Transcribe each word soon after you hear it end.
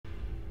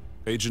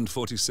Agent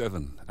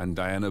 47 and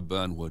Diana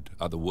Burnwood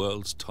are the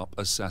world's top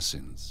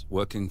assassins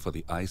working for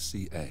the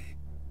ICA.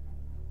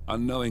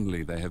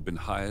 Unknowingly, they have been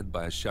hired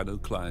by a shadow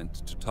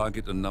client to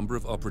target a number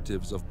of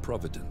operatives of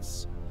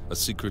Providence, a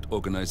secret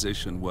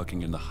organization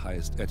working in the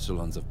highest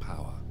echelons of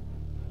power.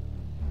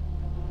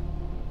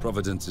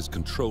 Providence's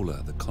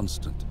controller, the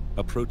Constant,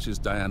 approaches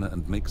Diana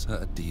and makes her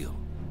a deal.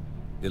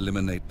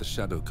 Eliminate the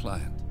shadow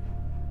client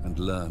and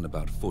learn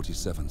about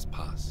 47's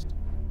past.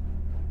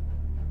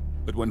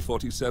 But when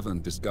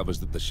 47 discovers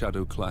that the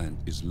shadow client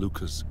is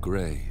Lucas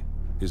Gray,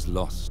 his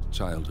lost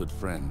childhood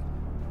friend,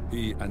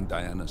 he and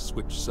Diana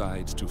switch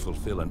sides to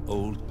fulfill an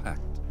old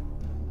pact: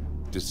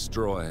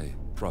 destroy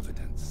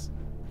Providence.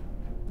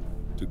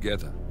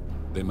 Together,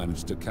 they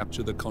manage to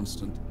capture the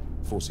Constant,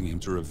 forcing him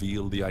to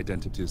reveal the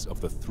identities of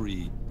the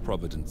 3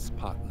 Providence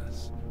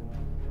partners.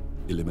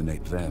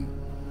 Eliminate them,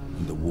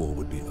 and the war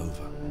would be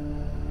over.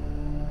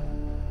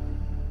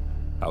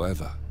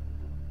 However,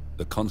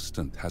 the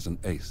Constant has an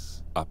ace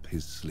up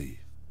his sleeve.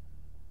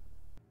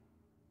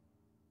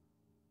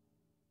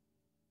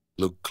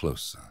 Look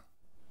closer.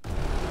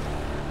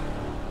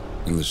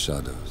 In the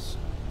shadows,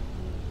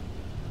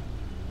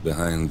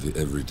 behind the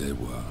everyday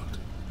world,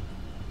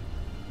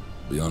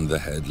 beyond the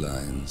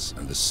headlines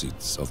and the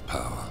seats of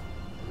power,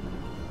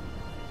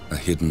 a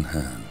hidden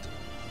hand.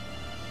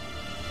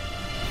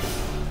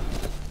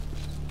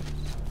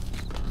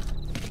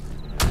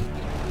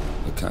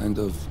 A kind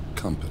of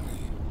company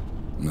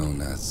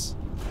known as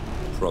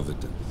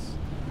Providence.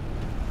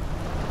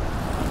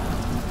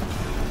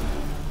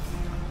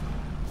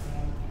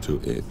 To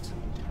it,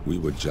 we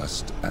were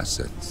just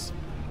assets,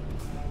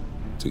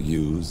 to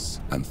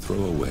use and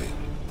throw away,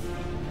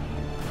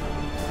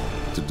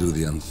 to do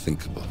the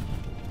unthinkable,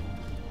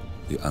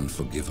 the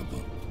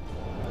unforgivable,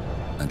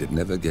 and it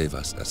never gave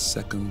us a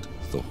second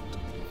thought.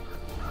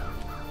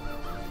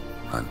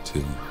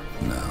 Until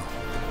now.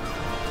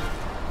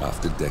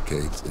 After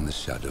decades in the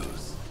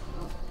shadows,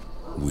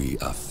 we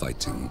are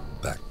fighting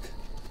back.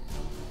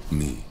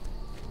 Me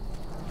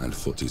and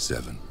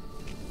 47.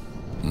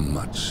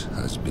 Much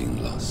has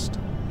been lost,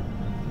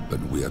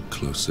 but we are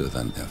closer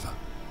than ever.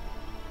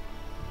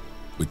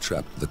 We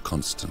trapped the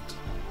Constant,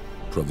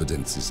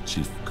 Providence's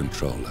chief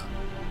controller,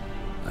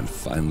 and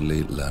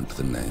finally learnt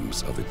the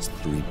names of its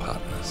 3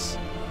 partners.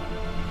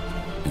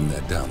 In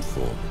their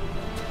downfall,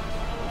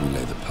 we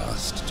lay the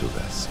past to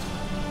rest.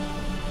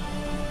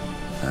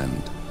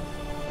 And,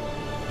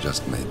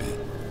 just maybe,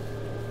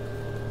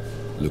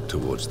 look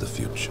towards the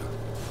future.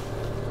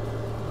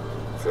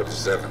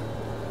 47.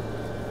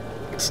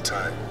 It's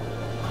time.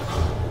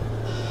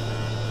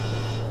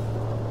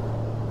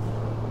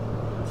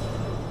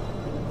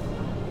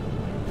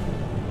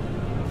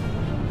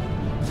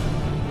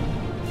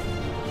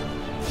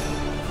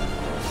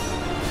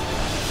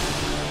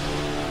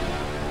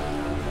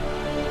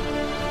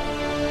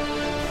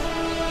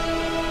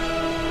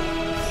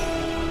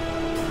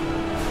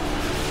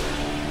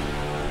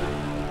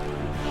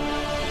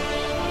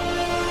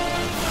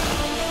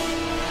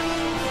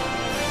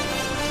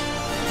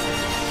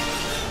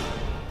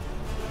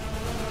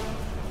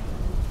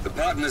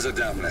 Partners are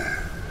down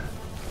there.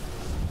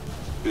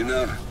 You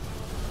know,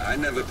 I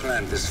never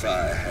planned this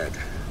far ahead.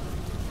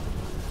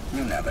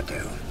 You never do.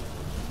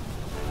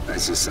 I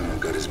see someone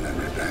got his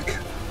memory back.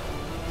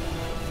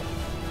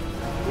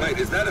 Wait,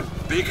 is that a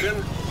beacon?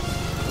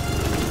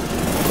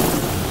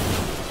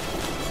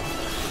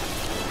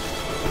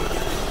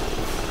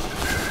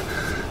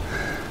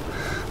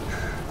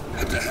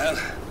 What the hell?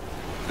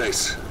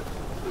 Base.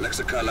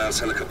 Alexa Carlisle's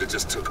helicopter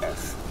just took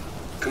off.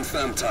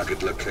 Confirm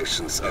target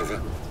locations,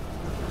 over.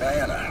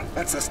 Diana,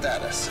 what's the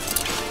status?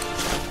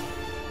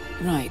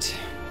 Right.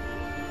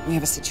 We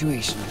have a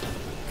situation.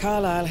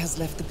 Carlisle has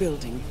left the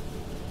building.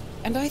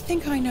 And I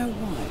think I know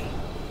why.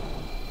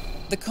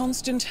 The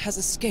Constant has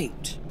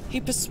escaped.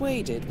 He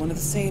persuaded one of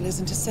the sailors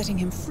into setting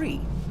him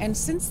free. And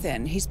since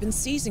then, he's been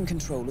seizing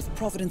control of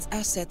Providence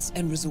assets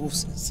and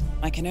resources.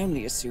 I can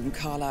only assume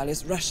Carlisle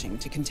is rushing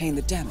to contain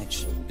the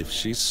damage. If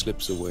she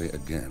slips away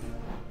again...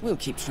 We'll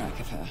keep track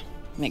of her.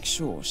 Make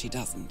sure she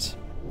doesn't.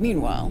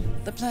 Meanwhile,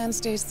 the plan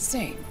stays the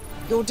same.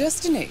 Your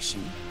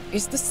destination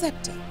is the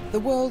Scepter, the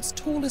world's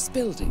tallest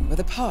building where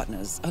the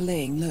partners are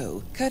laying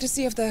low,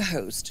 courtesy of their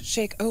host,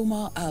 Sheikh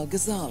Omar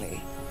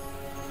Al-Ghazali.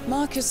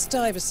 Marcus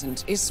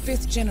Stuyvesant is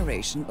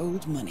 5th-generation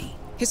old money.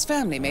 His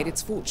family made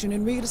its fortune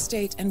in real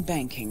estate and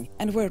banking,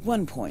 and were at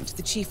one point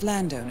the chief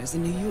landowners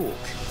in New York.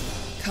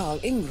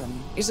 Carl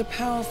Ingram is a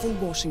powerful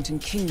Washington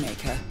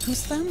kingmaker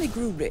whose family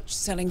grew rich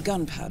selling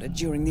gunpowder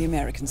during the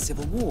American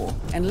Civil War,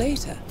 and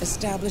later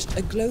established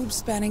a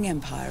globe-spanning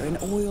empire in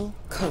oil,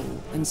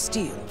 coal, and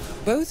steel.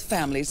 Both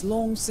families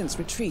long since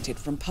retreated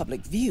from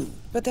public view,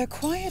 but their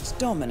quiet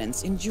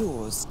dominance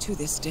endures to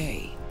this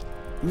day.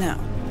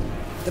 Now,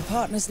 the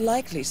partners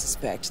likely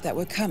suspect that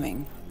we're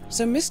coming,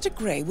 so Mr.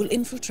 Gray will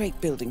infiltrate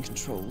building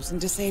controls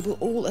and disable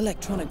all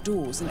electronic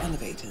doors and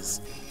elevators.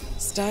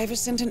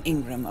 Stuyvesant and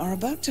Ingram are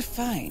about to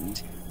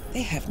find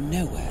they have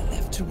nowhere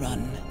left to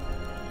run.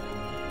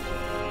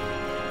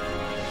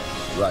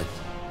 Right.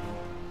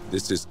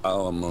 This is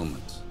our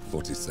moment.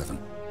 47.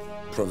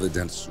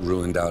 Providence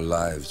ruined our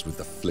lives with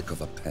the flick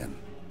of a pen.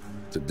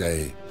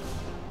 Today,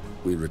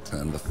 we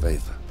return the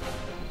favor.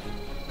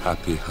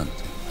 Happy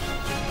hunting.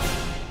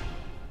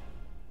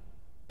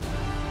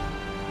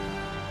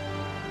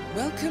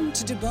 Welcome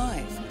to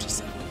Dubai,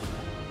 47.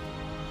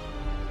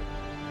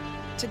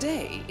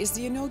 Today is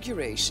the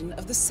inauguration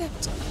of the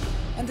scepter,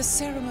 and the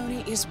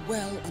ceremony is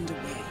well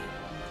underway.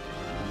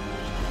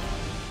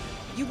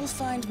 You will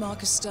find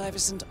Marcus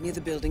Stuyvesant near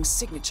the building's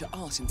signature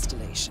art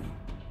installation.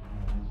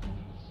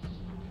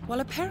 While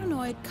a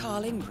paranoid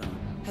Carl Ingram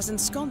has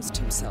ensconced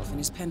himself in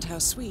his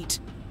penthouse suite,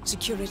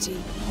 security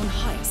on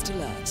highest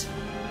alert.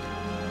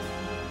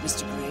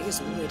 Mr. Gray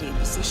is already in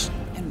position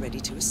and ready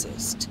to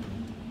assist.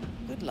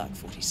 Good luck,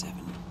 47.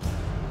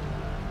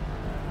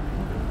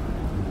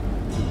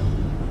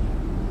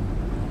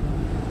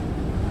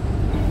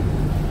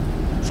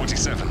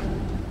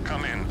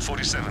 Come in.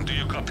 47, do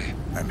you copy?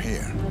 I'm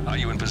here. Are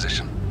you in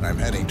position? I'm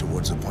heading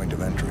towards the point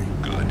of entry.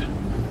 Good.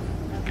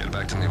 Get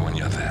back to me when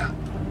you're there.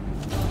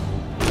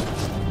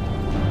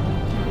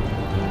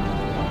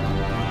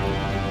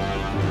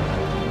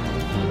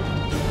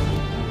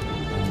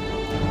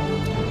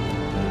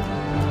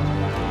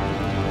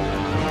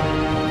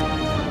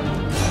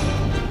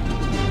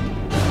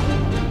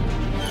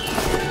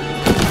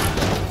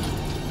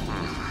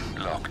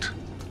 Locked.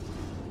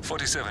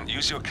 47,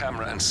 use your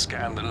camera and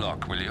scan the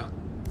lock, will you?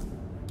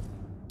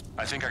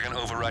 I think I can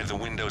override the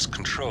Windows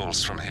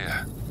controls from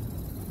here.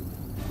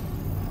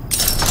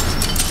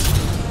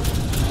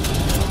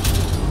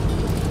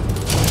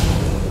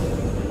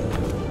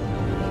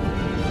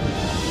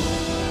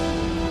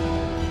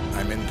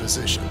 I'm in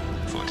position.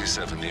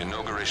 47, the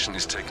inauguration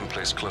is taking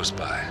place close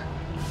by.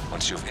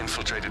 Once you've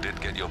infiltrated it,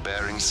 get your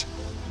bearings.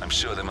 I'm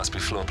sure there must be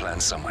floor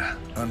plans somewhere.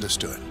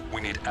 Understood. We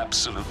need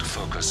absolute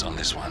focus on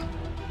this one.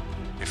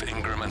 If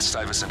Ingram and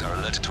Stuyvesant are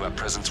alerted to our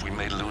presence, we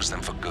may lose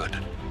them for good.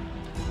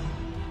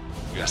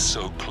 We are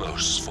so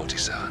close,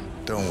 47.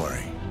 Don't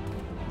worry.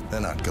 They're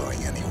not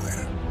going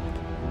anywhere.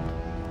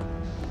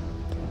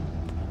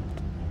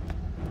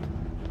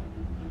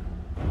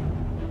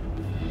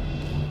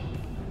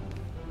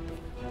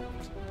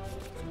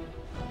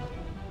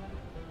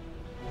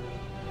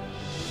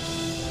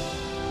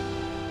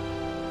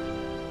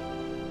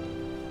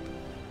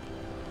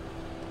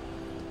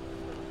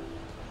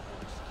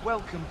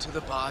 Welcome to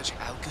the Barge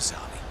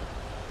Al-Ghazali.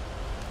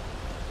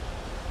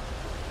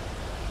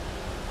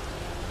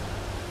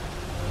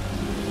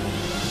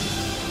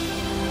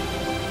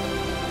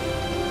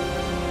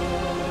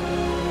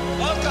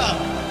 Welcome!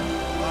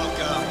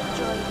 Welcome.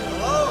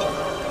 Hello!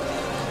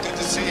 Good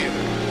to see you.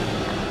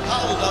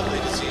 How lovely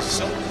to see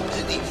so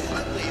many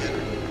friendly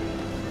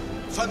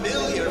and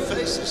familiar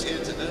faces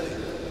here today.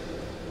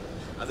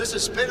 Now, this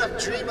has been a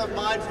dream of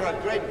mine for a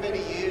great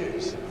many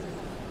years.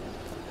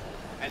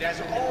 And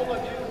as all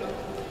of you know,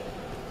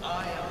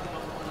 I am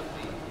from one of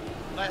the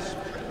less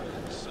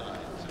privileged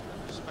sides of the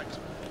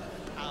respectable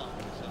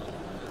Al-Ghazali.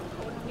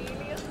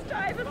 Cornelius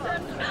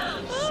Stuyvesant!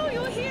 Oh,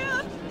 you're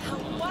here! How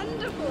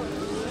wonderful!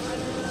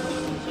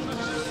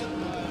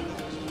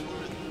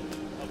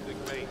 Of the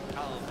great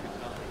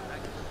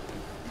Al-Ghazali.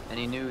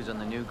 Any news on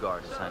the new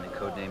guard assigned to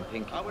codename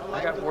Pinky?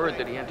 I got word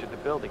that he entered the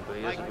building, but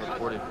he isn't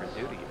reported for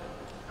duty yet.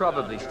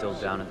 Probably still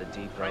down at the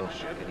depot,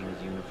 getting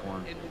his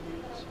uniform.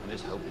 I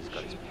just hope he's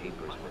got his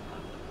papers with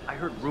him. I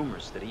heard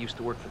rumors that he used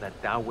to work for that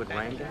Dawood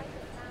Rangan.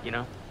 You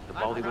know, the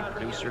Bollywood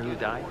producer who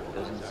died.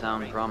 Doesn't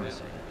sound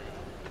promising.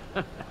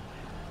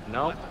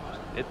 No,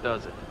 it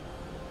doesn't.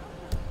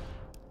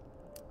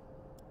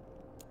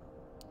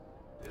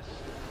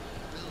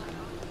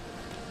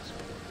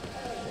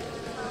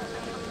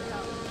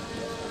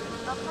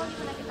 I'll call you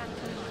when I get back to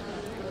the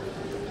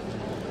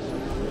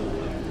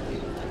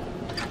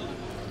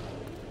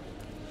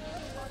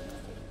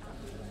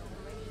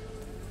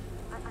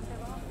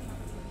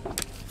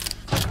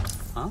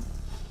Huh?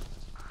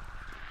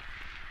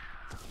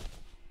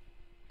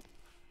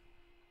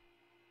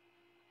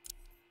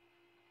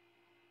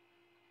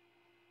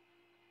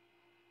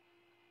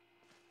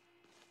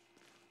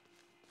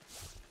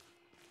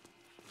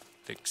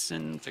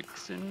 Fixin'.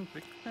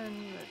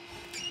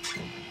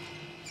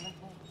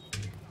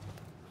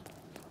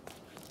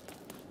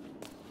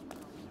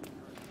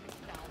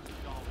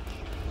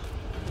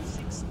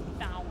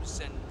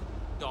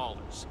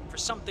 for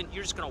something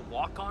you're just gonna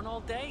walk on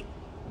all day?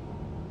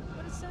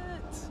 What is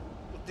that?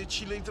 Did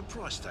she leave the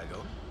price tag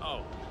on?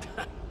 Oh,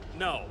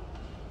 no.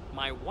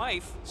 My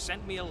wife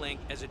sent me a link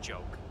as a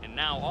joke, and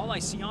now all I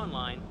see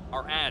online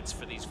are ads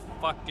for these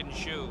fucking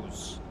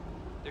shoes.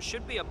 There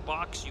should be a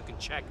box you can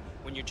check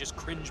when you're just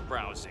cringe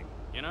browsing,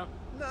 you know?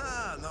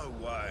 Nah, no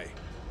way.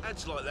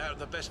 Ads like that are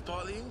the best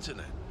part of the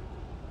internet.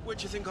 Where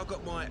do you think I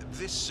got my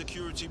 "This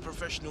security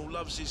professional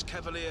loves his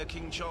Cavalier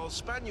King Charles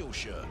Spaniel"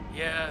 shirt?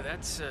 Yeah,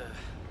 that's a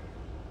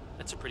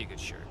pretty good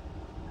shirt.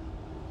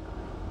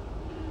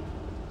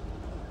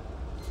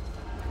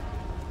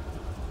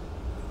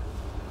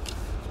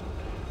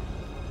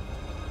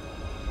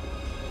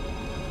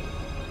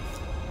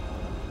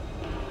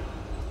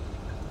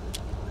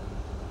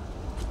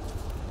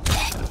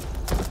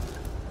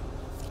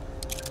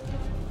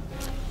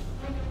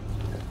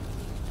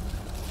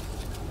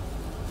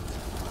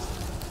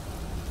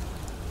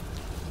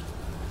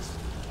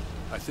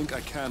 think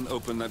I can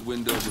open that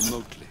window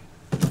remotely.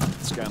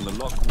 Scan the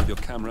lock with your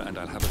camera and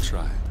I'll have a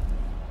try.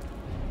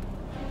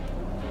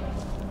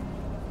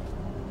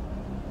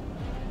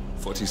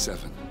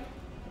 47.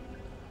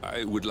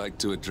 I would like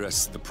to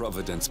address the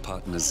Providence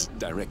partners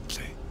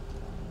directly.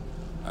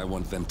 I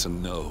want them to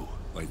know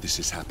why this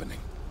is happening.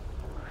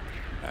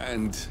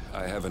 And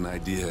I have an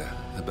idea,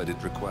 but it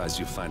requires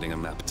you finding a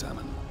map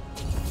terminal.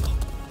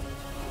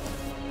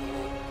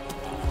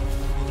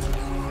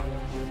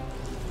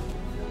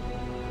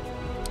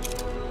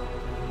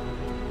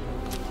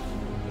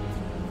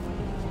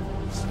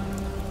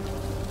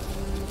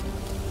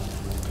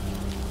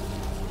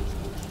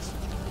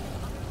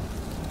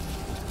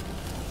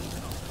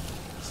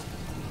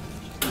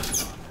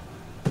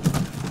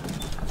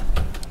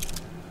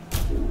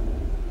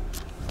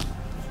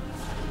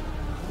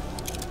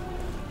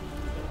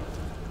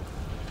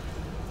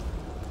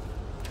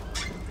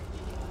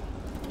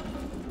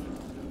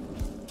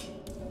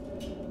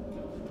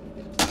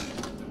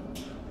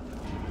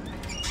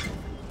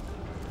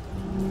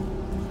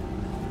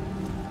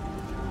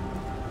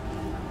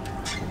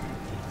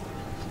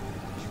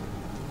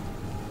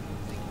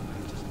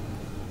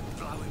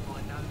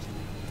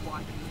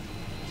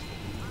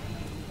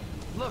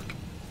 Look,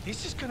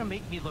 this is gonna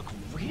make me look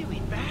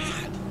really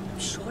bad. I'm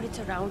sure it's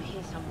around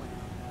here somewhere.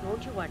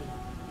 Don't you worry.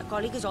 A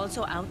colleague is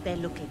also out there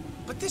looking.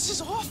 But this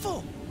is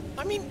awful.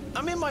 I mean,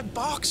 I'm in my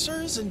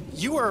boxers and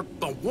you are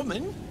a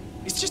woman.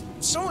 It's just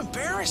so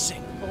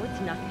embarrassing. Oh,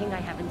 it's nothing I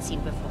haven't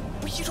seen before.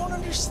 But you don't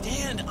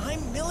understand.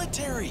 I'm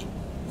military.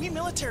 We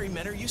military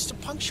men are used to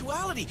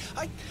punctuality.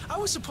 I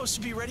was supposed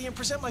to be ready and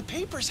present my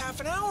papers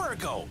half an hour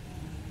ago.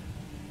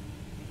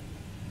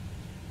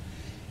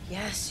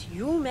 Yes,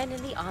 you men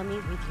in the army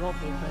with your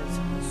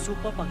papers.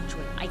 Super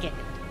punctual. I get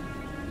it.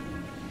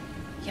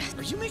 Yes.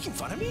 Are you making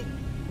fun of me?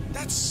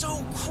 That's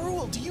so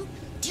cruel. Do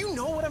you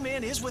know what a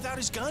man is without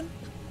his gun?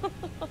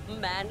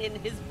 Man in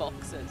his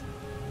boxers.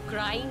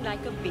 Crying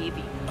like a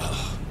baby.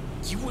 Ugh.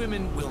 You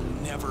women will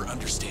never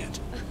understand.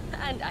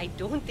 And I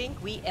don't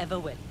think we ever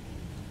will.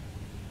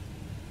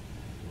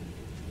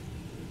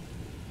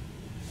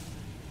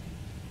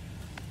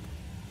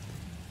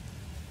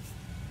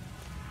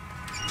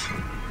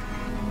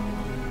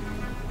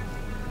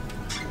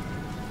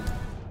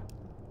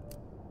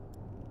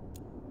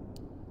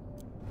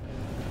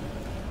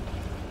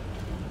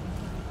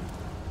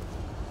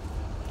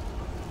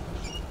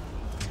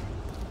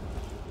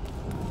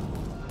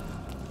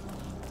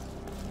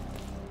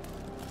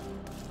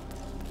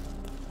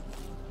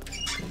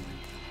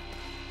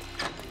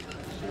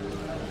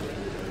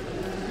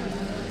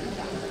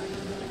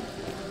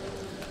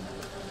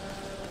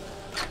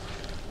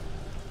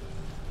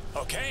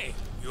 Okay,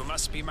 you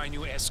must be my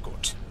new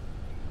escort.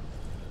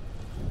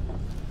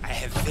 I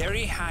have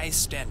very high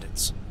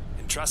standards,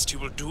 and trust you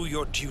will do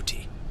your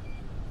duty.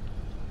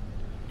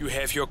 You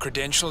have your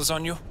credentials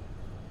on you?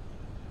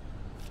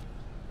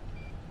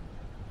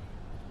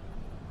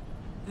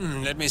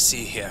 Let me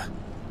see here.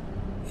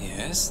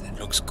 Yes, that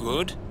looks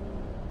good.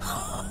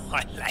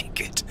 I like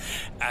it.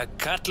 A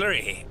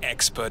cutlery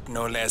expert,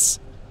 no less.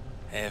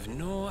 I have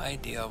no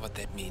idea what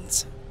that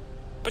means.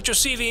 But your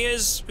CV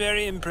is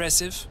very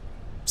impressive.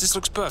 This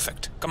looks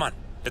perfect. Come on,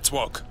 let's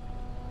walk.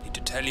 Need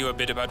to tell you a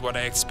bit about what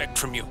I expect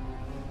from you.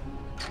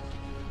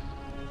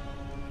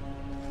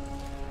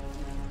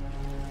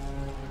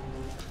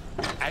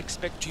 I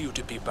expect you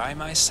to be by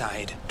my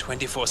side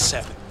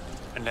 24/7,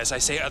 unless I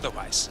say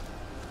otherwise.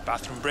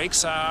 Bathroom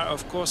breaks are,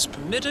 of course,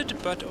 permitted,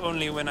 but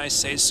only when I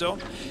say so.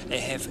 I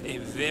have a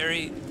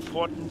very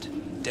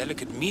important,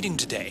 delicate meeting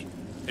today,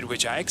 at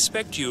which I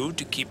expect you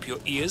to keep your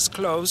ears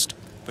closed,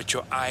 but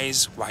your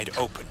eyes wide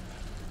open.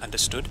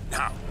 Understood?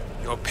 Now,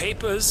 your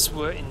papers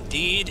were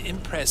indeed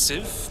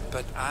impressive,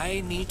 but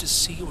I need to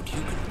see what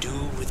you can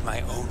do with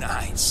my own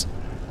eyes.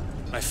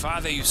 My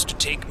father used to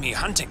take me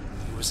hunting.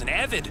 He was an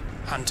avid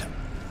hunter.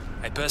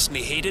 I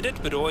personally hated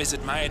it, but always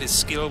admired his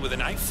skill with a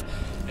knife,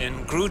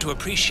 and grew to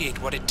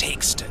appreciate what it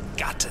takes to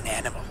gut an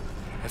animal.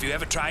 Have you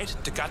ever tried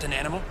to gut an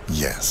animal?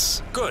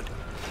 Yes. Good.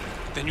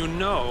 Then you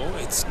know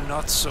it's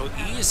not so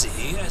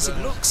easy as it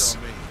looks.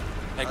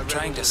 Like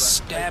trying to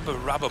stab a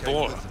rubber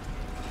ball.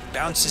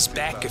 Bounces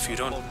back if you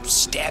don't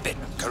stab it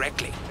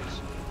correctly.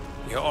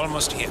 We are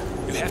almost here.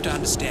 You have to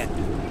understand.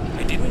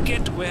 I didn't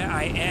get where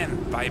I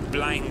am by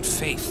blind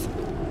faith.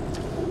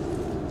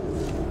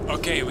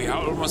 Okay, we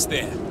are almost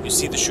there. You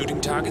see the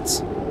shooting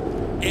targets?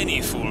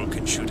 Any fool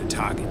can shoot a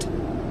target.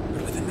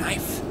 But with a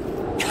knife?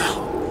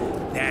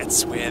 Now,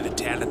 that's where the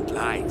talent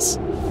lies.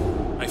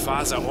 My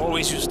father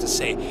always used to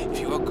say, if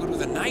you are good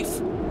with a knife,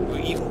 you're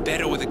even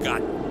better with a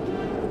gun.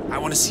 I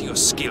want to see your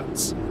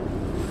skills.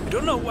 I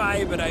don't know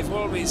why, but I've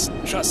always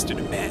trusted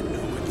a man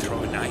who could throw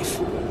a knife.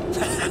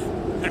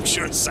 I'm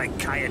sure a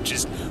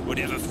psychiatrist would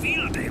have a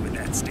field day with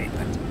that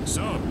statement.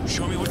 So,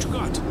 show me what you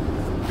got.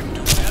 You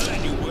do well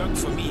and you work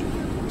for me.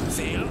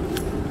 Fail,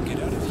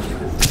 get out of here. I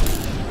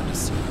want to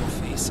see your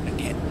face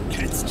again.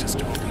 It's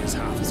just always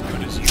half as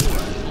good as you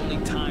were.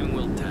 Only time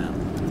will tell.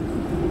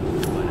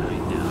 What I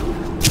know.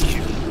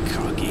 You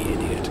cocky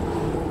idiot.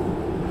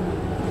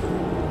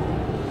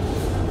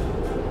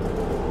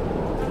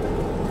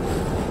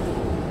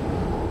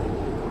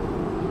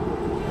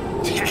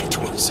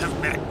 was a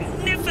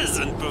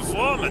magnificent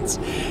performance.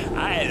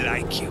 I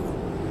like you.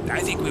 I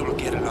think we will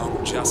get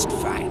along just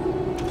fine.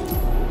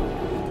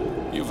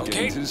 You've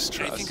gained his I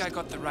trust. think I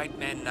got the right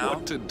man now.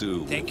 What to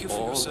do Thank you with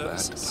for your all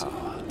services. that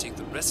power? I'll take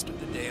the rest of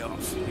the day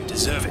off. You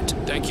deserve it.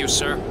 Thank you,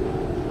 sir.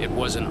 It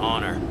was an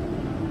honor.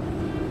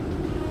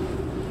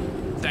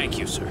 Thank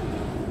you, sir.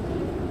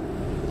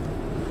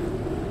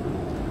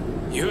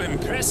 You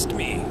impressed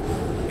me.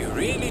 You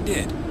really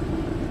did.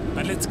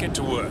 But let's get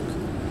to work.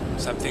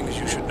 Some things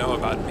you should know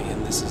about me,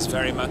 and this is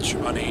very much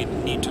on a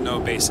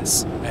need-to-know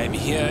basis. I am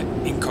here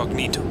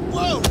incognito.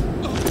 Whoa!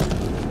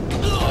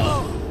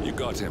 You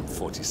got him,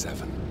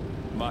 47.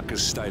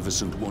 Marcus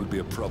Stuyvesant won't be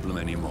a problem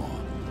anymore.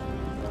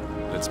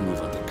 Let's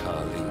move on to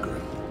Carl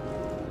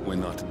Ingram. We're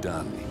not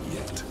done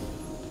yet.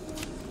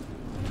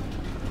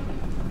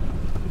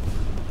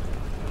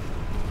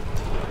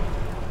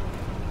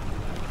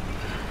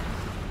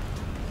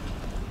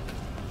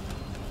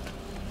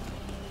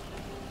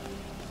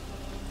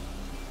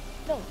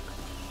 Look,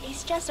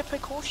 it's just a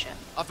precaution.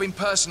 I've been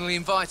personally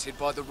invited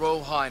by the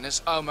Royal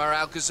Highness Omar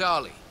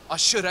Al-Ghazali. I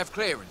should have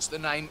clearance. The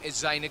name is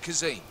Zaina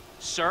Kazim.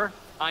 Sir,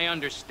 I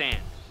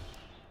understand.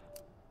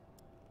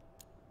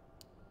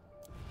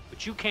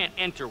 But you can't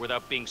enter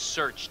without being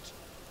searched.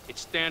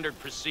 It's standard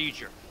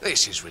procedure.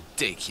 This is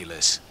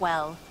ridiculous.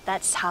 Well,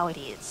 that's how it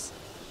is.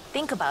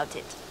 Think about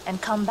it,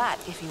 and come back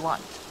if you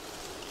want.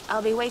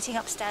 I'll be waiting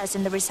upstairs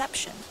in the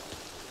reception.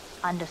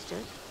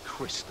 Understood?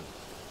 Crystal.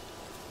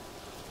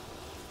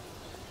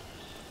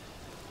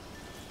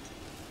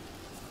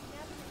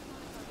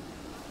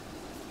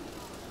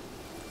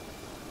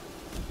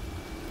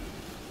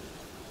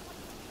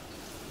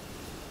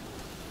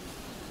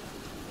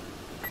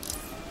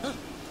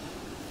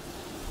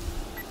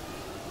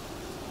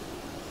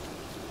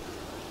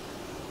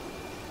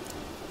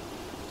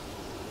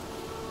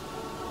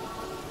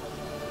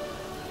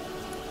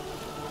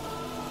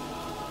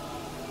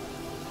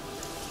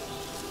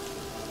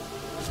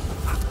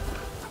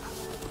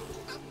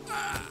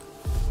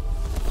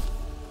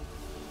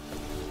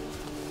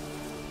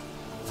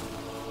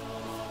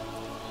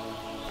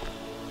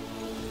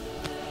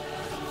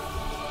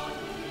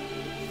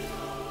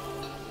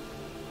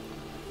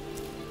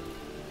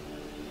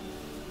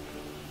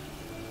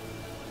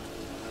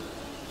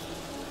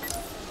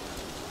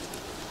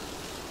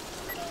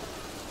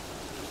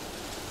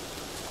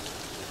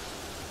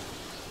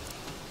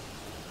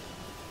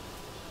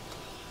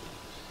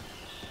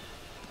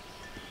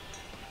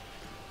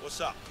 What's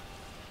up?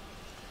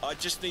 I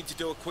just need to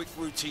do a quick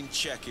routine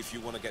check if you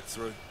want to get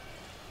through.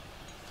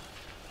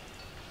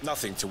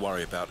 Nothing to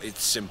worry about.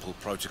 It's simple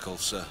protocol,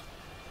 sir.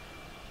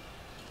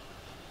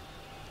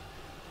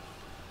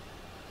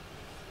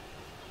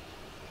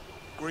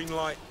 Green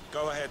light.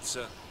 Go ahead,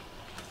 sir.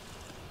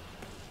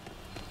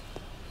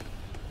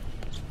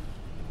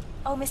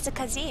 Oh, Mr.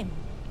 Kazim.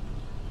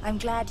 I'm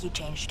glad you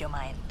changed your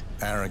mind.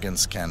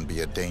 Arrogance can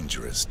be a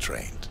dangerous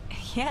trait.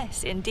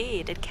 Yes,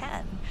 indeed, it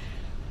can.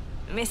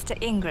 Mr.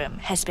 Ingram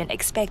has been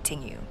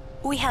expecting you.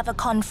 We have a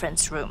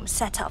conference room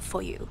set up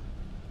for you.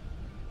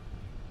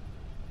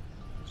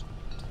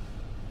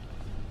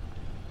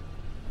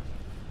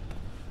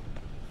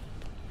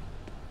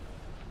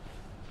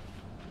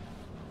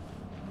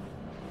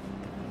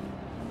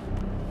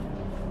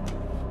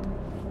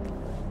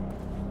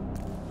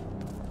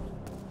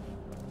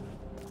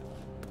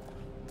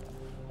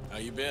 How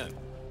you been?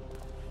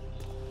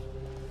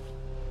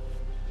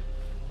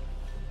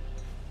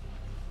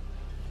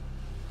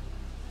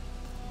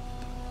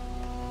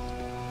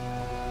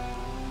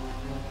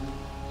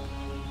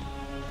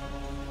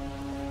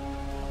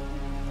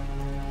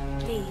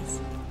 Please,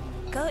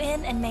 go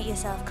in and make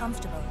yourself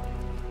comfortable.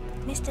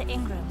 Mr.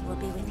 Ingram will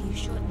be with you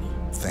shortly.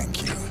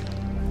 Thank you.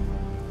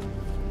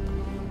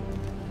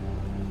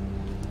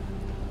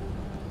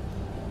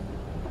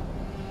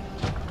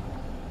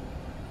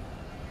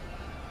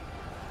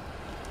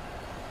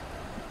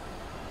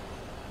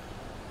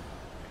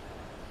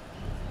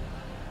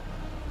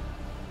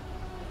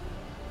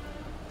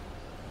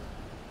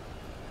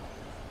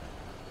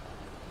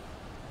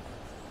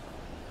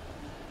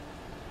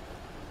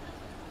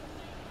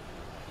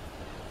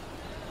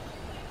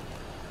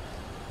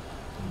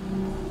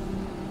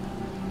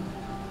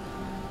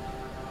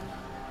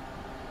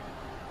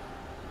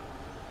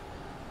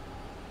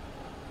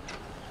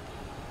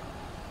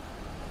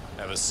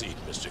 Have a seat,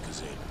 Mr.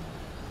 Kazim.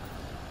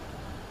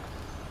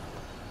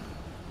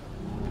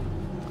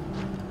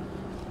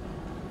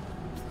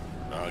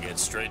 I'll get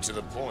straight to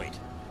the point.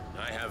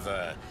 I have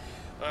a,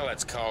 well,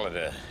 let's call it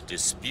a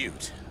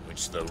dispute,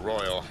 which the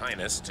Royal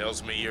Highness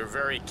tells me you're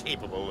very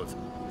capable of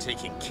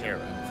taking care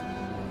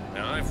of.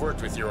 Now, I've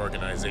worked with your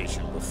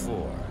organization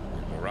before,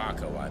 in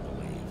Morocco, I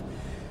believe,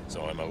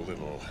 so I'm a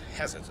little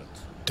hesitant.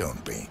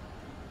 Don't be.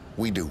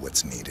 We do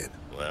what's needed.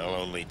 Well,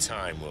 only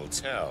time will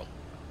tell.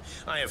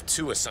 I have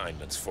 2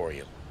 assignments for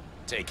you.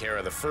 Take care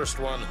of the first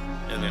one,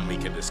 and then we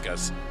can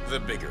discuss the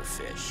bigger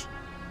fish.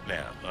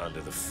 Now, on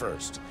to the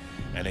first.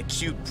 An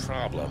acute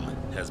problem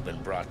has been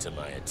brought to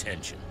my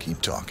attention.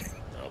 Keep talking.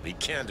 I'll be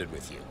candid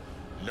with you.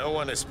 No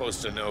one is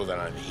supposed to know that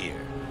I'm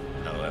here.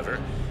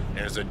 However,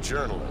 there's a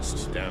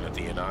journalist down at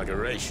the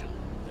inauguration,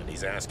 and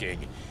he's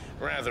asking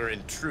rather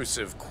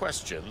intrusive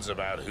questions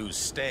about who's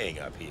staying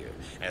up here,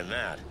 and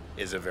that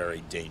is a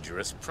very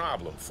dangerous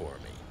problem for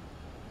me.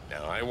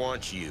 Now, I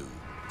want you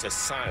to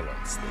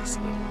silence this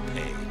little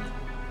pain.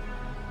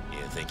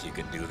 You think you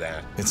can do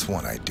that? It's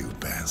what I do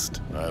best.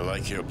 I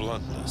like your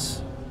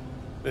bluntness.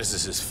 This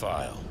is his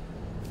file.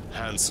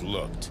 Hans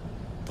Lucht,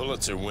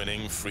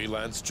 Pulitzer-winning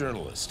freelance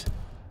journalist.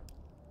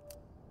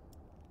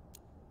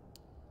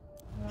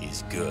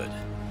 He's good,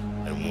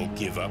 and won't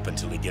give up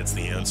until he gets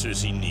the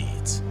answers he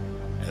needs.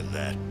 And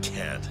that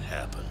can't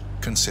happen.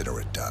 Consider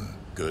it done.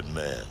 Good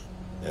man.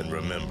 And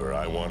remember,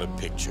 I want a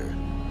picture.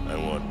 I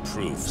want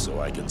proof so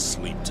I can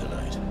sleep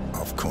tonight.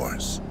 Of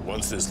course.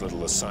 Once this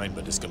little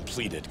assignment is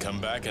completed, come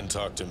back and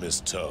talk to Miss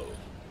Toe.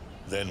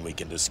 Then we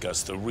can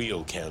discuss the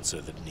real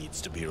cancer that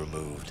needs to be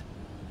removed.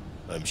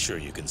 I'm sure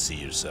you can see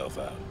yourself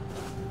out.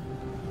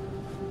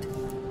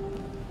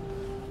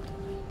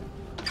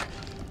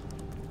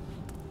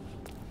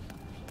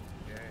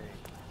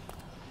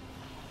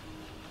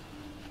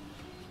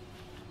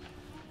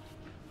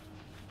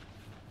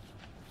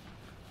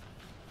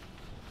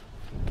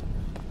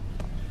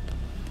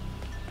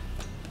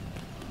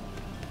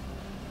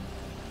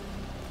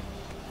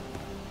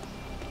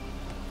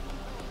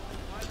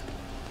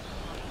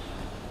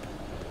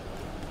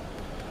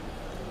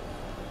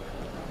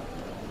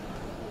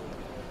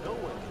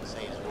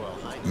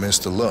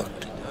 Mr.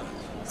 Lucht,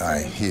 I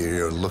hear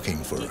you're looking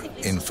for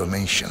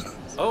information.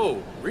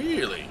 Oh,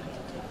 really?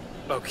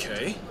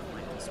 Okay.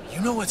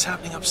 You know what's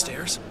happening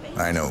upstairs?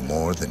 I know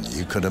more than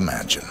you could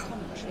imagine.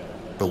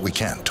 But we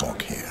can't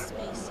talk here.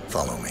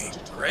 Follow me.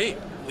 Great.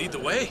 Lead the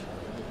way.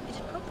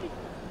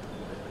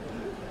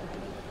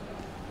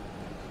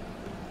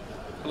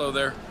 Hello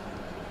there.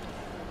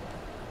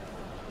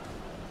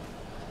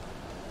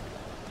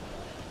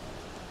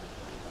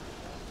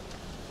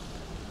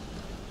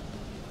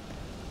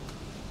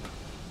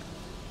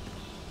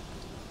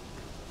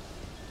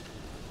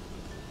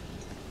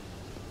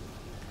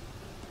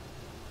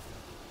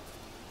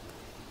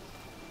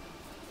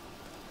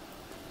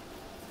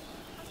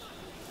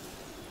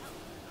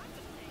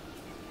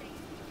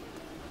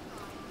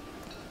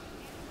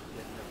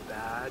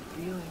 Bad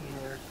feeling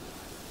here.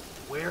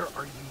 Where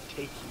are you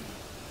taking me?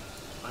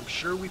 I'm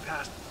sure we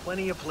passed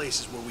plenty of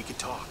places where we could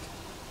talk.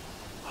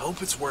 I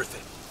hope it's worth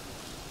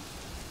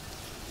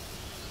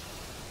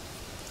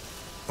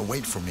it.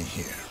 Wait for me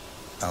here.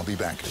 I'll be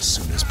back as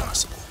soon as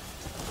possible.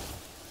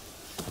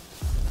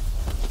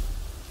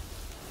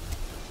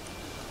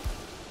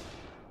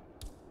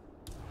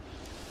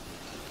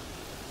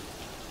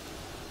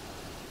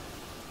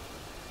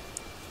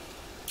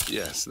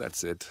 Yes,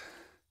 that's it.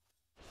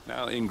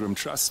 Now Ingram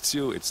trusts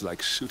you, it's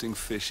like shooting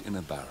fish in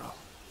a barrel.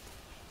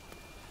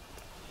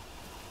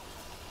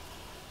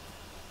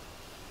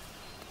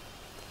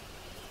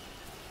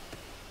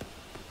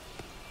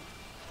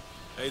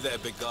 Hey there,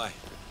 big guy.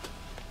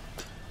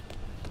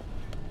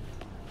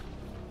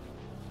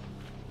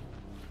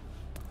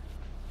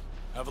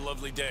 Have a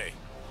lovely day.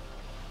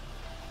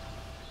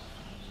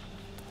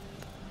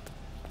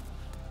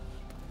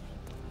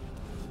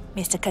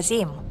 Mr.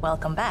 Kazim,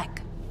 welcome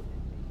back.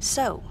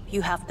 So,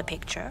 you have the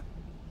picture?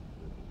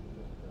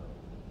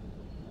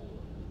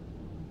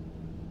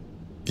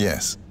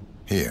 Yes,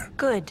 here.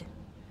 Good.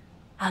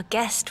 Our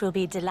guest will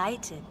be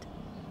delighted.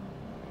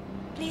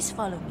 Please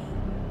follow me.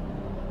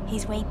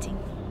 He's waiting.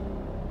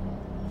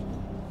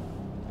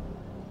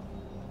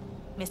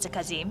 Mr.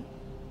 Kazim,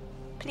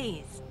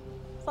 please,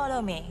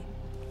 follow me.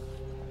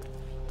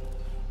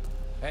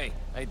 Hey,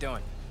 how you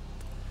doing?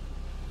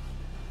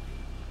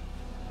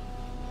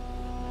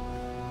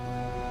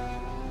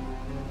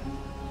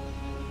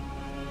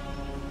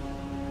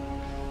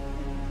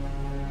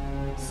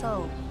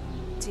 So,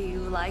 do you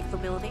like the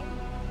building?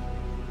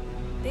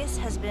 This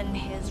has been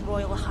His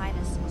Royal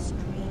Highness's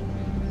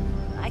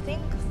dream. I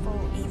think for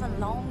even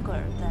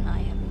longer than I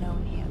have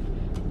known him.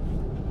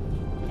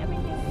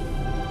 Everything.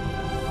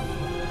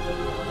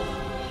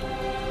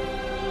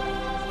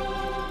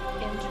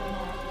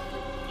 Internet,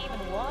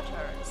 even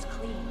water is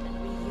cleaned and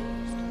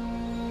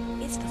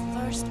reused. It's the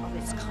first of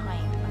its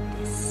kind on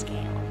this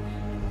scale.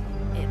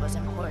 It was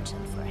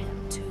important for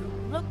him to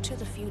look to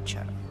the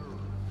future.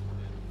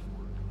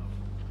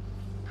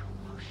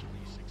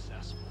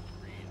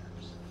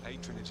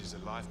 Patronage is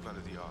the lifeblood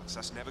of the arts.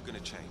 That's never going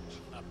to change.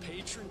 A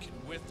patron can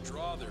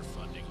withdraw their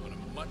funding on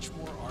a much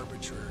more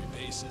arbitrary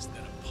basis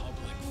than a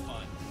public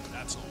fund.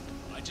 That's all.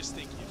 I just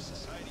think if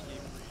society gave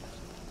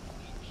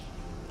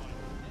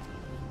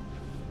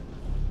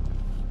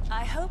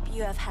I hope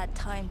you have had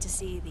time to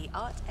see the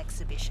art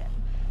exhibition.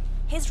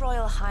 His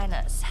Royal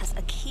Highness has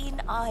a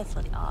keen eye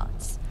for the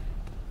arts.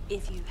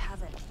 If you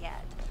haven't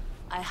yet,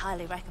 I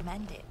highly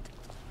recommend it.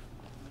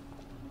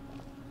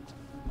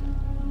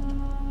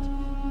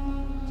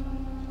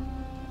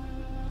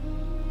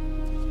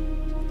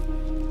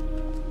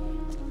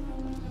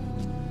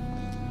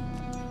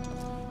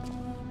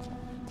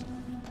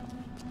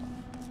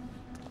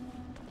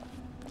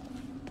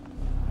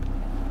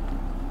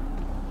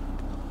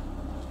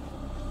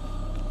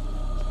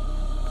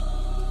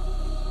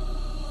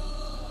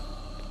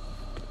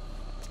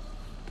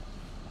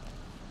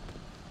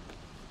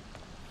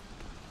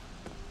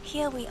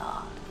 here we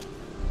are.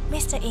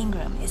 Mr.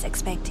 Ingram is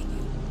expecting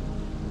you.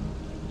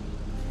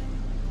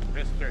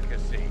 Mr.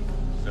 Cassie,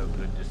 so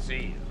good to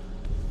see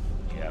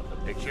you. You have the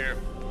picture?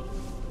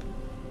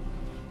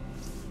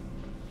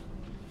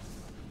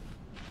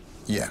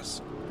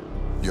 Yes.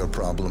 Your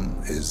problem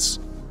is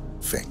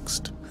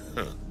fixed.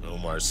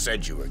 Omar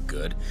said you were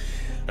good.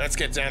 Let's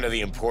get down to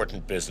the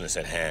important business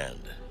at hand.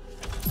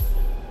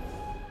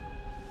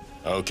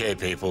 Okay,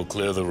 people,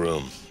 clear the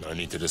room. I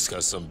need to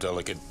discuss some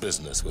delicate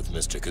business with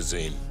Mr.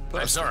 Kazim.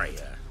 I'm sorry,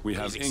 we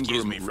have please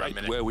excuse me Ingram for a right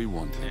minute. where we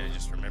want him. Yeah, I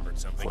just remembered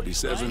something.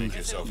 47, Make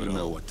yourself you at know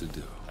home. what to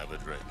do. Have a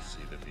drink,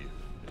 see the view.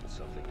 It's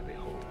something to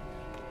behold.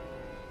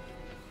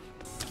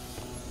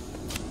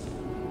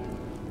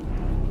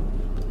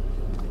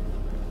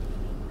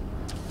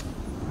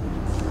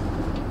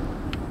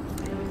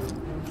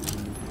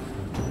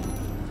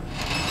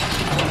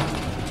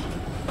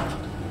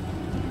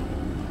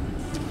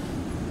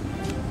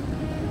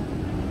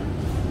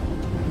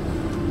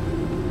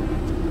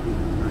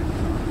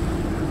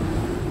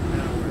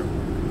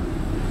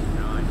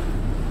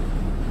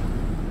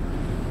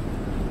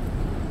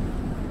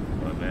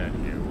 My man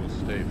here will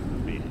stay for the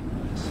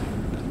meeting. I see.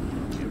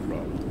 Won't be a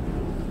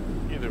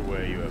problem. Either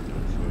way, you have no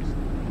choice.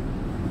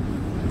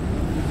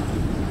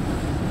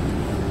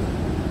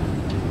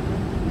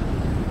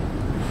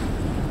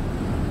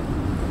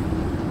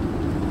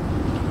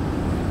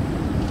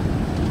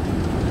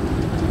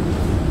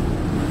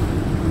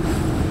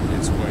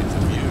 It's quite the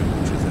view,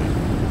 don't you think?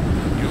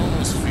 You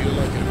almost feel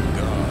like a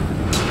god.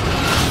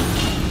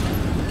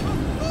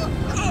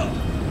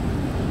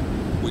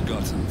 We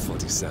got him,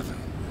 47.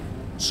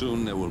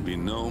 Soon there will be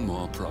no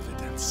more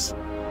Providence.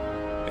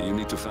 And you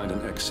need to find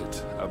an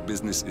exit. Our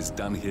business is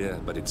done here,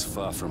 but it's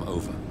far from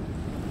over.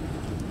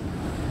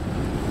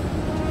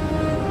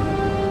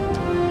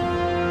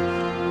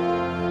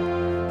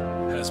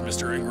 Has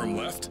Mr. Ingram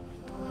left?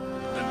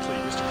 Then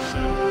please, Mr.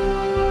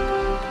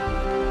 Kazim.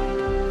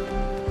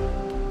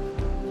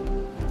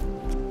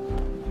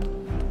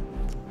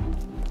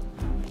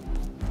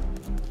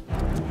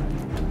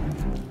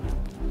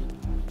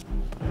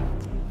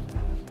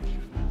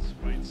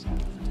 Spite someone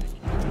for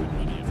taking your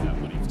money if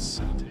that money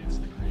facilitates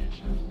the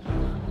creation.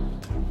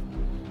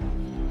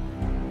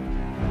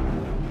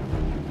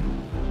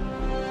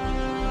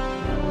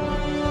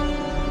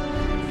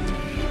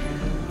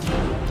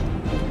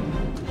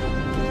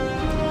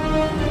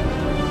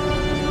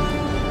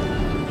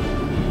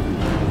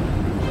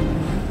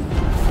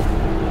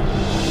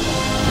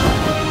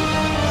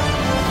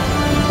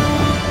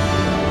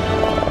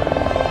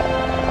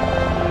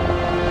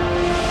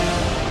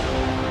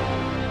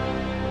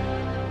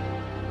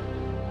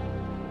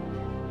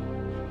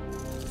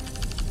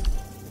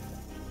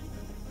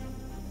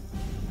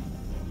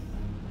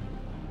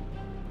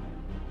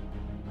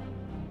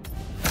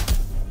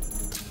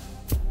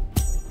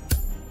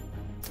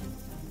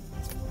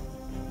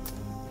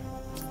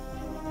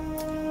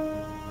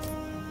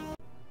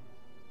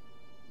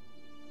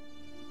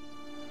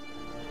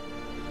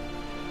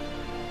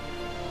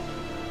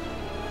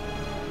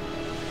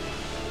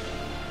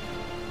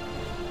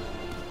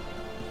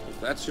 If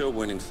that's your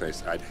winning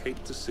face, I'd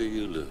hate to see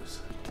you lose.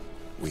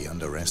 We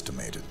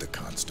underestimated the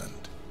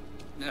Constant.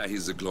 Yeah,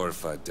 he's a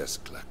glorified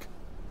desk clerk.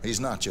 He's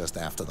not just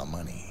after the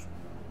money.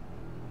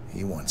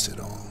 He wants it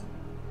all.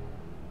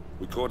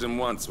 We caught him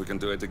once, we can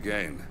do it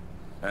again.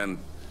 And,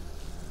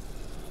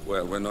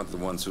 well, we're not the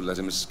ones who let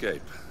him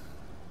escape.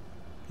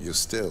 You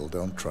still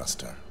don't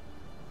trust her.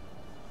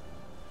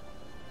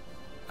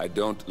 I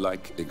don't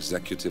like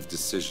executive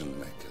decision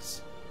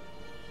makers.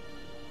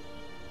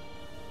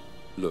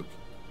 Look,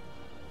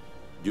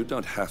 you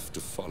don't have to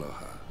follow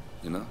her,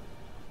 you know?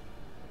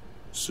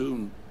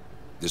 Soon,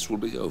 this will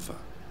be over.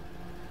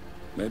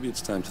 Maybe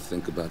it's time to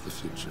think about the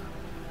future.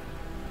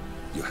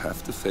 You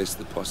have to face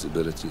the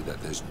possibility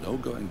that there's no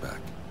going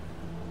back.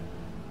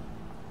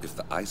 If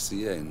the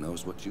ICA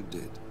knows what you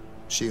did,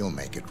 she'll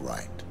make it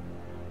right.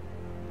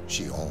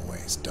 She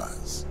always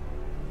does.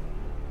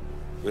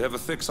 We have a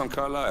fix on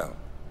Carlisle.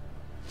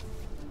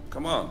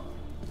 Come on.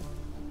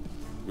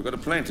 We've got a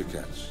plane to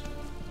catch.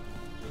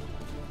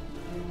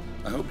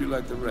 I hope you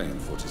like the rain,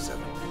 47.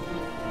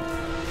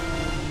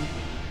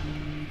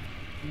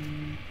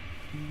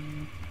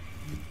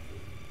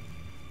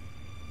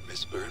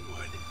 Miss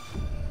Burnwood.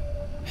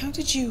 How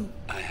did you...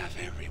 I have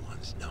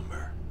everyone's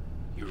number.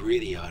 You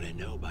really ought to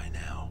know by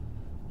now.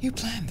 You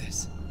planned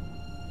this?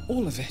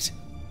 All of it?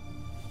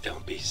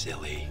 Don't be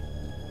silly.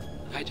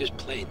 I just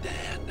played the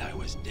hand I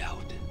was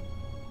dealt.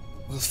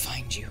 We'll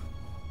find you.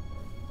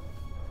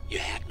 You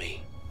had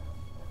me.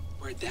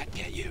 Where'd that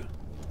get you?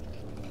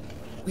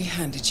 We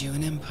handed you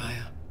an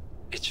empire.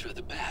 It's for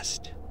the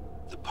best.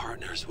 The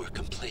partners were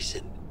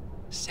complacent,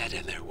 set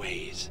in their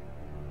ways.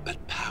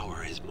 But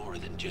power is more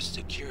than just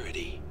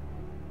security.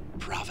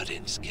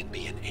 Providence can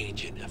be an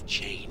agent of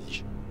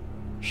change.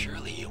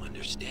 Surely you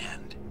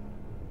understand.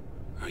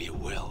 Or you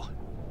will.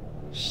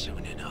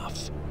 Soon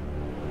enough.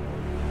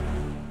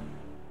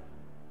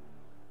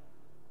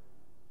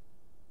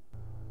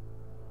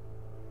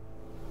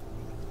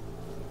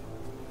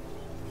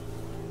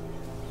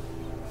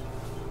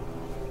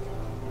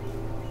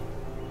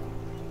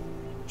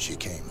 she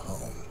came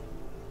home.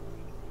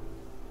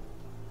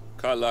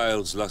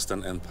 Carlyle's lost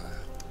an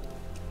empire.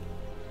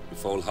 You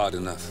fall hard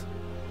enough,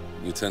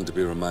 you tend to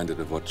be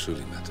reminded of what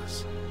truly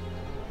matters.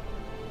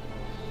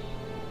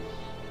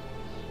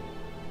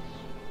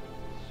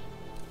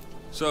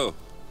 So,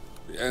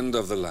 the end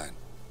of the line.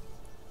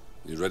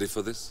 You ready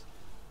for this?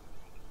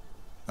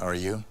 Are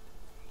you?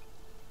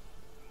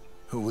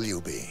 Who will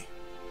you be,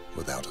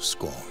 without a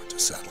score to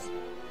settle?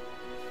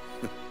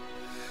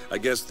 I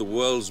guess the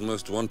world's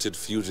most wanted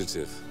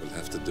fugitive will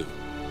have to do.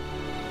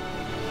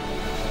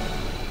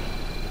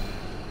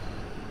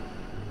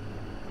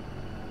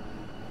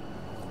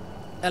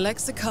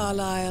 Alexa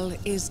Carlyle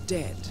is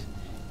dead.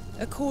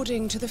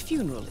 According to the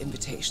funeral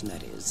invitation,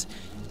 that is.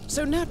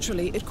 So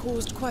naturally, it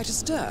caused quite a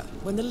stir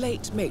when the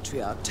late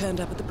matriarch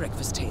turned up at the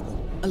breakfast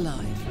table,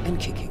 alive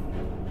and kicking.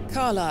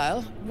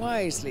 Carlyle,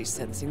 wisely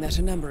sensing that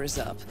her number is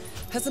up,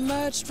 has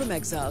emerged from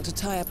exile to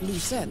tie up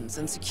loose ends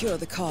and secure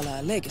the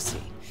Carlyle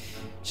legacy.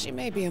 She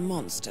may be a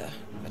monster,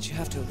 but you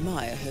have to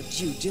admire her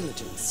due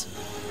diligence.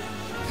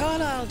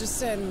 Carlyle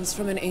descends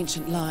from an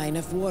ancient line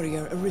of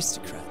warrior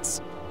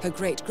aristocrats. Her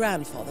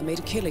great-grandfather made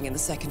a killing in the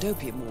Second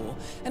Opium War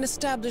and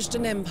established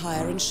an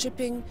empire in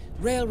shipping,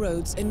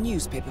 railroads, and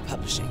newspaper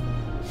publishing.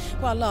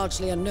 While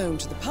largely unknown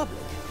to the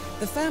public,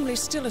 the family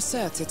still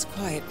asserts its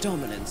quiet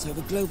dominance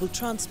over global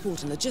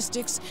transport and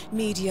logistics,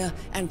 media,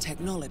 and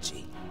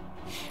technology.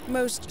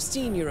 Most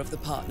senior of the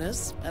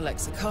partners,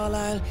 Alexa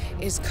Carlyle,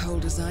 is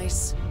cold as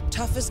ice,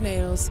 tough as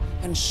nails,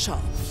 and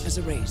sharp as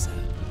a razor.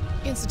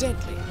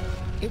 Incidentally,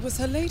 it was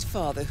her late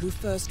father who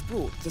first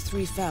brought the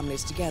three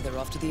families together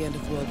after the end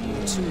of World War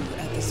II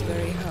at this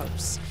very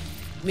house,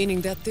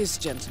 meaning that this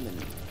gentleman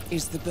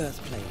is the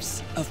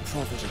birthplace of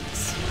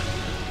Providence.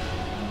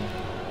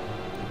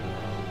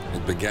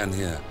 It began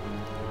here,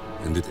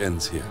 and it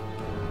ends here.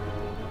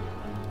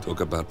 Talk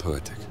about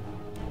poetic.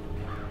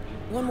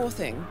 One more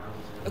thing.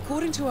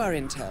 According to our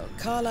intel,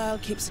 Carlyle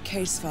keeps a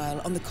case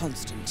file on the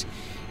Constant.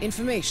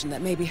 Information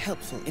that may be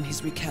helpful in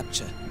his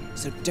recapture,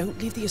 so don't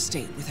leave the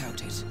estate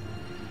without it.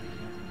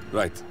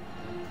 Right.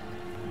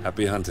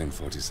 Happy hunting,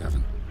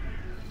 47.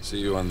 See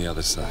you on the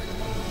other side.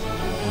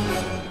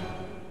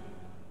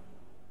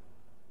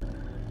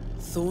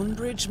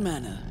 Thornbridge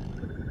Manor.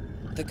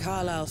 The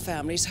Carlyle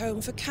family's home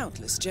for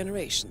countless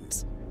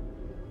generations.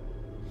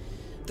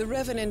 The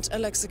Revenant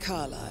Alexa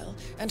Carlyle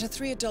and her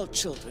 3 adult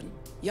children,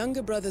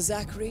 younger brother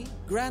Zachary,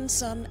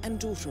 grandson and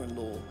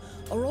daughter-in-law,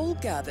 are all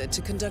gathered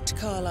to conduct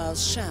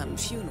Carlyle's sham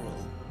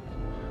funeral.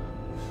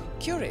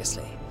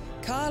 Curiously,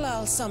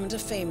 Carlyle summoned a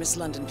famous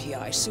London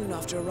PI soon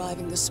after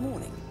arriving this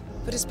morning,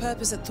 but his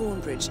purpose at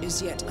Thornbridge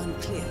is yet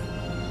unclear.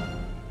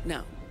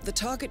 Now, the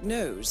target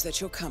knows that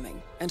you're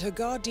coming, and her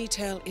guard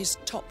detail is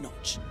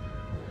top-notch.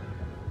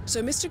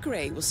 So Mr.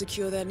 Gray will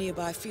secure their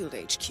nearby field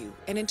HQ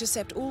and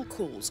intercept all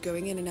calls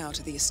going in and out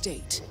of the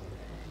estate.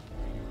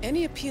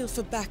 Any appeal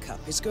for backup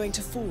is going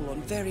to fall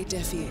on very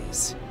deaf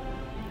ears.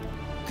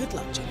 Good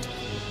luck, gentlemen.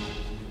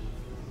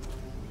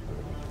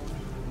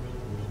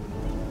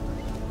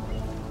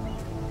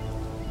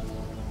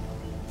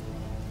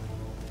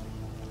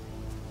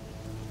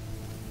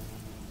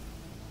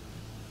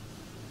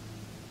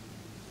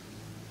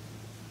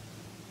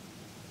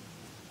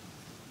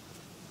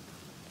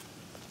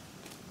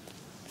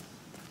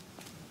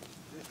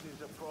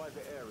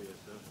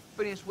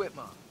 Phineas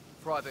Whitmer,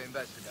 private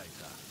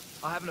investigator.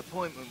 I have an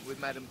appointment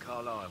with Madame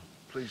Carlyle.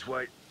 Please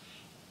wait.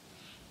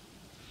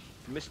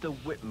 Mr.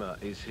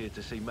 Whitmer is here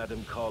to see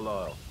Madame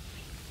Carlyle.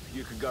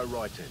 You can go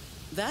right in.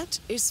 That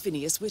is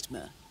Phineas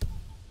Whitmer,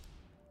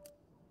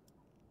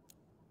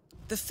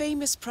 the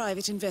famous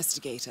private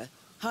investigator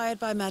hired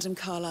by Madame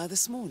Carlyle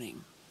this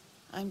morning.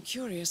 I'm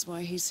curious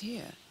why he's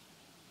here.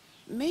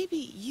 Maybe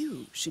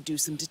you should do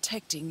some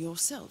detecting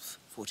yourself,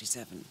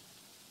 47.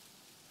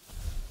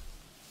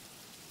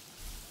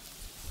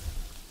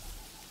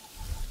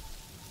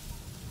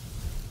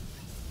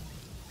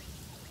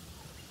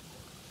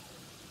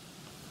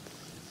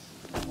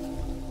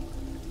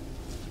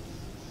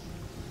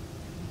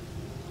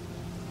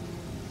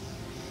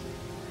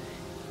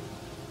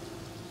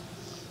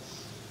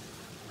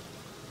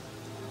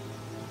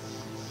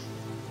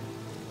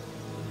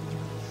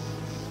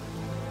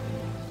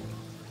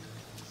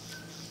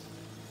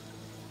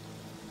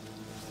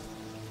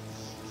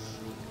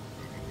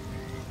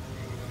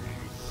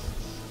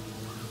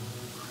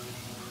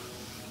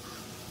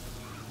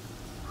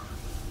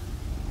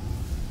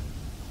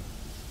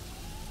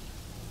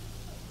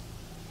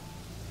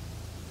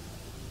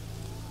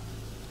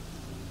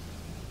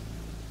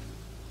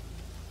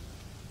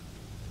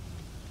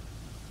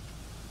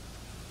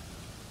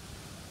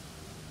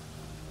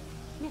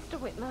 Mr.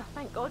 Whitmer,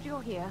 thank God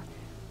you're here.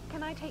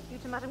 Can I take you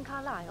to Madame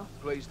Carlyle?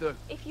 Please do.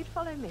 If you'd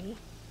follow me.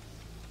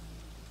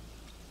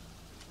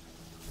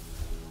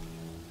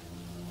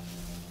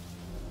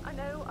 I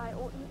know I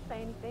oughtn't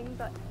say anything,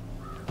 but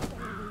so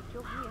relieved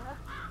you're here.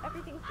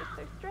 Everything's just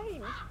so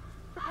strange.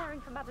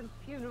 Preparing for Madame's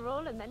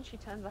funeral, and then she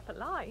turns up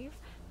alive.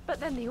 But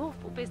then the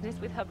awful business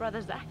with her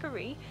brother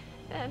Zachary,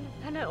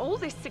 and all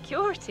this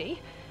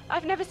security.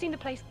 I've never seen the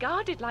place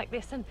guarded like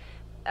this, and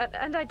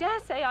And I dare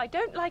say I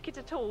don't like it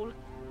at all.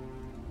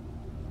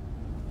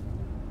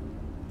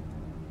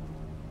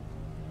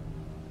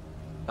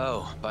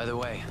 Oh, by the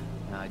way,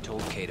 I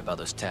told Kate about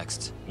those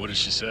texts. What did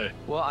she say?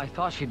 Well, I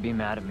thought she'd be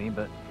mad at me,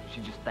 but she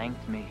just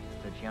thanked me.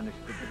 Said she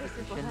understood the This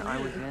is what position I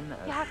I was mean. in.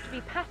 You have to be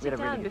we patted had a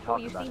really down good before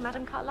talk you about see it.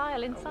 Madame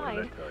Carlyle inside.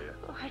 What did I tell you?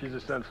 Oh, I She's a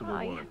could sensible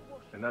cry. woman.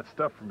 And that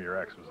stuff from your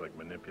ex was like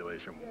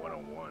manipulation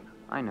 101.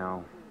 I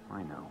know.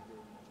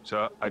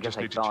 Sir, I guess just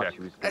need to thought check. she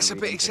was gonna That's a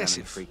read bit into them and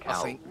excessive, freak I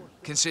out. think,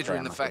 considering Say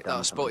I the must fact have that I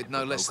done spotted something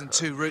no to less than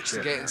provoke 2 routes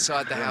to get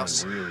inside the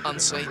house,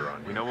 unseen.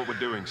 We know what we're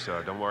doing,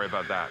 sir. Don't worry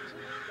about that.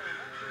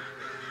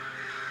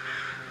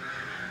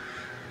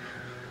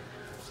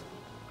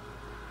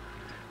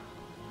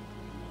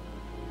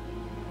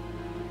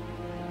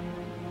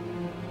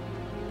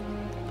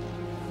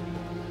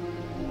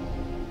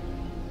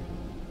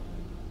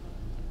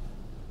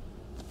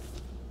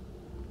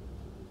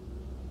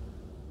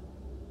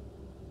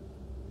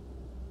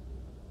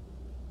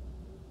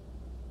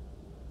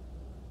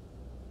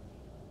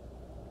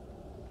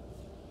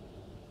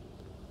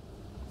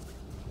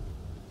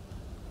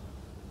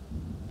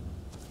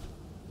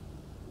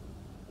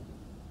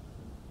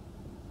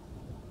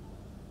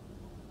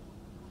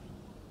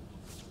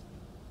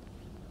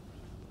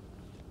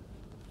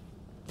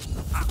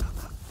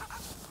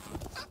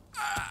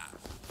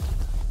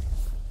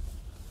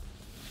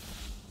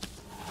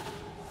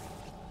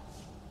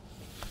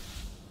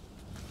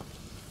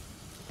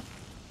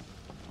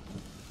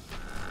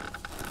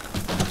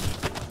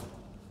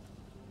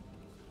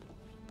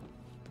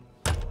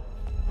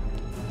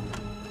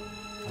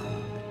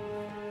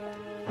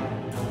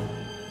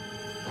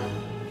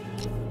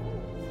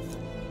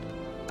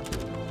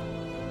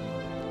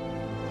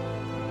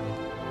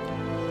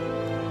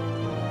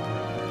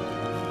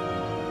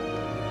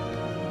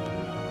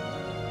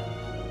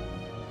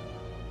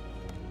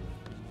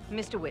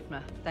 Mr.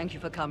 Whitmer, thank you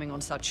for coming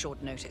on such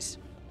short notice.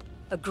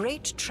 A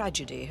great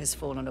tragedy has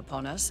fallen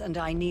upon us, and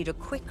I need a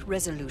quick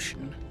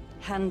resolution,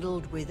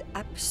 handled with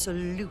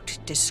absolute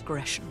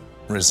discretion.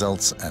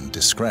 Results and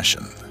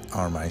discretion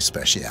are my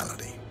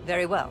speciality.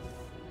 Very well.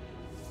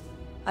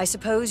 I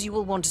suppose you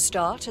will want to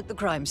start at the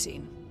crime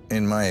scene.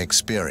 In my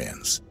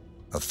experience,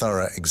 a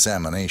thorough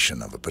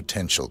examination of a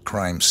potential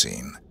crime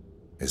scene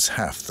is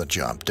half the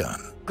job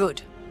done.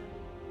 Good.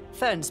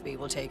 Fernsby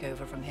will take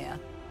over from here.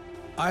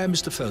 I am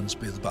Mr.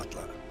 Fernsby, the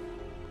butler.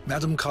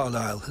 Madame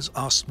Carlyle has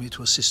asked me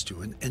to assist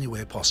you in any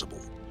way possible.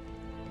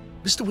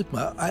 Mr.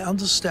 Whitmer, I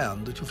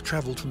understand that you've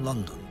traveled from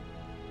London.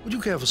 Would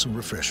you care for some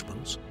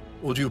refreshments?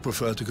 Or do you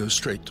prefer to go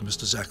straight to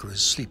Mr.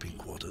 Zachary's sleeping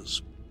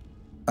quarters?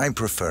 I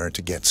prefer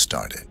to get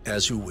started.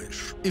 As you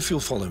wish. If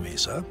you'll follow me,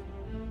 sir.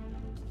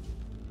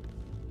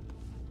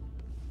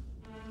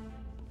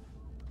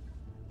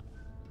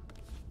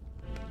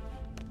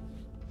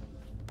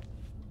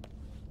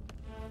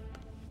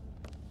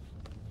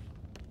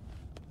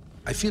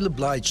 I feel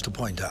obliged to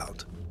point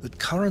out that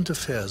current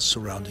affairs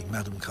surrounding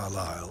Madame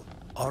Carlyle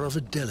are of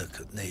a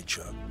delicate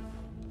nature.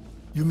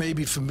 You may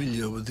be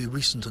familiar with the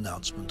recent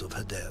announcement of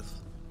her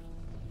death.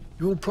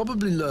 You will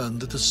probably learn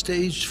that a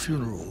staged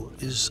funeral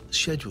is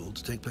scheduled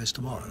to take place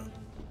tomorrow.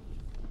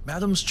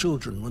 Madame's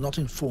children were not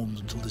informed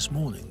until this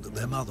morning that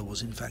their mother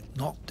was in fact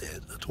not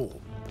dead at all.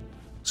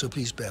 So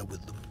please bear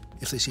with them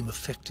if they seem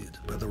affected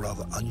by the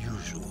rather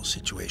unusual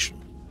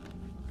situation.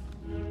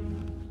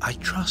 I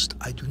trust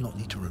I do not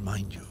need to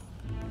remind you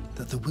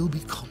that there will be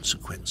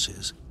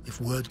consequences if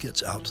word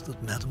gets out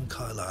that Madame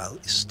Carlyle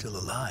is still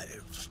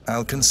alive.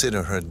 I'll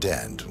consider her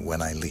dead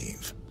when I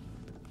leave.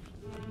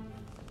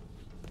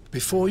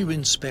 Before you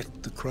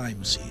inspect the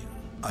crime scene,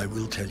 I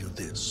will tell you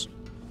this.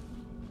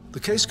 The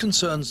case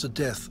concerns the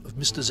death of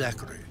Mr.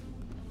 Zachary,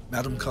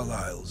 Madame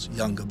Carlyle's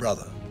younger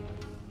brother.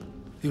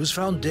 He was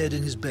found dead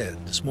in his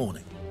bed this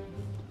morning.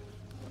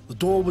 The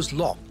door was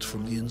locked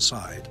from the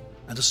inside,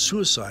 and a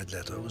suicide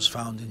letter was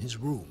found in his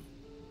room.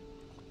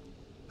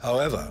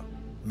 However,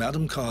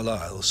 Madame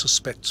Carlyle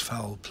suspects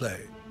foul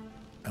play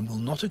and will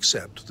not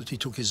accept that he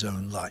took his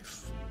own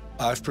life.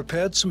 I've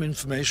prepared some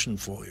information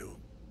for you,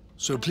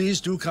 so please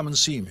do come and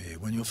see me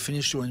when you've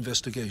finished your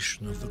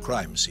investigation of the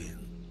crime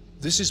scene.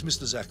 This is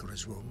Mr.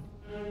 Zachary's room,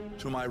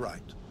 to my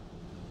right.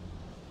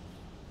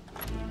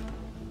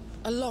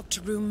 A locked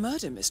room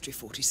murder mystery,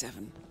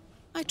 47.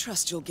 I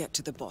trust you'll get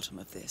to the bottom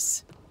of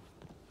this.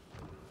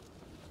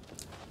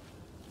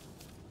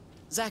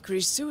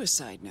 Zachary's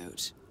suicide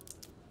note.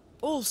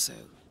 Also,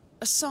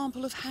 a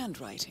sample of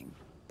handwriting.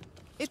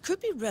 It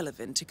could be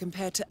relevant to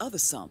compare to other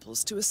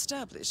samples to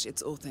establish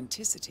its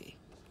authenticity.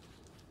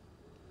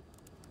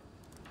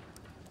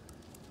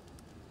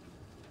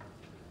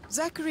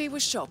 Zachary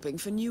was shopping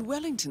for New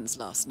Wellingtons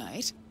last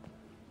night.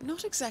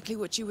 Not exactly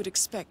what you would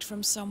expect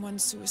from someone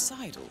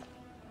suicidal.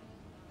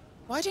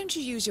 Why don't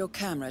you use your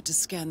camera to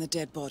scan the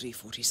dead body,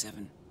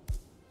 47?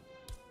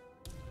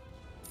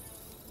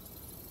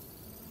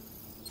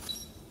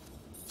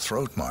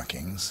 Throat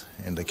markings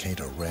indicate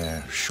a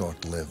rare,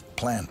 short-lived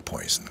plant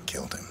poison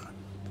killed him.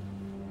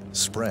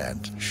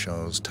 Spread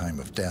shows time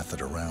of death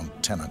at around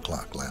 10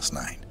 o'clock last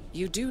night.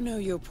 You do know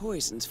your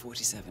poisons,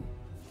 47.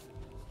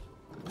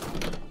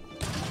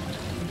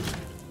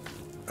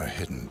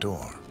 hidden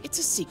door. It's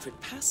a secret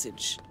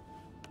passage.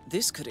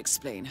 This could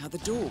explain how the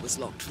door was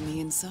locked from the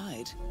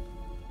inside.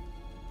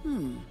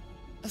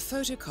 A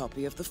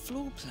photocopy of the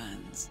floor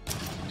plans.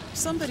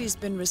 Somebody's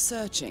been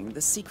researching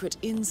the secret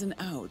ins and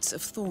outs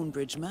of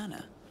Thornbridge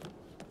Manor.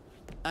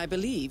 I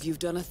believe you've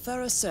done a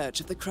thorough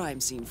search of the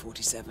crime scene,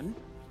 47.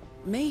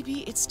 Maybe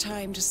it's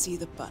time to see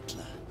the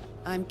butler.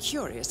 I'm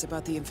curious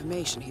about the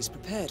information he's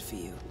prepared for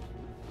you.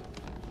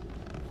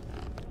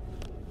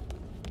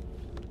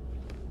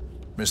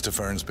 Mr.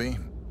 Fernsby,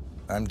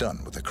 I'm done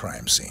with the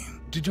crime scene.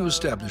 Did you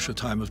establish a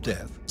time of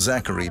death?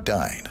 Zachary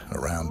died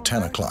around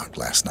 10 o'clock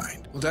last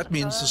night. Well, that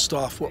means the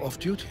staff were off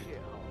duty.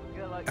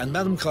 And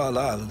Madame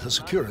Carlyle and her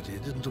security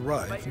didn't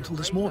arrive until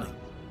this morning.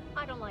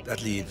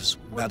 That leaves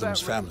Madame's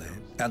family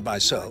and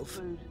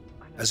myself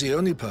as the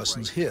only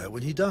persons here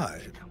when he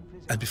died.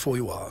 And before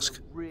you ask,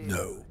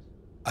 no,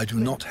 I do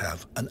not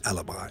have an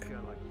alibi.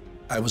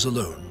 I was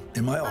alone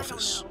in my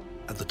office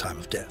at the time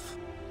of death.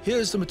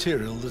 Here's the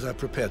material that I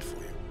prepared for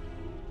you.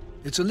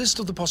 It's a list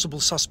of the possible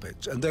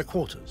suspects and their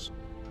quarters.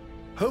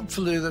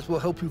 Hopefully that will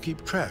help you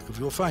keep track of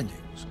your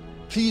findings.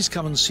 Please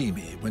come and see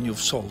me when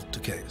you've solved the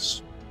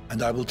case,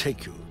 and I will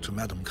take you to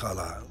Madame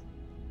Carlyle.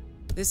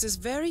 This is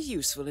very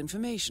useful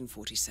information,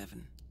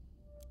 47.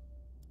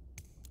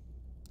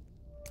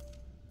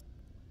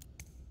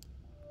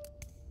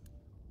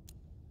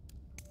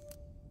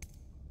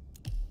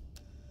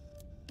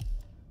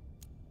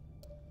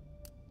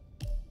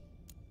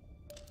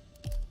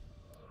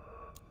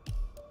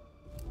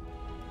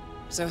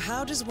 So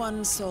how does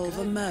one solve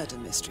a murder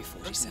mystery,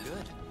 47?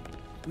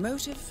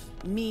 Motive,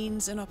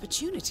 means, and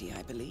opportunity,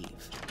 I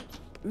believe.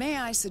 May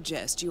I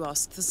suggest you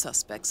ask the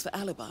suspects for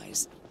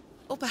alibis?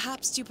 Or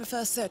perhaps you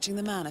prefer searching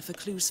the manor for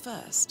clues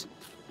first?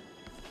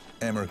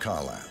 Emma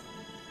Carlyle,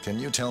 can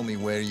you tell me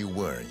where you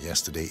were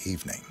yesterday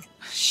evening?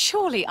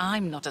 Surely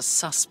I'm not a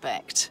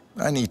suspect.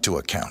 I need to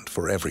account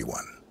for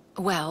everyone.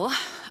 Well,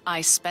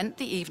 I spent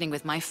the evening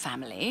with my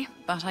family,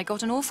 but I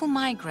got an awful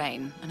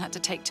migraine and had to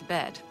take to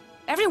bed.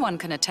 Everyone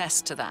can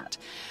attest to that.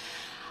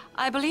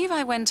 I believe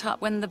I went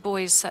up when the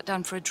boys sat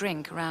down for a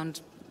drink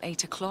around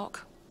 8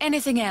 o'clock.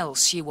 Anything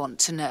else you want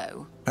to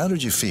know? How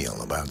did you feel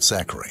about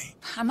Zachary?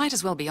 I might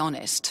as well be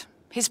honest.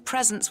 His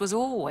presence was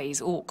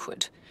always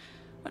awkward.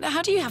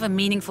 How do you have a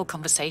meaningful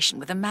conversation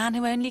with a man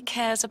who only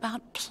cares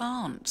about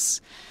plants?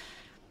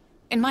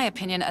 In my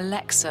opinion,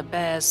 Alexa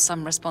bears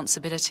some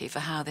responsibility for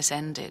how this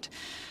ended.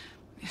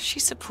 She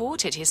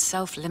supported his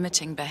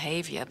self-limiting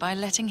behavior by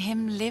letting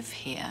him live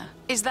here.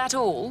 Is that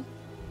all?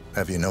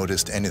 Have you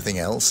noticed anything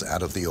else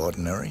out of the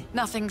ordinary?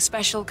 Nothing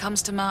special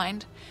comes to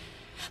mind.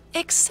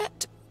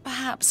 Except,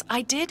 perhaps,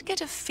 I did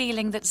get a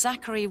feeling that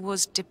Zachary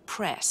was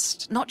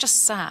depressed, not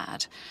just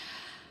sad.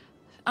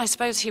 I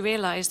suppose he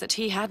realized that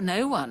he had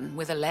no one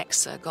with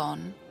Alexa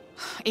gone.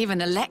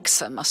 Even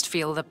Alexa must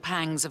feel the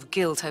pangs of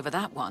guilt over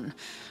that one,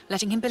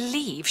 letting him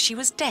believe she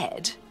was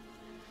dead.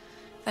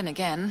 Then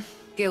again,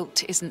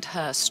 guilt isn't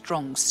her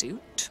strong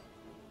suit.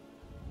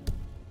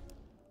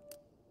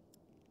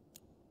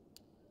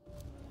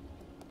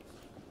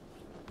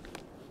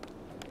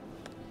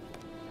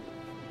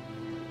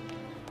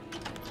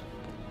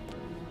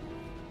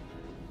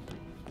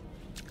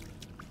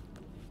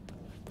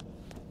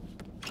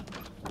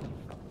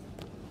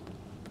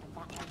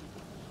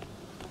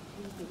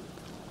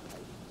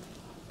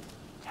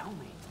 Tell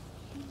me.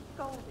 She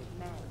scolded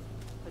Mary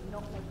for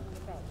not making the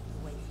bed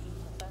the way she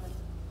preferred.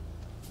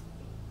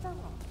 It's so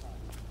unfair.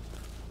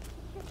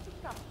 Just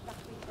discuss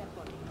Zachary's dead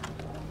body.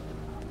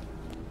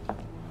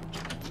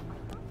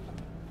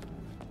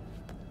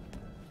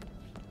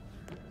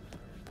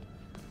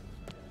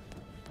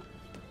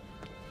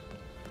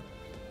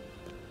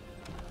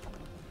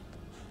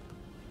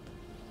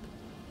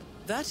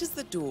 That is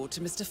the door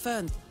to Mr.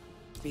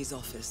 Fernsby's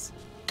office.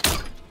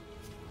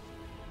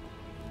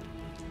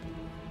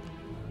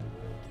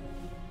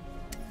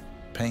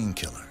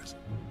 Painkillers.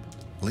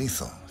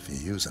 Lethal if you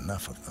use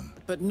enough of them.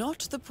 But not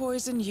the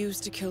poison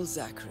used to kill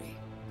Zachary.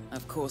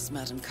 Of course,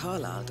 Madame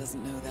Carlyle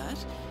doesn't know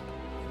that.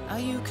 Are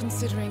you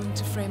considering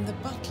to frame the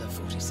butler,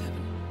 47?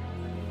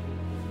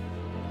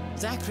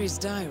 Zachary's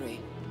diary.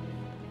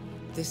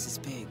 This is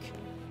big.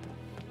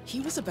 He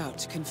was about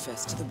to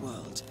confess to the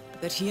world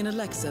that he and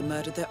Alexa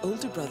murdered their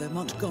older brother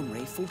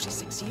Montgomery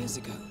 46 years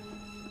ago.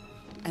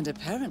 And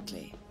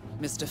apparently,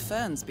 Mr.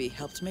 Fernsby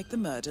helped make the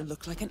murder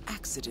look like an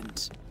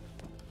accident.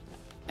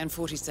 And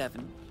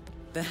 47,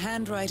 the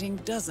handwriting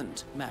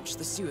doesn't match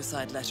the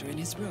suicide letter in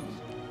his room,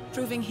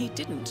 proving he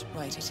didn't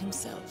write it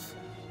himself.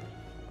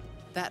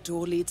 That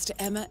door leads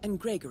to Emma and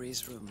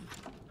Gregory's room.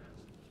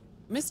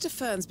 Mr.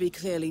 Fernsby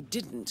clearly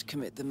didn't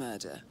commit the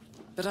murder,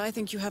 but I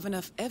think you have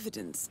enough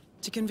evidence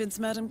to convince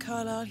Madame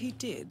Carlyle he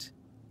did.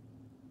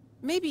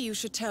 Maybe you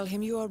should tell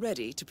him you are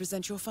ready to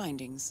present your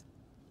findings.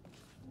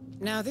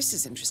 Now this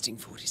is interesting,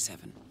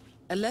 47.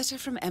 A letter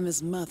from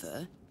Emma's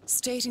mother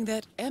stating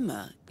that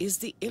Emma is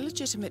the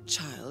illegitimate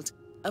child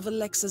of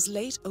Alexa's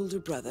late older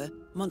brother,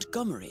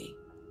 Montgomery.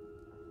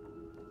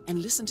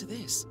 And listen to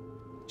this.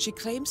 She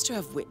claims to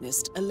have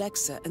witnessed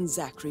Alexa and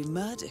Zachary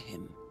murder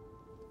him.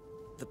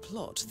 The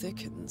plot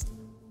thickens.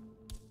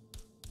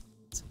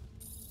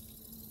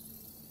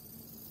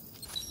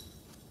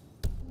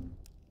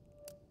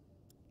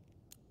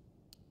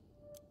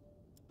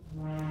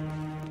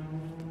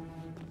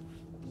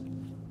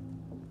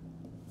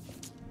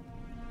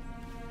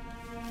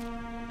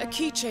 A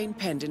keychain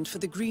pendant for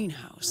the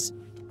greenhouse.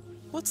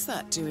 What's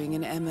that doing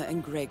in Emma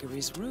and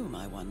Gregory's room,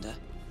 I wonder?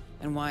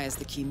 And why is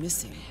the key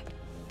missing?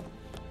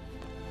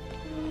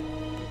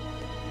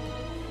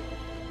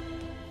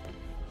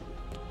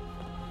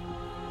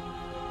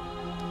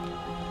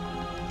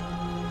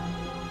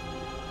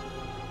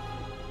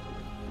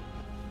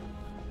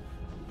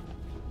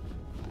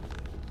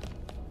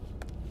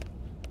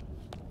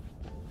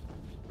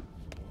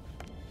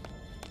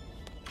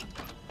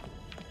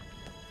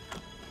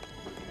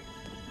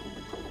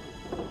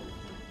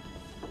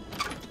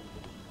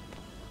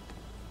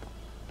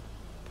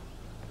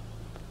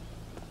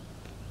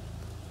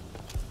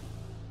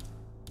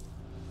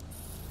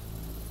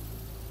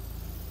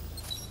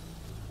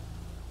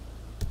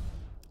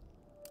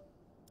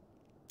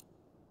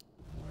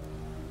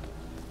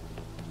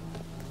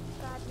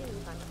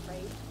 I'm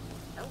afraid.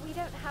 We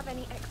don't have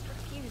any extra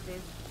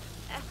fuses.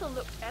 Ethel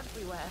looked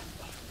everywhere.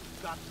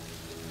 Got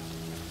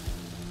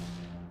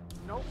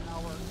no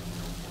power.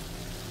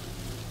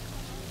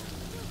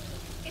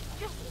 It's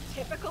just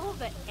typical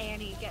that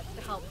Annie gets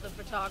to help the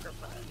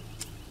photographer.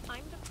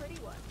 I'm the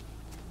pretty one.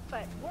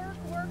 But work,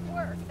 work,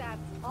 work, that's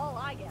all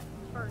I get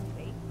from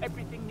Fernsby.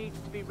 Everything needs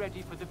to be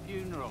ready for the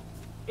funeral.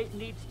 It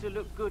needs to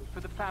look good for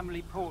the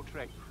family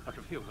portrait. I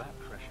can feel that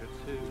pressure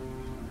too.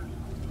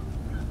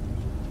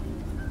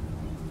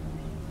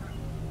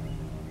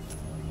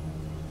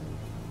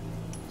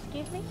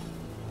 Excuse me?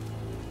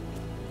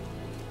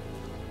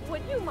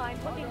 Would you mind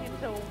looking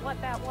into what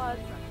that was?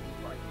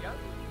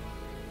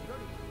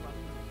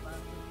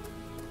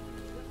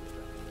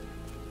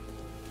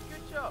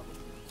 Good job.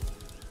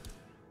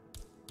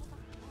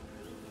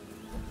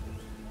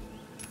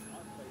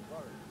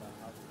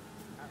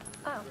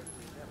 Oh.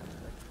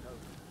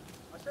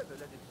 I said they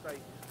let it stay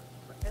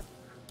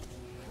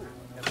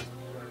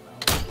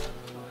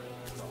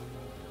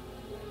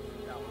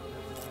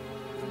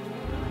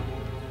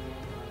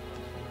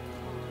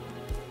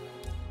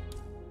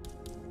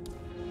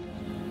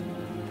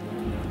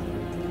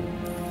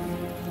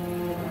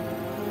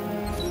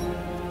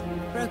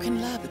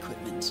Broken lab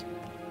equipment.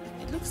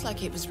 It looks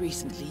like it was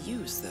recently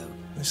used, though.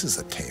 This is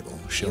a table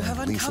You showing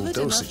have lethal uncovered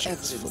enough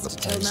dosages for the evidence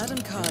to tell poison Madame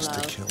used to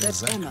Carlyle kill that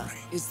Zachary. Emma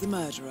is the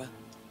murderer.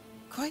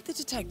 Quite the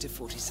detective,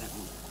 47.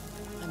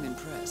 I'm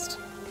impressed.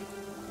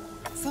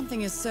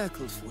 Something is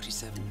circled,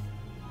 47.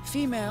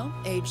 Female,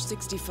 age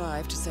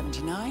 65 to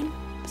 79,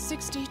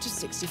 60 to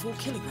 64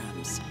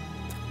 kilograms.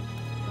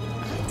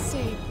 I'd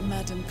say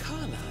Madame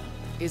Carlyle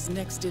is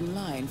next in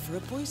line for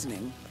a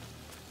poisoning.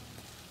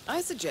 I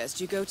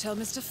suggest you go tell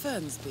Mr.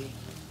 Fernsby.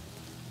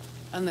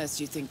 Unless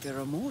you think there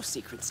are more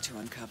secrets to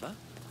uncover.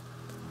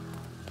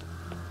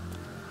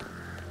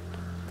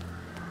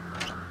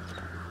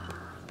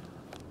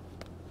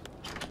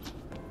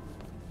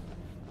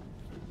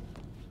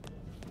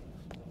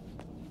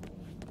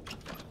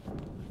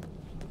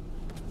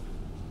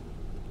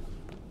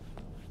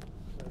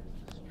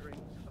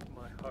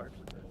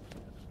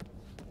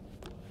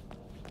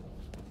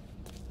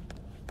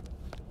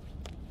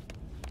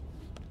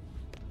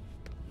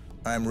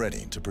 I'm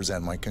ready to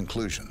present my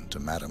conclusion to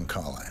Madame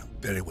Carlyle.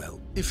 Very well.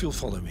 If you'll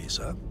follow me,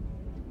 sir.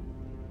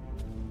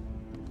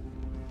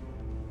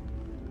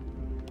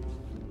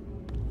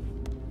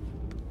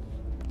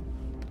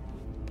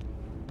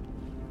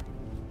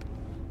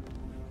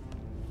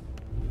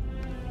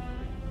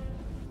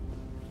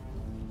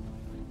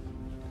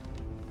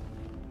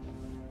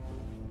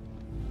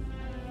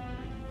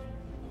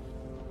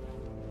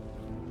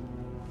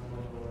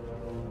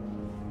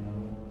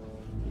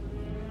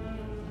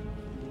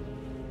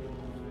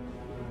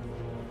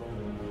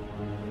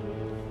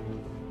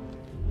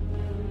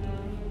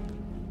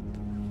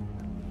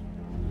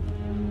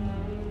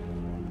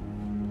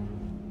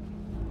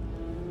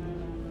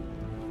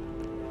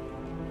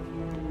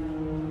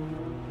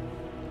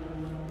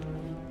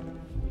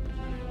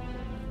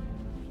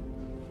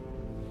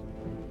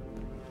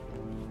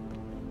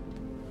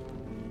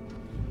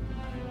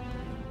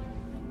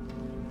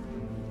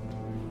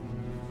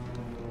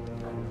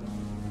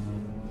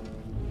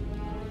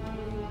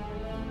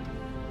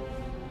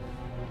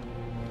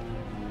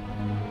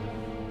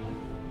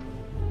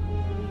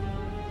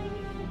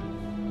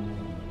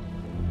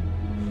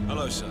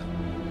 Hello, sir.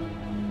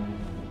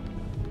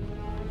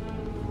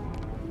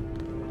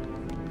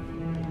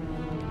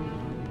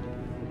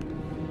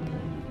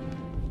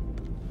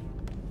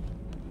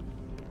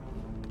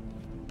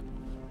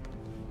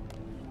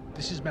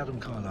 This is Madame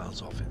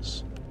Carlyle's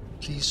office.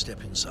 Please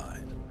step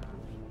inside.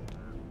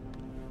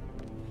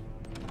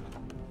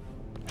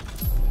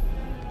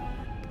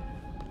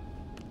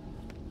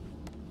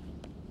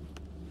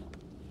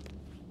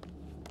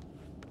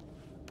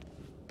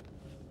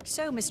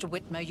 So, Mr.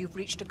 Whitmer, you've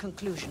reached a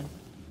conclusion.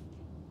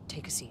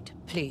 Take a seat.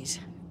 Please,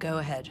 go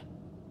ahead.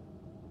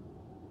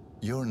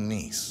 Your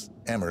niece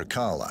Emma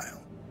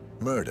Carlyle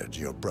murdered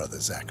your brother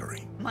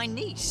Zachary. My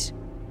niece?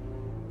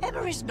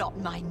 Emma is not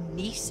my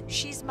niece.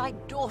 She's my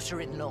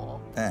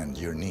daughter-in-law. And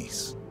your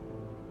niece.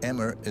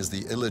 Emma is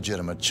the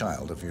illegitimate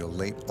child of your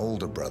late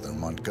older brother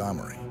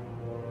Montgomery,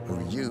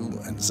 who you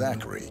and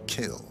Zachary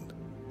killed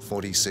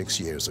 46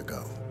 years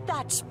ago.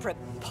 That's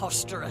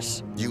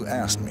preposterous. You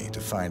asked me to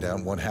find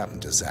out what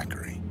happened to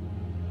Zachary.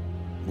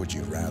 Would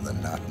you rather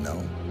not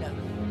know? No.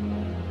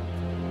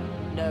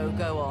 No,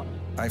 go on.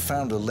 I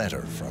found a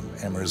letter from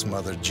Emma's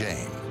mother,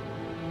 Jane,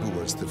 who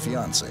was the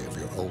fiancée of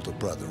your older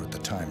brother at the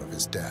time of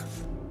his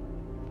death.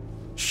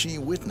 She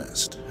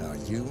witnessed how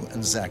you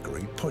and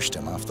Zachary pushed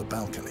him off the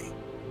balcony.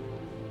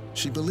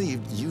 She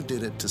believed you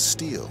did it to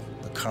steal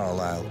the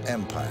Carlyle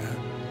empire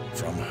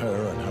from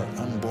her and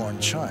her unborn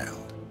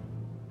child.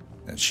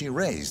 And she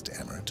raised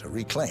Emma to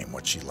reclaim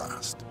what she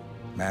lost,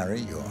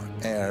 marry your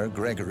heir,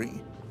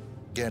 Gregory,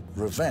 get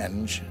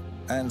revenge,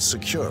 and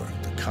secure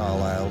the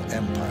Carlyle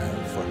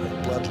empire for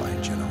her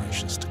bloodline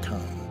generations to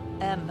come.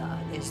 Emma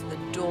is the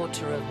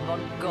daughter of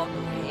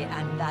Montgomery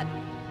and that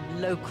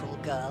local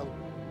girl,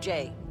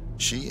 Jane.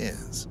 She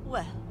is.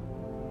 Well,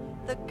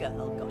 the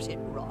girl got it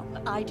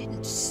wrong. I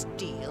didn't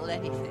steal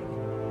anything.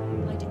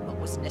 I did what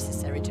was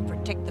necessary to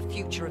protect the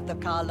future of the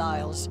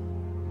Carlyles.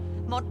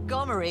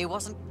 Montgomery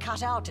wasn't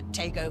cut out to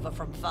take over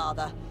from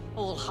father.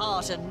 All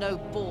heart and no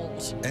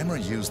balls. Emma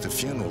used the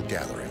funeral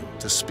gathering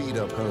to speed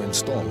up her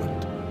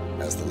installment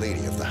as the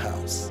lady of the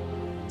house,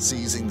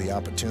 seizing the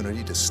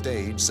opportunity to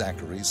stage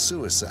Zachary's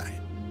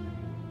suicide.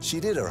 She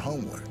did her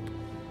homework,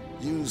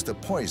 used a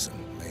poison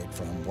made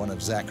from one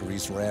of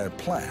Zachary's rare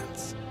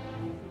plants,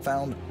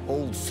 found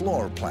old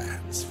floor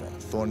plans from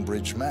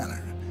Thornbridge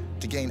Manor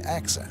to gain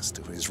access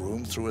to his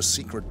room through a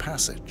secret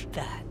passage.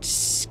 That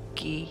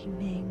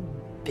scheming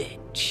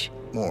bitch.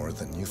 More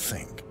than you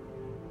think.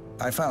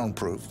 I found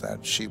proof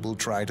that she will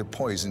try to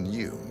poison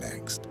you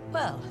next.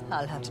 Well,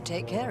 I'll have to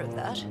take care of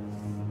that.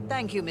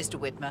 Thank you, Mr.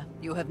 Whitmer.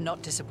 You have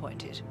not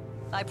disappointed.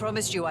 I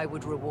promised you I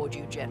would reward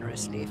you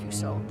generously if you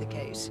solved the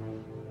case.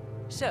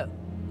 So,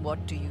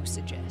 what do you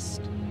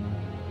suggest?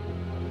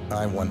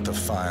 I want the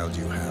file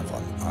you have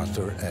on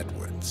Arthur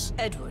Edwards.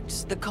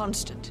 Edwards, the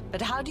Constant.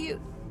 But how do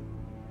you...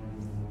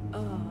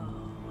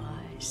 Oh,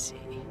 I see.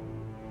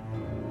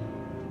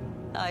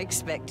 I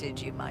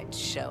expected you might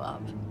show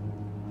up.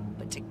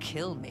 But to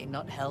kill me,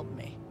 not help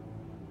me.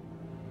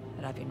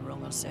 But I've been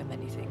wrong on so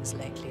many things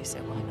lately, so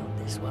why not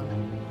this one?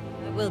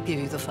 I will give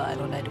you the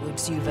file on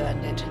Edwards. You've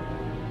earned it.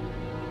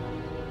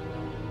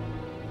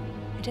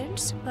 I don't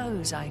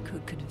suppose I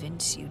could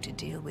convince you to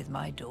deal with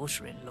my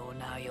daughter-in-law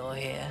now you're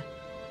here.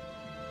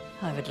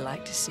 I would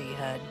like to see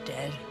her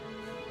dead.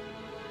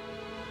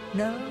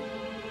 No?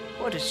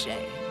 What a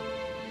shame.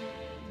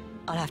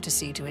 I'll have to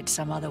see to it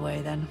some other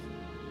way then.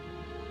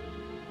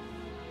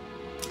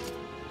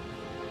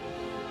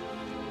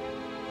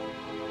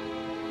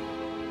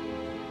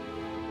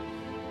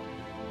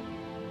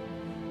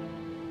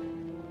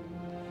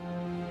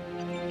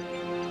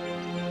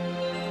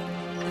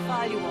 The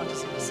file you want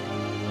is in the safe.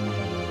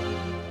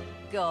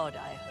 God,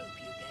 I hope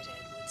you get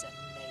Edwards and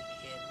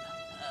make him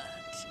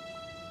hurt.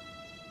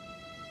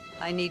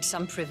 I need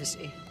some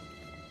privacy.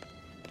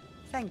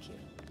 Thank you.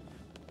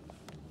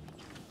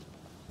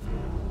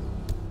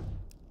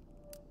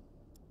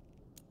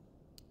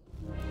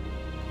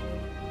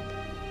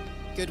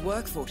 Good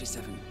work,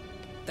 47.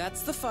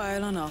 That's the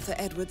file on Arthur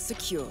Edwards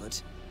secured.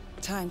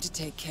 Time to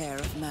take care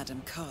of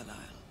Madame Carlyle.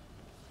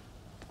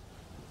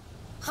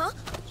 Huh?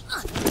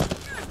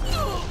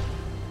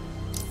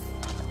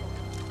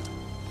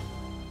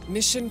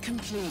 Mission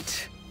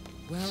complete.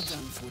 Well done,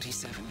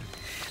 47.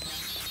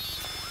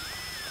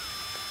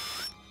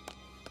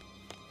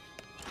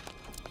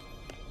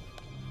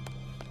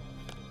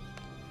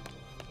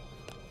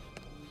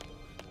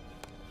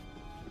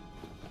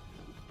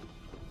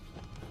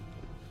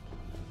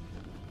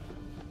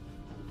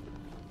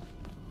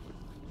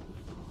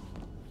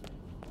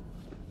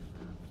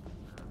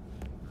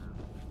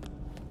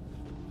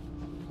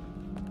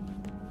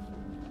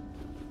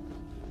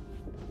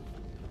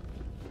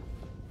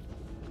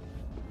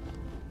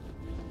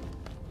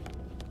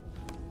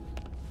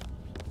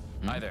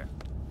 Hi there.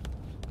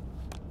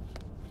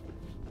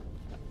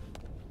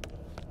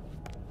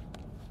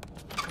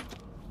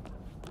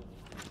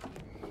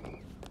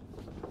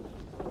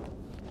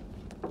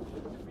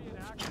 Could be an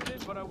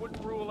accident, but I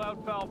wouldn't rule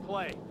out foul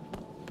play.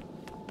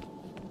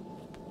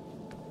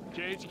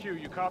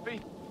 JHQ, you copy?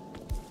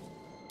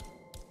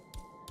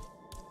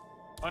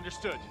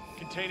 Understood.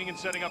 Containing and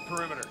setting up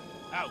perimeter.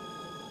 Out.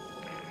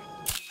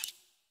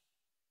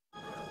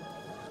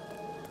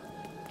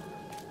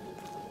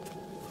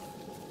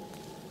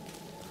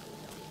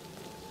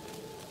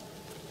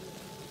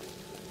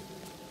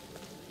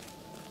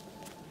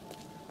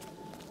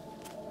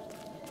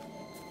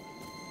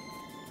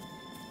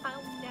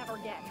 I'll never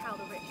get how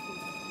the rich do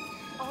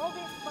it. All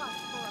this fuss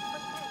for a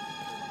pretend.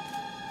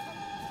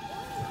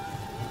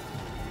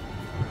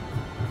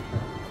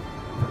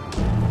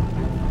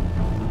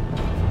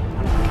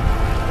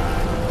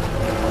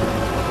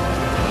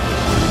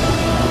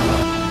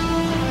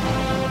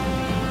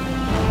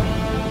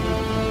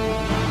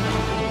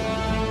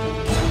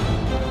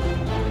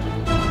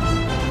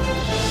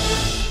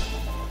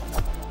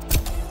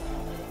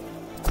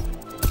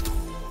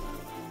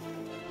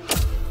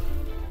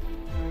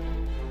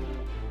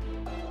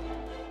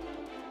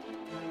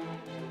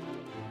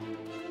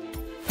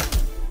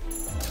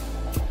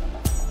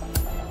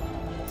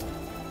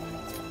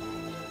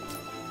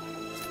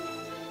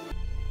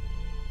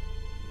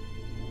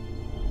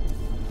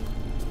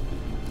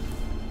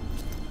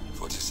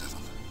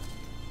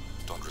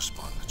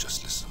 respond,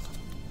 just listen.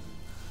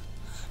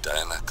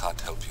 Diana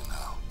can't help you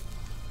now.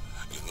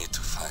 You need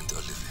to find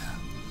Olivia.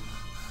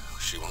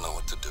 She will know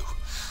what to do.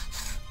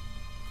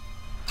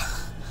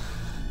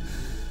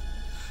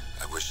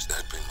 I wish there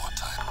had been more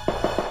time.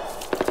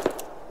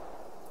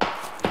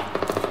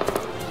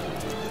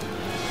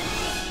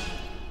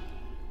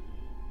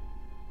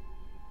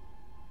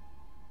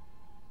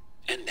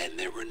 And then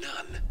there were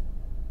none.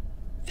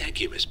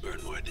 Thank you, Miss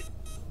Burnwood.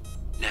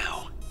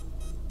 Now,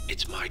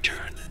 it's my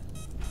turn.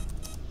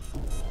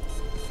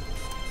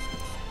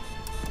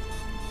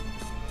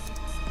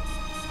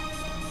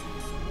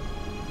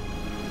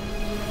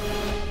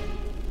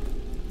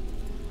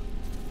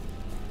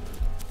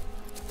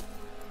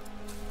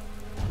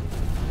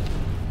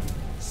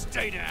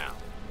 Stay down.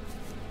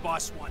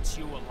 Boss wants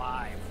you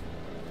alive.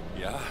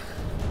 Yeah?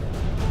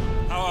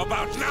 How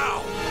about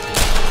now?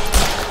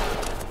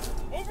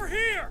 Over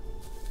here!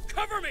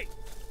 Cover me!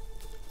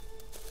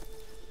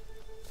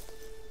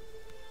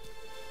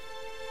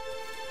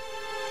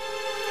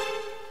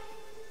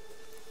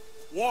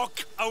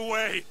 Walk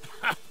away!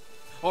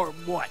 Or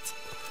what?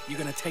 You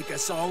gonna take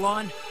us all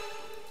on?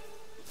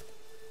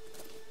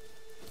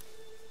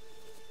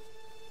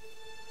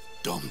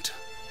 Don't.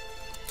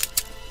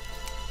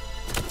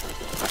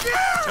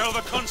 Tell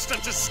the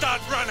Constant to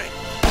start running!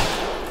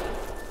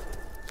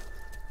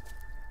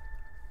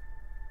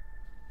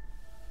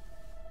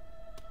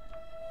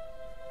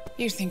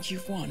 You think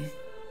you've won?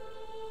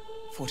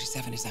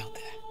 47 is out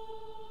there.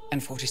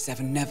 And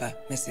 47 never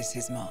misses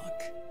his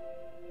mark.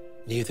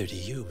 Neither do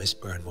you, Miss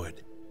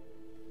Burnwood.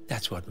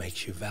 That's what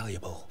makes you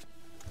valuable.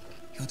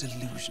 You're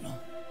delusional.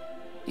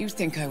 You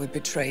think I would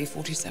betray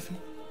 47?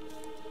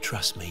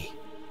 Trust me,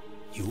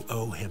 you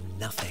owe him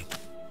nothing.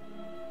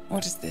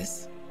 What is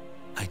this?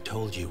 I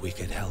told you we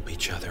could help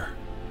each other,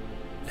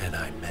 and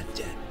I meant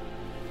it.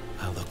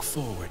 I look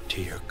forward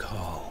to your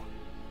call.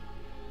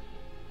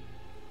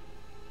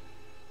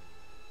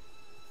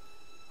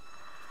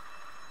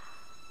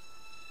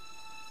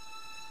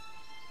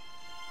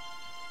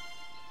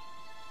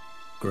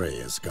 Gray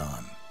is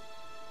gone.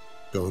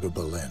 Go to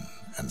Berlin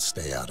and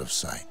stay out of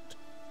sight.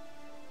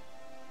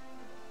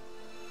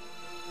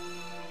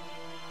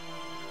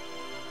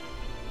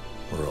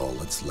 We're all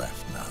that's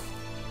left now.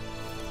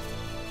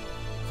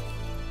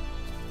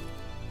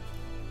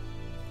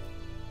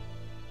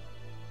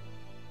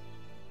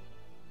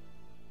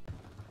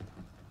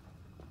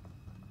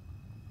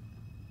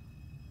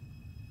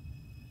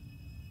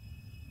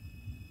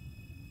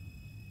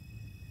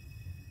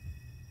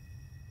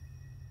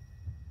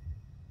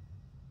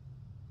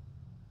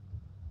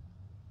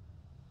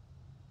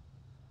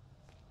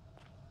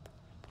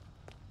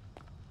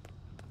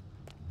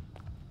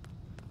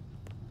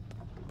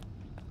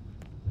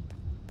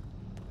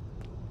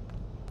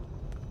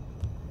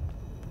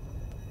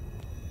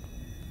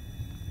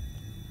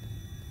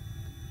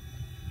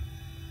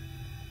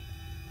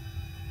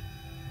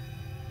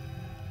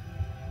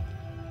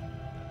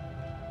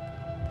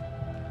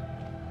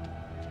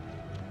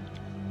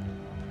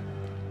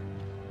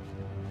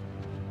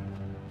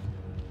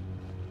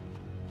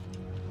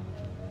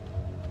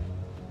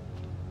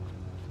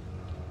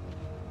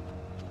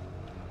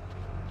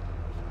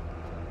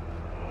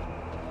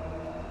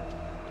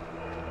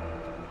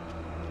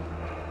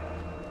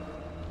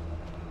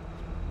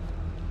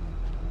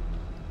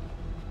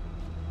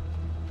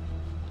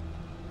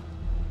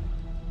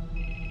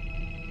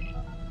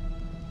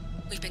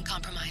 We've been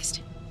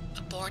compromised.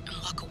 Abort and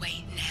walk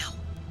away now.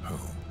 Who?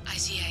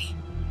 ICA.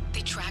 They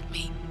tracked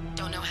me.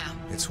 Don't know how.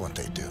 It's what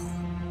they do.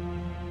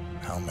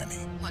 How many?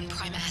 One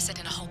prime asset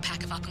and a whole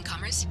pack of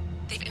up-and-comers.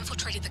 They've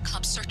infiltrated the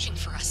club searching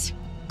for us.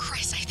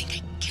 Christ, I think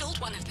I killed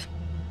one of them.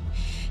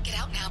 Get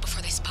out now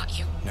before they spot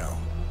you. No.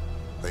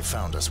 They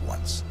found us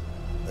once.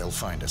 They'll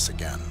find us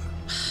again.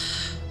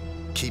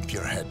 Keep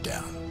your head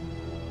down.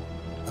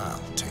 I'll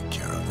take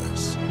care of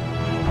this.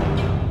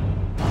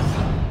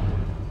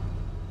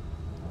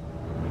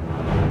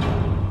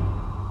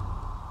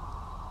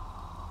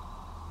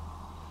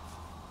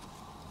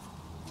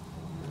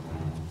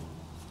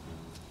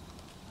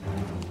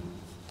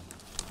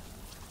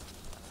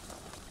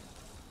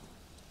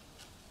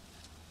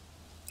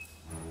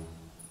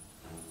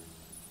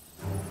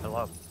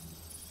 Hello?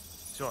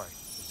 Sorry,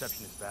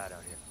 reception is bad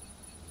out here.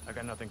 I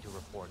got nothing to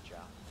report,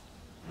 Zhao.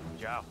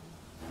 Zhao,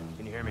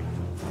 can you hear me?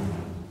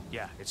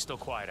 Yeah, it's still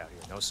quiet out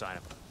here. No sign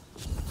of him.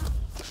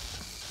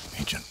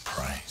 Agent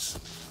Price.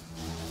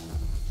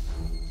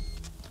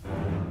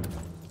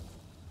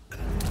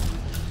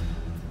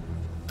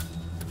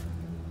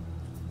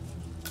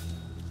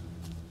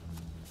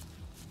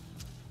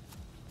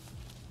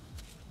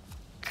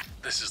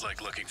 This is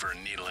like looking for a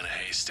needle in a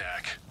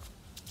haystack.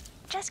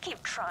 Just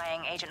keep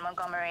trying, Agent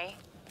Montgomery.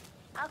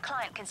 Our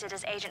client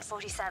considers Agent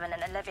 47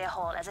 and Olivia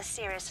Hall as a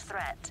serious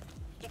threat.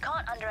 You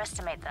can't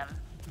underestimate them.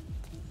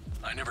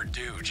 I never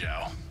do,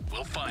 Zhao.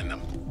 We'll find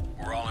them.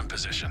 We're all in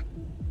position.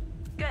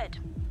 Good.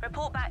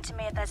 Report back to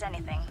me if there's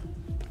anything.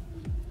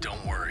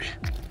 Don't worry.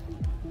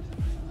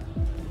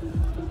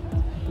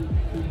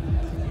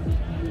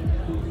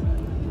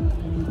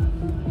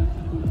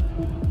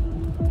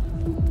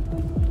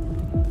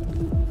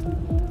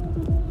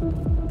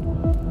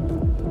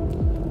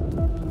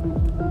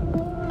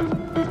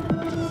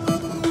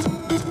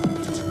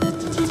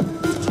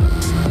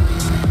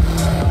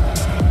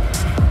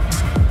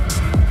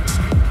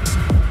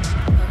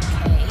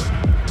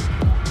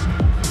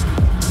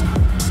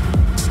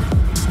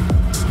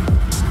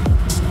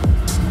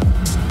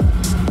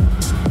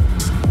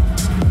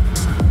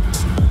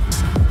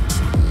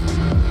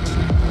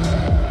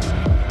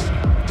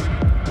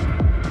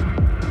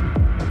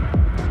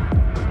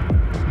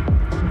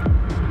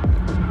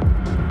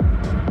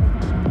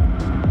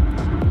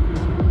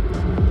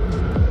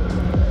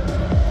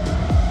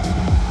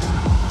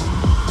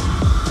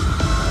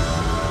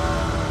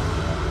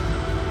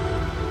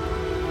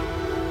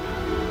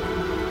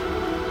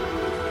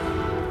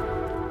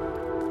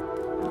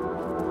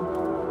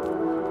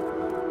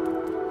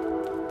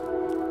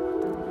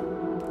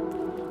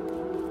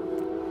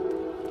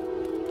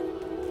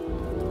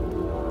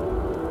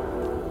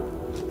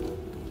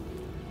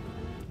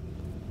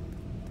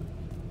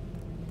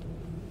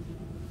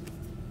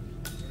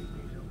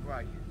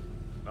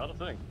 Not a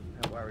thing.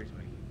 That worries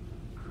me.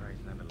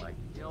 Christ, I've been like,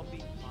 You'll be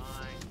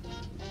fine.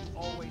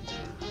 Always is.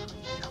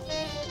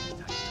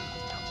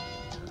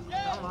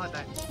 Don't like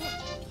that.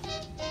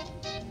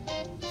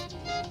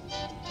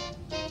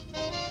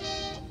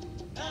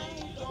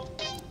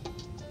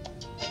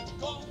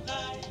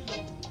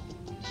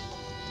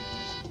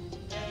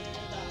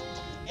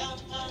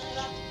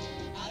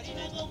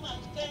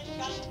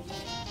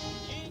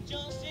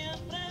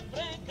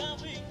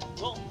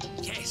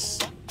 Yes.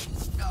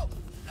 No,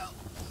 no,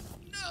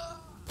 no.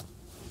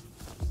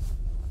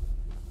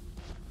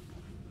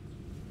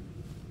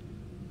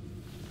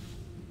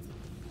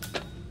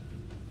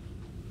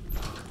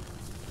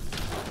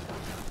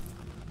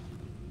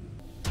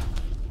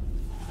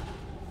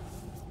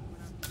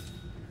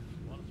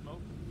 Want to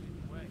smoke?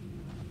 Way.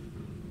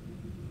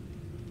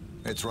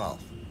 It's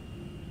Ralph.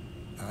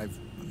 I've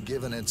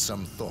given it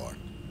some thought.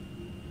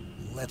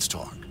 Let's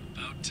talk.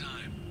 About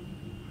time.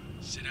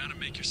 Sit down and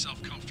make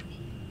yourself comfortable.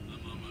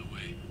 I'm on my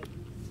way.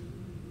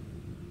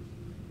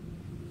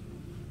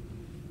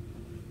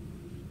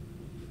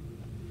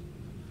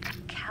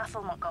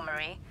 Careful,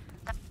 Montgomery.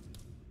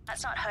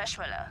 That's not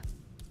Hirschmuller.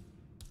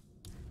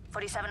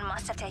 47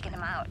 must have taken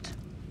him out.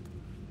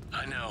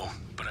 I know,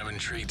 but I'm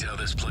intrigued how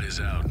this plays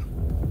out.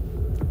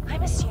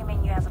 I'm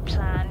assuming you have a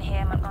plan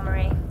here,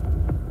 Montgomery.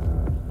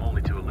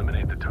 Only to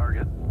eliminate the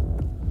target.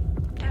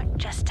 Don't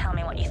just tell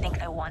me what you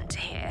think I want to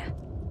hear.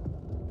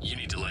 You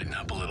need to lighten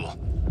up a little.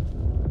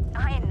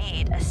 I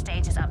need a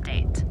status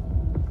update.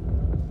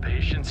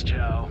 Patience,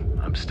 Chow.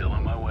 I'm still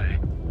on my way.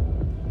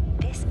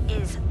 This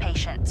is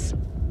patience.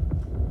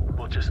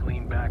 Well, just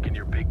lean back in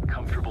your big,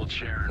 comfortable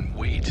chair and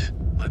wait.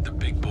 Let the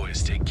big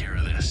boys take care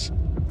of this.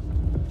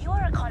 You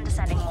are a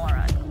condescending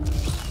moron.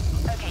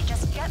 Okay,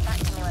 just get back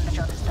to me when the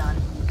job is done.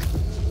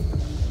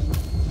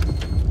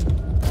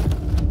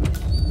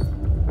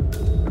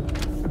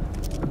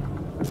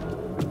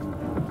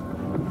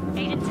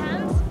 Agent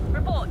Thames,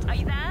 report. Are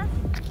you there?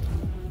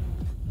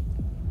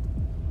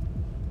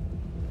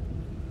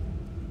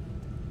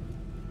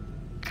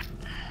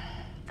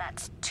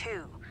 That's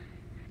 2.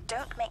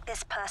 Don't make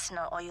this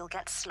personal or you'll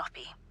get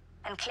sloppy.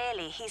 And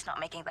clearly, he's not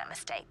making that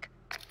mistake.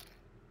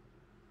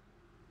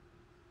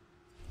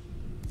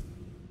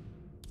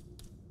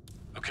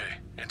 Okay,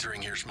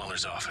 entering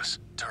Hirschmuller's office.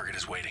 Target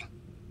is waiting.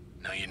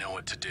 Now you know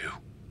what to do.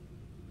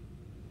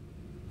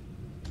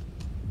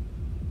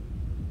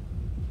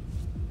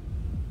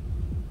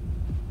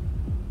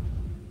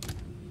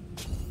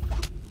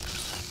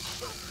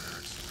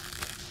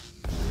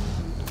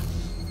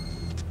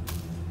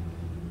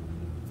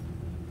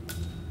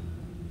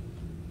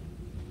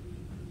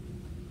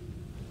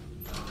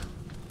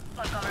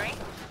 Montgomery,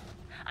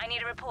 I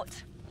need a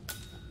report.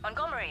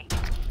 Montgomery.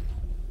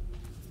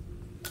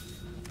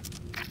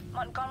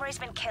 Montgomery's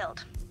been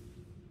killed.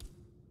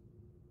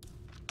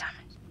 Damn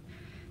it.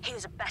 He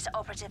was a better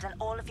operative than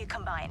all of you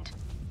combined.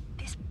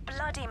 This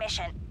bloody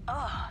mission,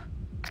 oh.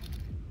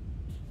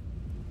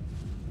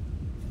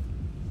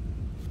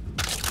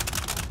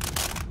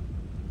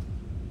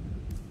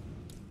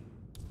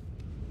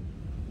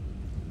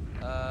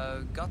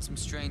 Got some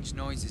strange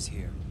noises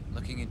here.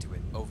 Looking into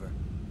it. Over.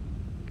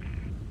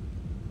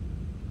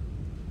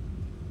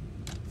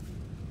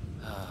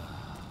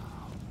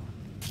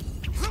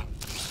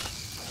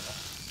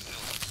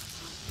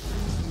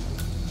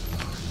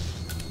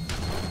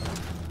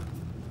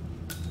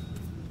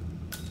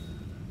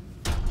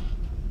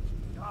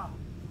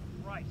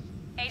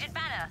 Agent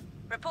Banner,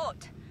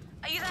 report.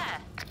 Are you there?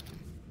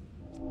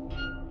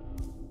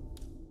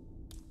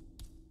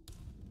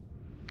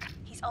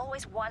 He's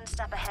always one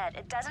step ahead.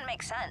 It doesn't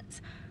make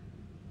sense.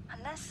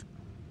 Unless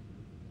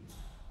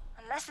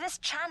this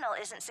channel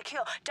isn't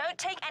secure. Don't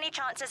take any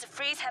chances.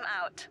 Freeze him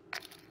out.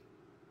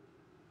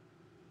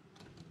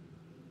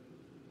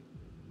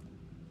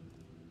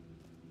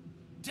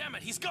 Damn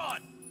it, he's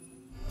gone!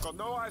 Got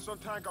no eyes on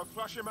Tango.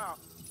 Flush him out.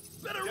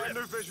 Let her Get rip! a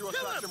new visual,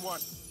 Kill Section him!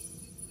 1.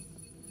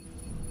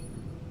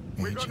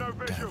 We got no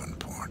Agent visual.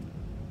 Davenport.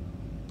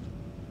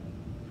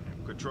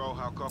 Control,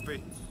 how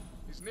copy?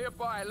 He's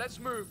nearby. Let's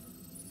move.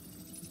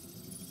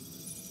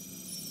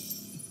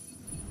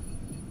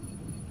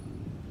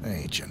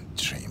 Agent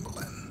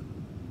Chamberlain.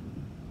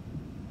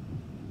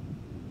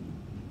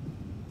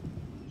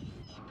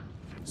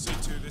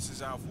 C2, this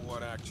is Alpha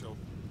 1 Actual.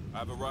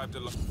 I've arrived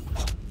at...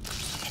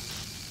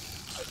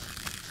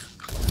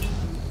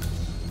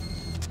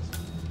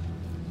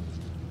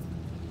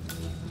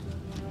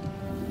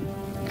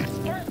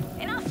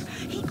 Enough!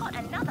 He got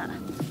another.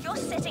 You're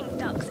sitting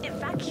ducks.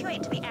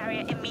 Evacuate the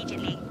area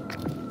immediately.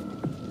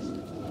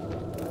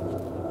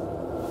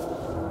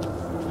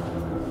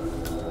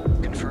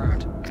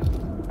 Confirmed.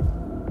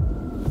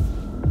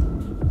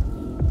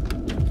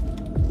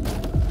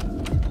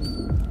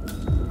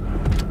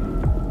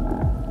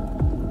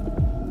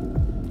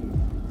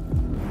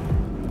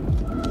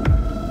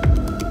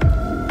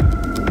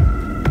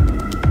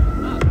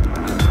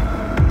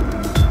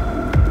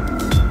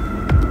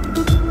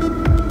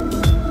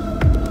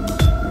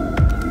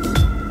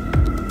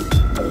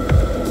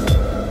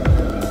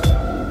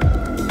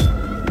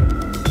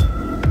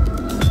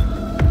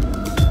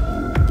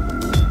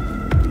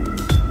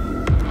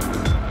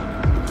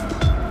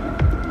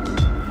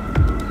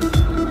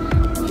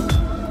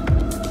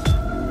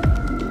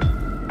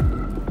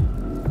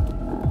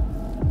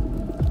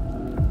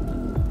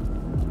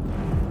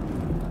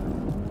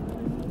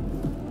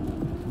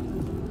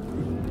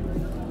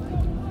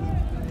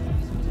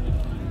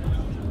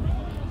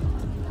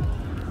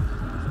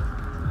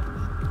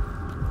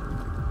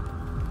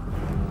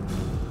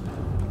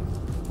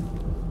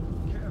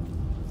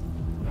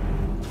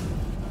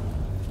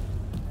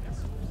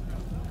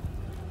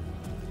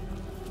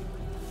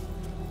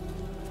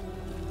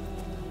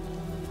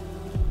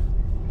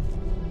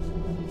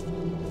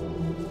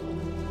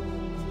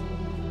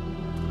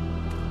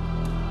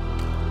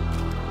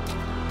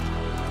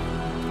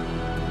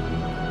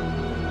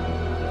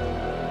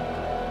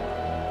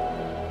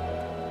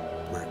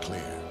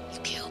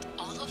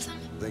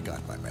 They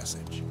got my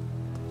message.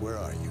 Where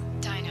are you?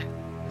 Diner.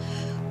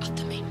 Up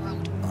the main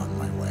road. On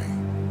my way.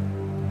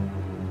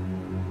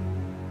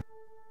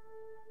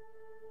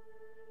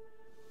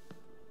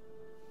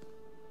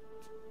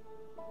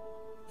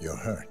 You're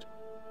hurt.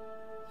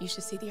 You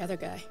should see the other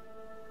guy.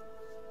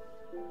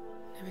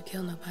 Never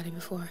killed nobody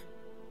before.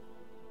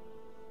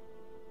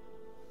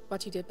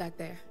 What you did back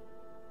there.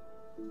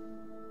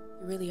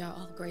 You really are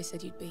all Gray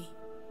said you'd be.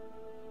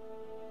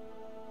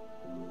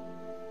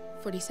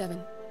 47.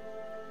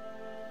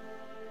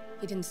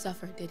 He didn't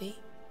suffer, did he?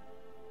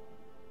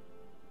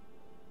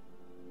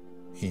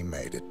 He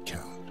made it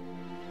count.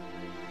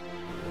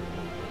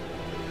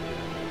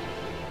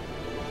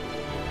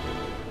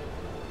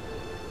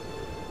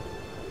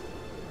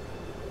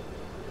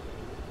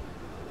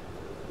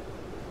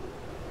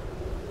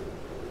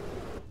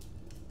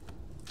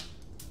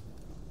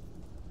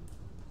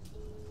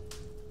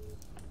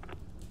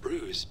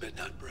 Bruised but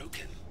not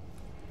broken.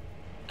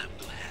 I'm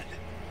glad.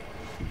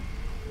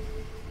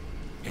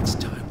 It's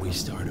time we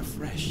start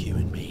afresh, you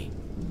and me.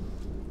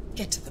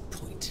 Get to the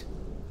point.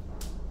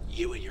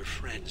 You and your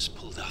friends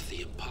pulled off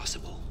the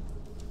impossible.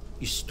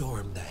 You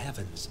stormed the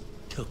heavens,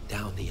 took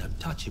down the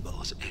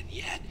untouchables, And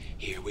yet,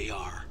 here we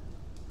are.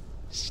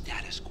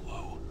 Status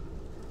quo.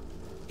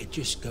 it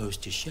just goes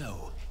to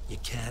show you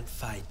can't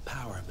fight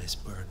power, Miss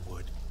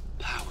Burnwood.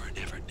 Power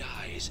never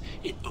dies,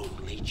 it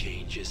only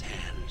changes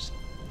hands.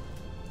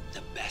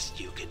 The best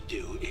you can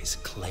do is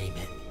claim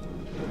it.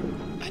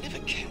 I never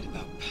cared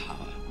about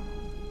power.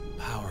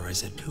 Power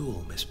is a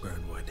tool, Miss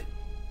Burnwood.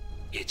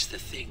 It's the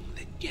thing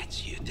that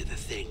gets you to the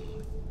thing.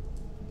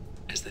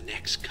 As the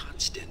next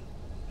constant,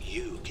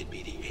 you can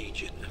be the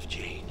agent of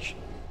change.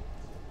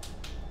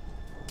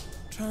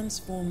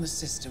 Transform the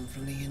system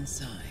from the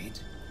inside,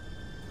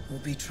 or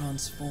be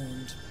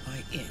transformed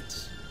by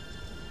it.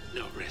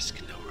 No risk,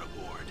 no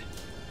reward.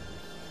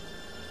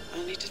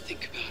 I'll need to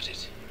think about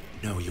it.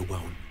 No, you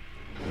won't.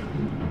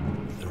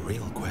 The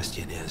real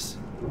question is,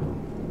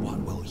 what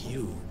will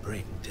you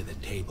bring to the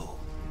table?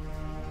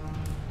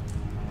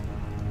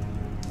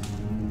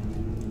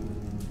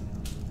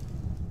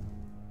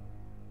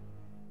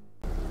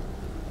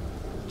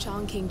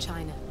 Chongqing,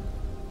 China.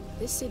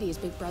 This city is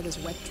Big Brother's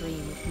wet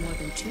dream with more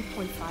than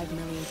 2.5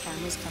 million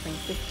cameras covering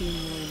 15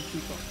 million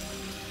people.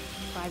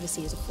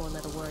 Privacy is a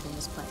four-letter word in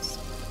this place.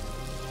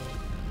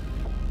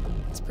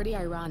 It's pretty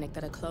ironic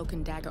that a cloak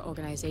and dagger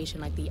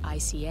organization like the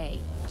ICA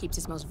keeps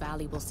its most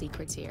valuable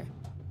secrets here.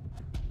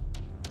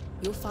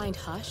 You'll find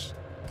Hush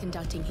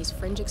conducting his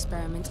fringe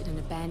experiments in an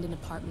abandoned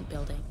apartment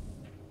building,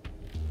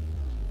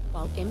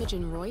 while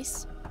Imogen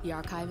Royce, the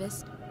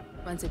archivist,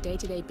 runs the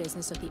day-to-day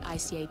business of the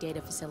ICA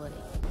data facility.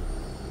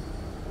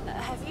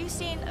 Have you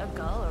seen a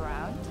girl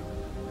around?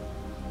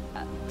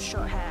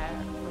 Short hair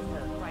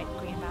with a bright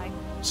green bag?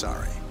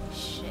 Sorry.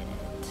 Shit.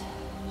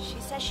 She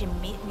said she'd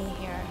meet me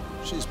here.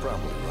 She's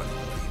probably running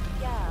late.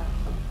 Yeah.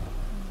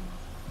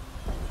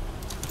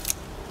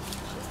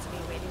 She used to be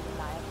really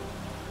reliable.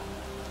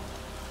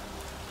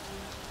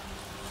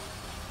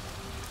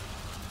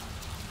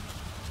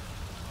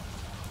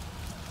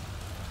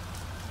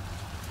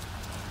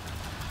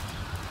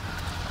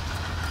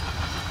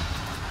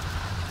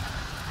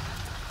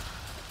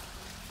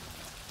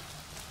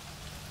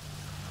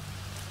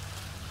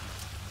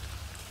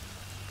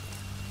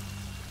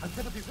 I'm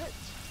gonna be rich.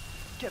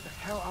 Get the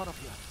hell out of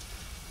here.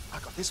 I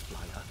got this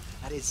flyer,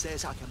 and it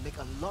says I can make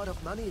a lot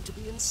of money to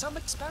be in some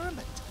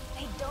experiment.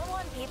 They don't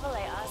want people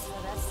like us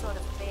for that sort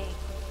of thing.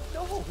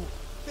 No,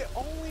 they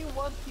only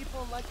want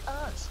people like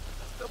us.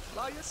 The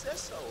flyer says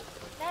so.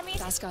 That means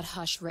That's got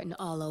Hush written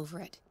all over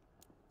it.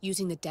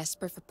 Using the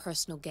desperate for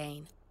personal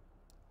gain.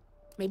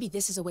 Maybe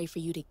this is a way for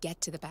you to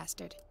get to the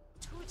bastard.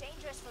 too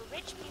dangerous for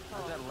rich people.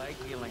 How's that leg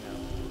healing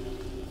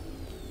up?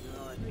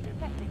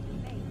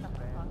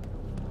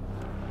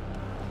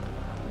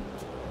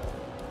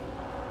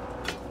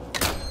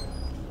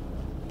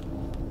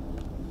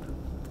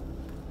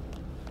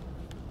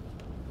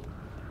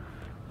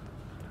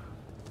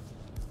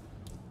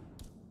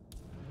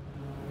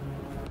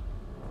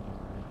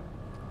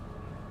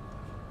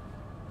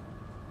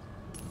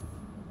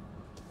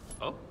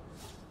 Oh?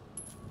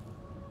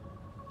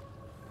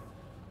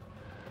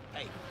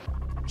 Hey,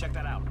 check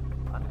that out.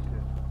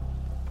 Understood.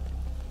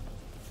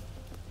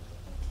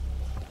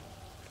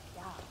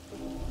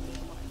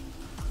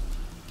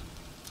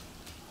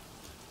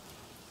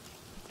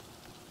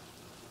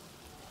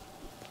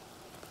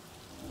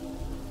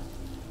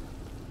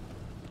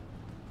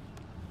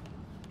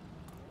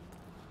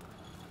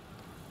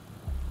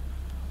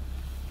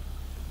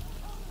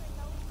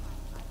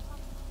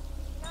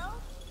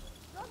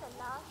 You're the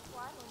last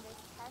one in this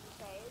test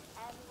phase,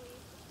 and we...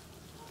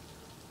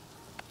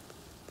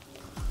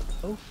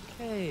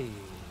 Okay.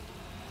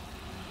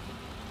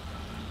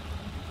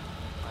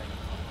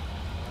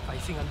 I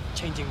think I'm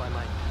changing my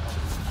mind.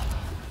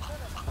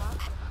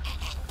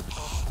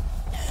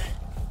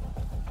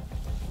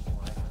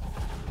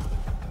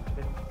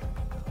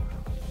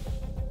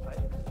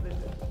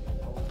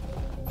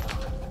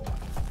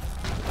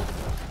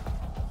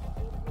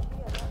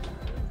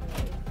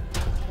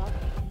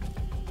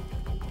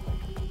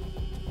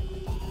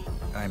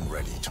 I'm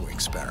ready to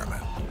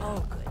experiment.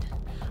 Oh, good.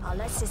 I'll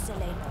let Sister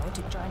Lei know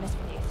to join us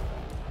for the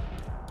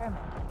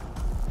experiment.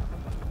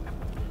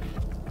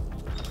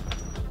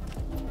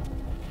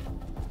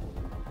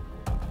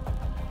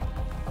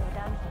 We're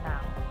done for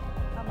now.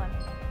 Come on.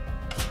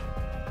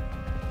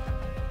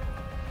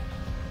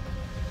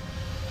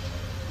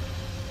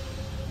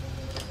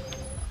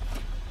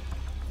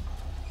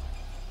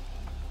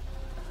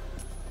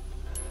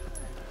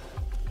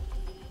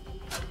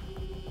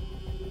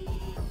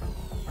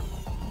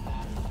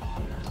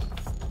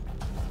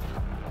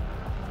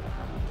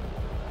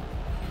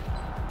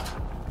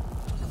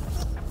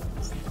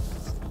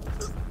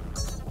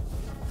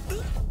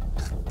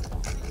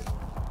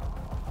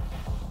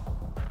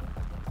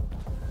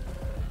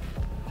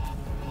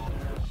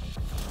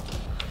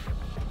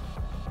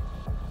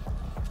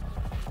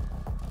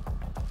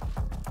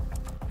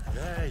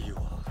 There you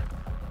are.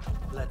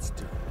 Let's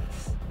do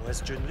this.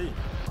 Where's Junli?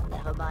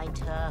 Never mind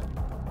her.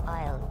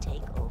 I'll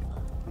take over.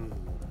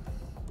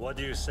 What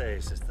do you say,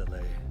 Sister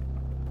Lei?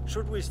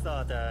 Should we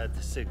start at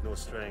signal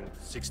strength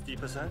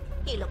 60%?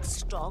 He looks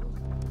strong.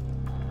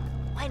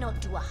 Why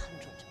not do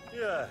 100?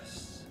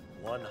 Yes,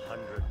 100%.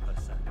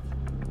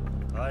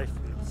 I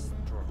feel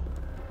strong.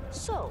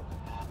 So,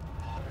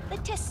 the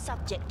test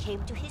subject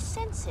came to his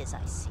senses,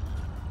 I see.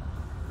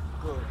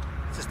 Good.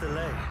 Sister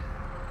Lei,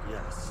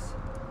 yes.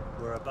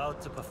 We're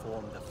about to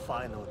perform the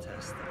final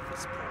test of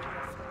this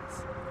project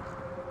phase.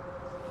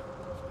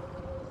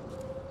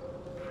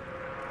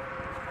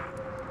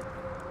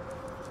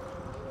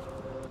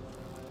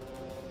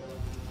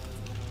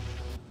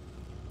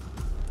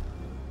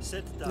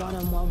 Sit down.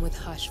 One-on-one with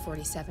Hush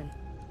 47.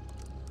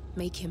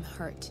 Make him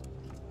hurt.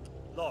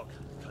 Log,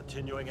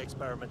 continuing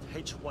experiment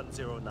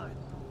H109.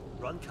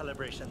 Run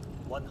calibration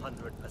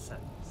 100%.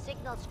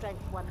 Signal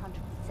strength 100%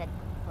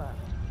 confirmed.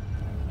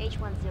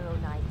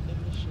 H109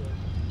 initiated.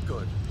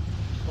 Good.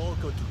 All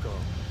good to go.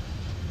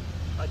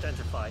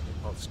 Identify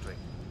impulse string.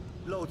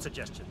 Load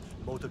suggestion.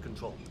 Motor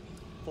control.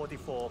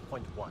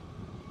 44.1.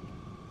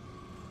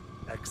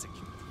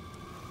 Execute.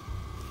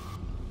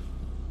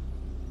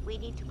 We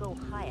need to go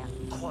higher.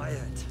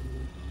 Quiet.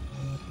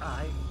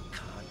 I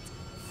can't.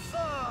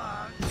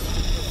 Fuck!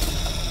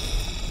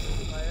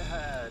 My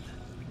head.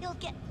 You'll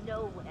get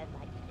nowhere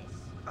like this.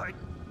 I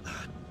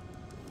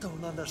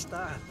don't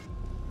understand.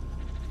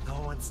 No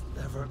one's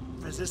ever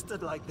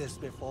resisted like this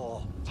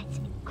before. Let's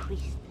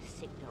increase the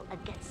signal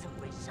and get some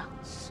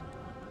results.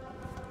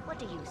 What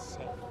do you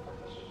say,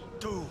 Hush?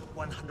 Do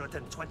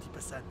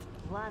 120%.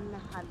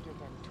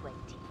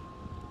 120.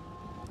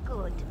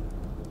 Good.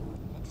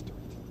 Let's do it.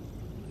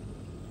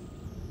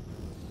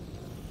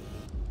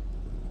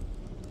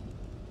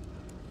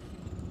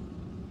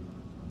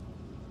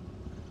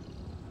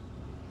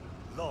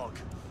 Log,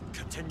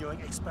 continuing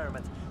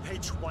experiment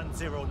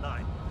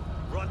H109.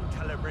 Run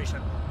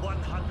calibration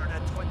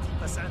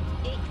 120%.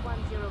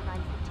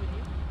 H109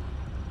 continue.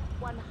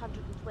 120%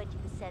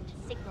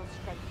 signal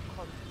strength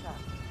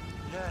confirmed.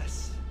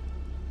 Yes.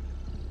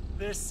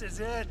 This is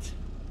it.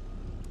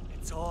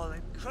 It's all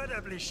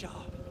incredibly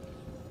sharp.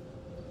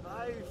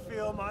 I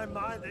feel my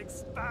mind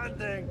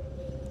expanding.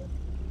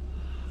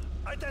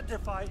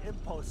 Identify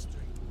impulse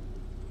string.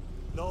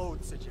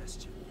 Load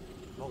suggestion.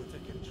 Motor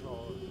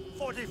control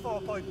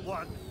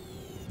 44.1.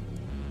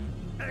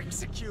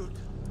 Execute.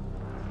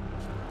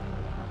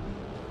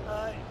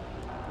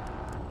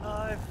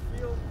 I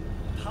feel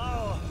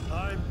power.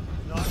 I'm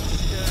not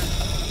scared.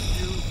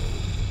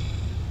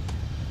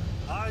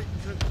 I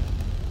could...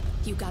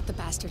 You got the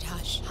bastard,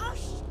 Hush.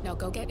 Hush! Now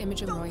go get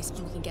Imogen Royce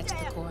and we can get to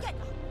the core. Get up.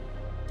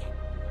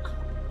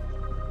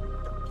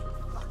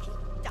 Don't fucking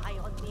die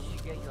on me.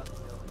 Yeah, you have to go.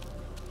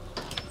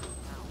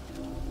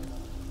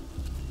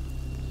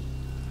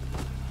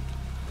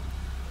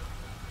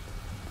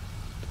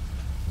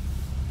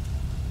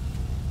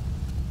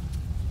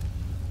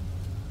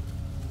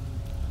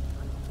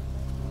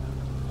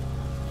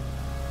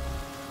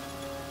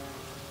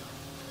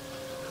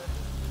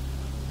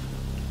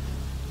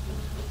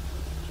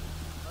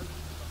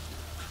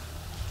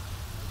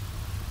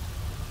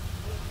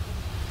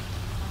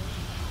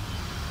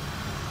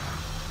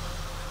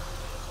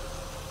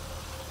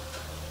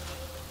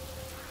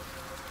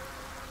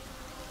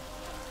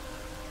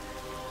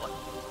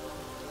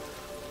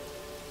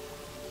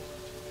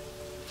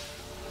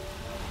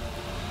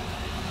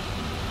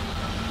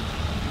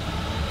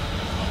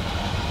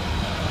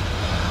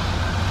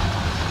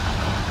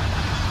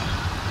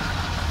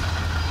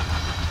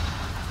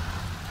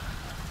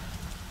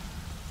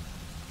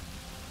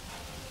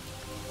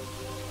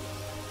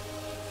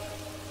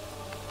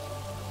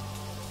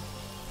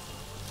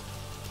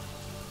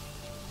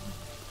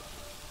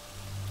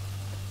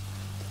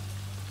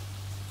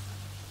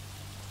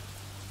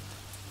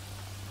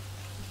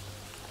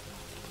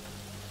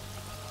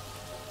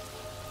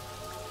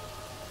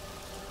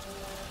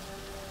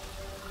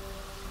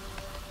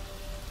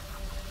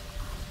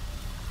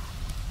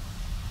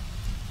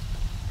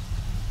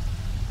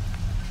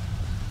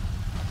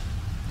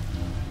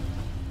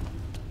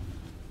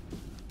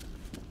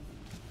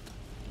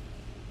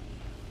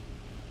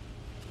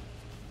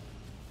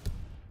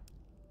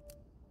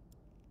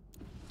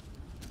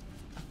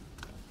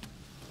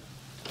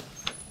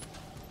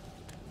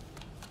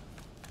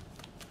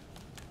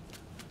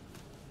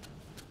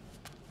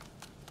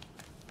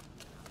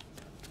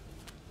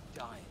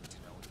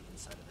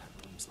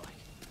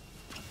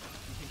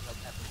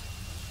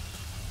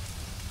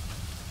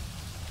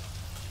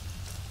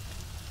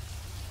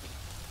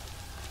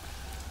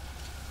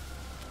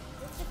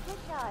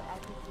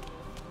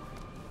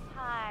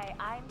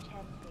 Hi, I'm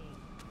Chen Li.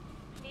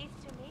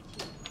 Pleased to meet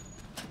you.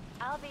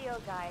 I'll be your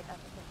guide of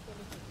the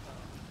facility tour.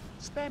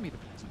 Spare me the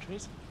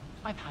pleasantries.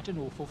 I've had an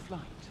awful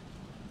flight.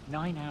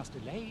 9 hours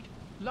delayed,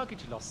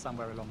 luggage lost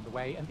somewhere along the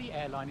way, and the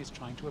airline is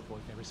trying to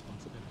avoid their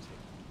responsibility.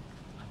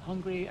 I'm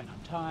hungry and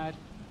I'm tired,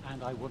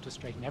 and I want to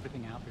straighten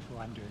everything out before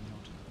I'm doing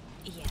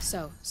your tour. Yeah.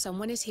 So,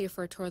 someone is here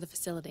for a tour of the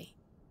facility.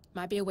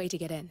 Might be a way to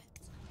get in.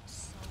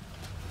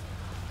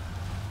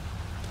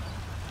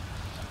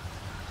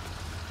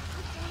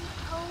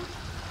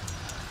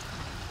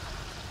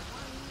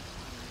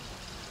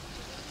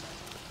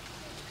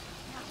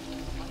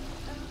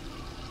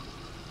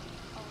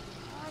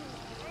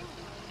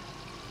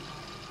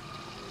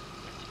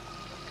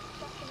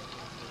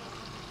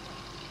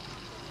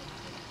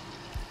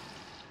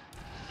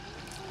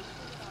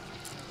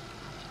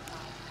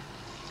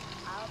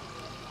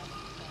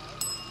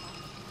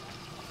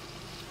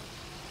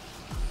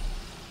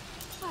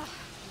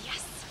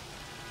 Yes.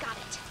 Got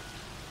it.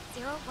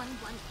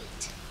 0118.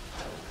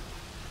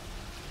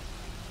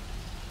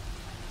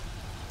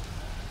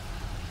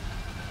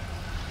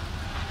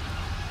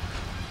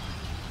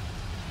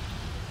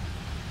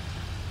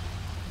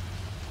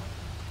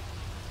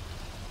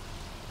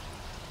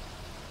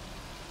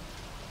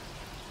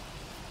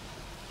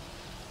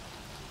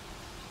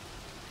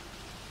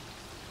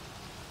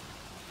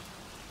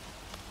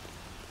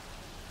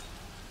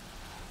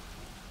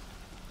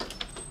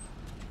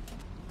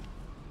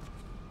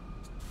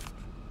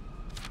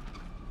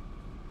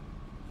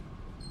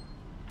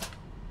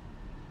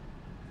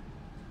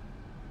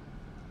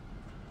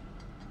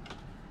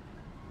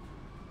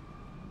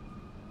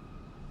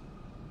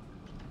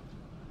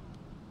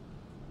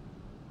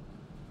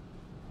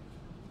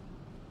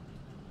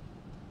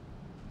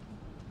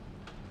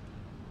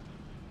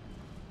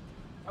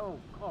 Oh,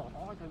 God,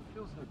 I don't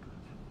feel so good.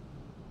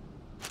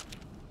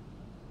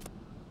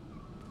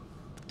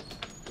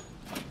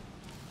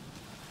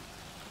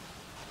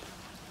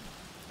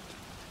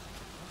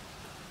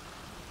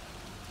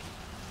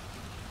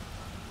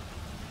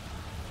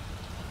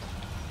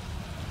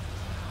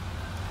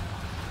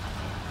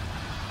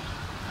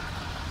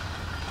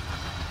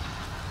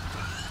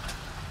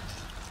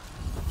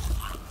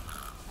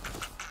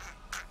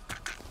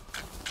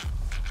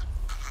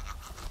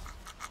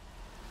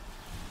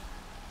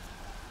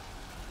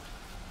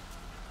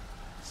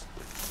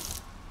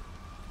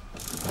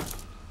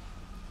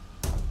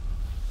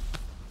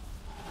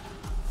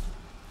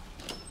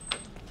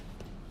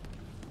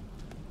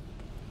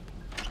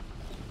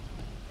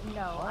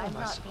 No, I'm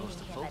not supposed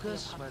to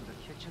focus when the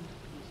kitchen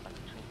feels like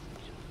a train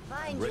station?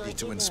 I'm ready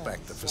to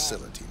inspect the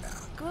facility now.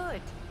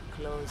 Good.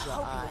 Close your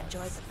Hope you eyes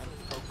enjoyed the and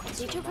focus.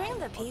 Did you your bring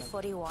the mind on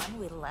P-41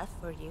 we left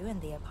for you in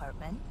the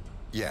apartment?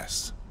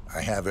 Yes,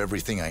 I have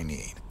everything I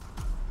need.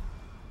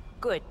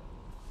 Good.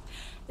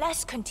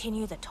 Let's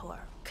continue the tour.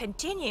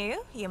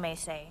 Continue, you may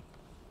say.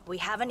 We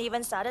haven't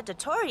even started the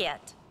tour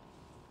yet.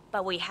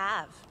 But we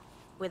have.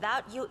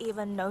 Without you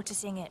even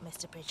noticing it,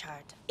 Mr.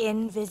 Pritchard.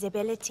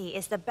 Invisibility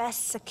is the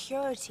best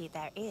security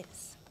there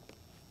is.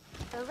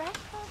 The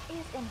restaurant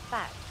is, in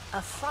fact,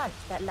 a front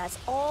that lets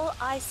all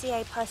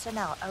ICA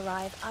personnel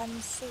arrive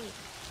unseen.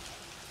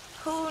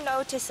 Who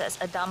notices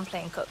a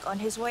dumpling cook on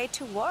his way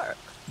to work?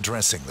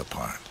 Dressing the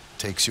part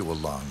takes you a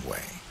long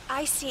way.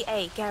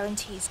 ICA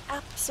guarantees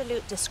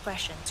absolute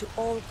discretion to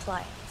all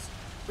clients.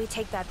 We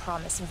take that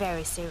promise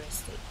very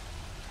seriously,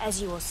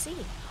 as you will see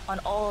on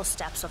all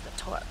steps of the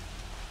tour.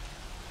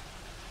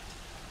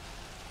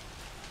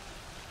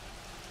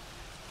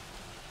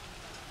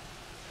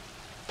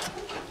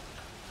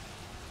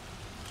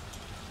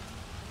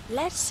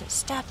 Let's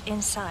step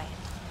inside.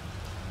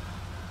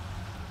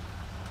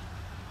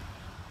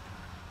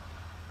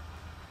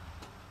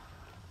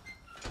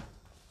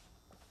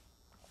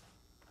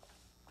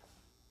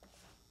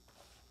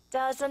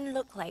 Doesn't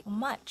look like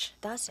much,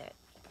 does it?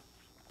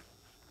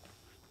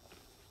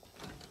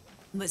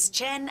 Ms.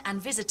 Chen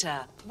and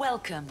visitor,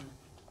 welcome.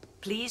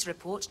 Please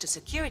report to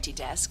security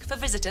desk for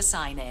visitor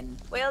sign-in.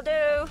 Will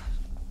do.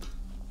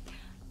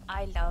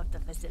 I love the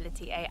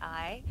facility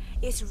AI.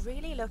 It's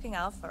really looking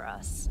out for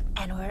us.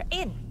 And we're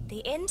in. The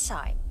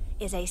inside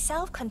is a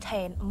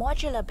self-contained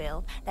modular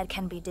build that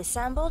can be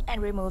disassembled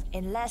and removed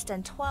in less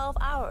than 12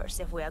 hours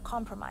if we are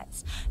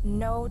compromised.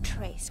 No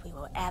trace we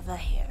will ever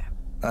hear.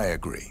 I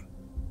agree.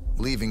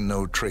 Leaving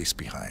no trace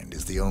behind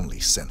is the only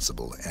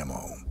sensible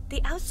MO.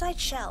 The outside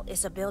shell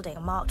is a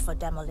building marked for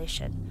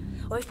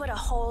demolition. We've put a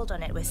hold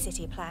on it with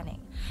city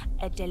planning.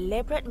 A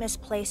deliberate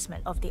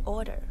misplacement of the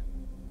order.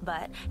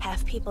 But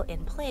have people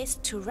in place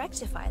to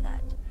rectify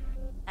that.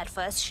 At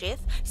first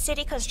shift,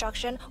 city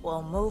construction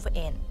will move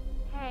in.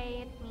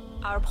 Hey, it's me.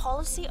 Our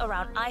policy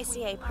around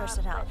ICA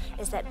personnel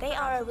is that they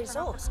are a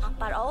resource,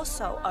 but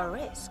also a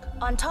risk.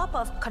 On top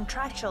of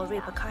contractual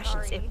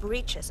repercussions if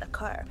breaches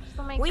occur,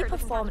 we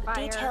perform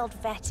detailed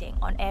vetting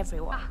on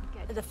everyone.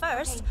 The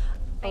first,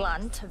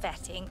 blunt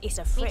vetting, is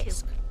a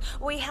frisk.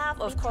 We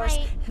have, of course,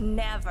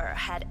 never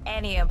had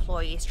any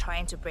employees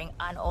trying to bring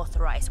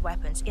unauthorized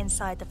weapons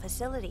inside the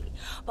facility,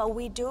 but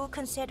we do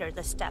consider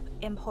the step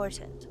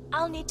important.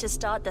 I'll need to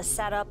start the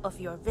setup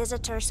of your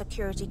visitor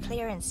security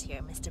clearance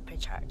here, Mr.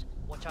 Pritchard.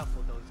 Watch out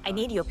for those. I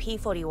need your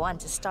P-41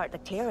 to start the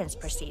clearance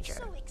procedure.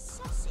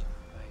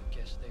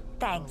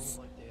 Thanks.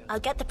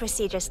 I'll get the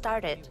procedure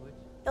started.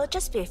 It'll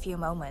just be a few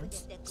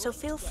moments, so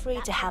feel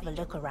free to have a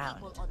look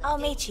around. I'll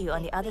meet you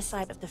on the other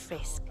side of the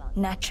frisk.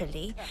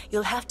 Naturally,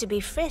 you'll have to be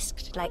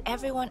frisked like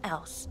everyone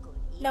else.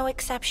 No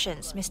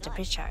exceptions, Mr.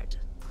 Pritchard.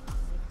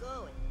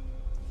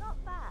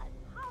 Not bad.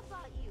 How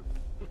about you?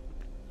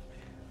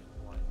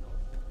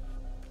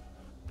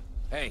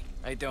 Hey,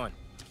 how you doing?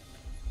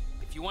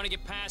 If you want to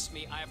get past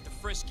me, I have to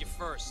frisk you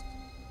first.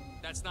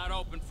 That's not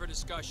open for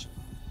discussion.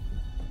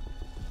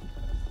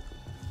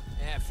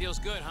 Yeah, feels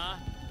good, huh?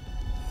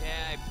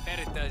 Yeah, I bet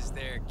it does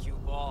there, cue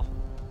ball.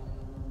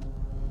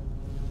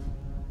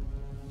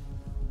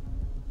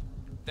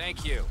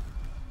 Thank you.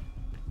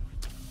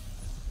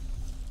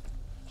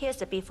 Here's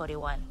the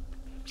P-41.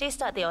 Please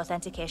start the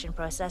authentication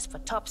process for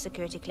top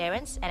security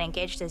clearance and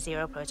engage the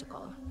Zero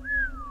Protocol.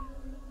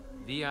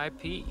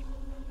 VIP.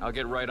 I'll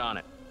get right on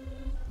it.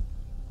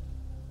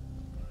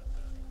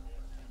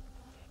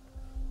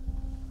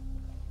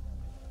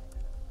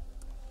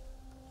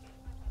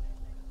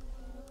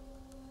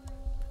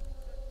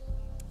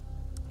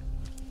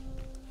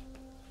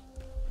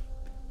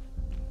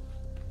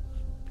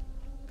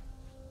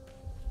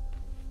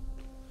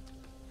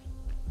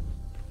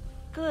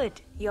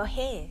 Good, you're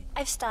here.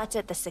 I've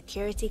started the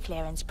security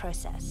clearance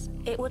process.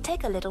 It will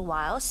take a little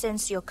while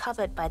since you're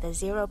covered by the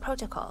Zero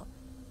Protocol.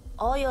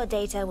 All your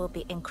data will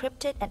be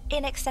encrypted and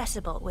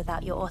inaccessible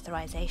without your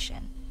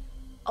authorization.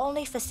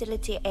 Only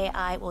facility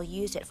AI will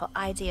use it for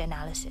ID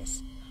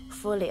analysis.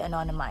 Fully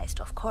anonymized,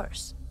 of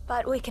course.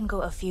 But we can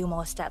go a few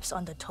more steps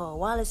on the tour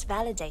while it's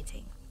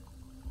validating.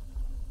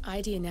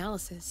 ID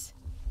analysis?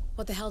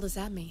 What the hell does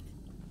that mean?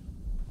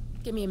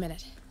 Give me a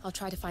minute. I'll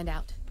try to find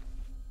out.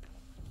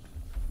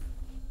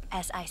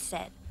 As I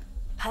said,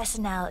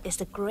 personnel is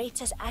the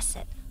greatest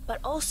asset, but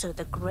also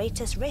the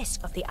greatest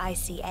risk of the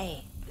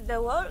ICA. The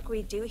work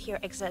we do here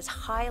exerts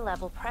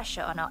high-level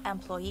pressure on our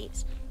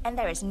employees, and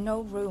there is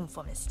no room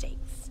for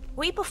mistakes.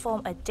 We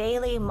perform a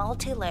daily,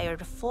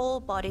 multi-layered,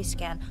 full-body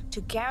scan to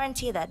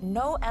guarantee that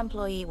no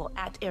employee will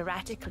act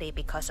erratically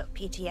because of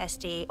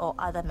PTSD or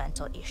other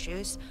mental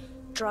issues,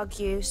 drug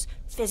use,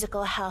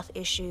 physical health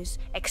issues,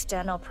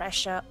 external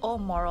pressure, or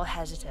moral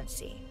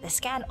hesitancy. The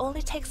scan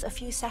only takes a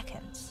few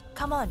seconds.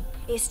 Come on,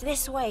 it's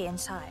this way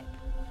inside.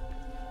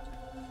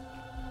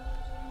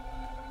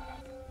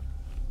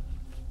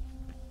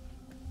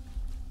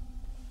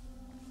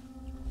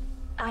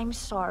 I'm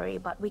sorry,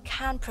 but we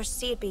can't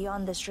proceed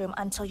beyond this room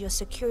until your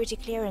security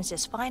clearance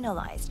is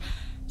finalized.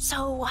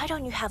 So why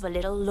don't you have a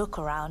little look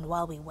around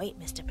while we wait,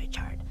 Mr.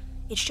 Pritchard?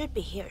 It should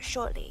be here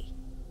shortly.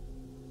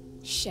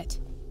 Shit.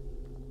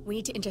 We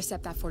need to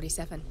intercept that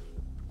 47,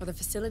 or the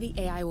facility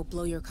AI will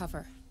blow your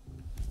cover.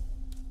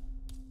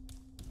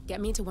 Get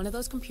me into one of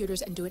those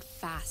computers and do it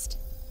fast.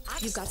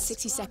 You've got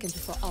 60 seconds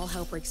before all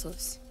hell breaks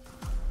loose.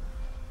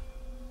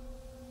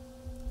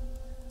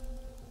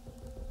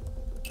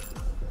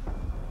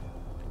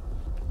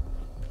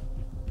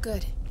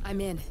 Good,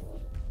 I'm in.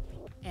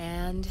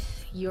 And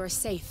you're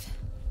safe.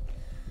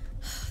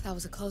 That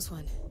was a close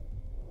one.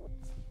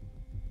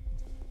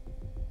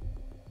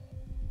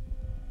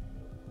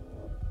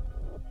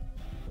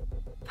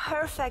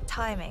 Perfect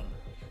timing.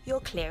 Your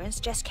clearance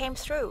just came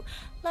through.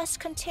 Let's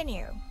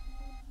continue.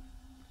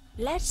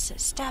 Let's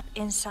step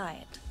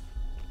inside.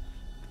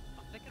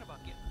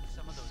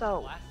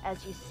 So,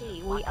 as you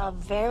see, we are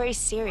very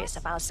serious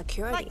about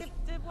security.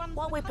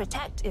 What we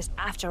protect is,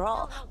 after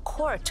all,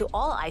 core to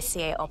all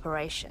ICA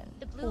operation.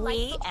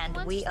 We,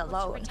 and we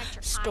alone,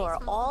 store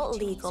all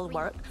legal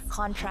work,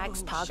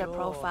 contracts, target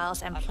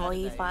profiles,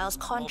 employee files,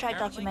 contract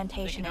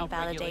documentation and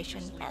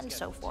validation, and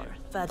so forth.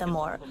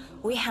 Furthermore,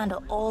 we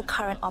handle all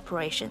current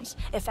operations,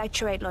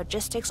 effectuate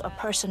logistics of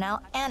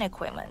personnel and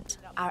equipment.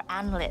 Our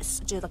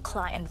analysts do the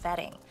client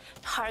vetting,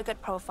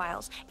 target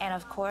profiles, and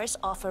of course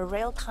offer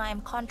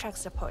real-time contract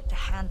support to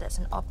handlers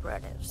and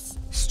operatives.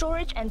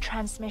 Storage and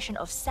transmission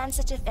of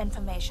sensitive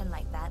information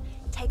like that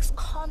takes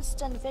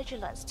constant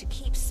vigilance to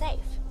keep safe.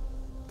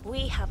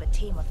 We have a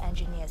team of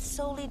engineers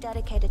solely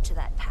dedicated to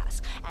that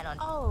task, and on—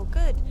 Oh,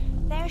 good.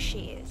 There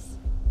she is.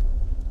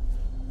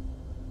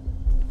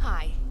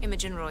 Hi,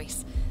 Imogen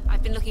Royce.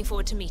 I've been looking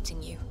forward to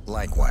meeting you.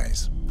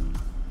 Likewise.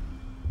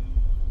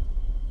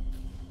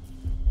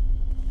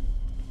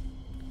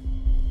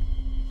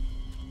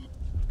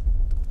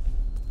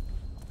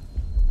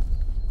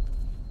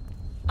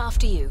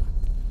 After you.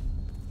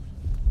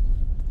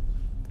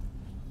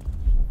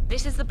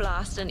 This is the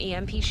blast and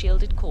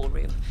EMP-shielded call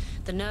room,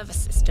 the nervous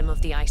system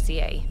of the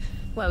ICA,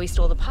 where we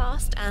store the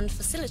past and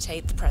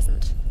facilitate the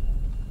present.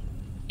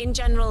 In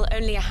general,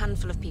 only a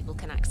handful of people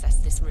can access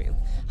this room.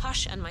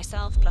 Hush and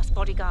myself, plus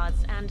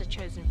bodyguards and a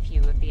chosen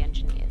few of the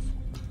engineers.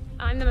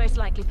 I'm the most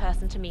likely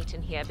person to meet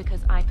in here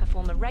because I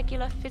perform a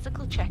regular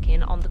physical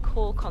check-in on the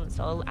core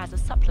console as a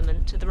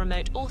supplement to the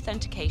remote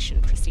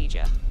authentication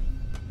procedure.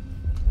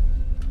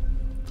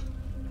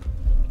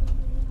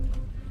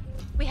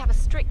 We have a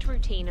strict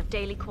routine of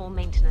daily core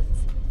maintenance.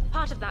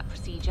 Part of that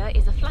procedure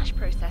is a flash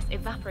process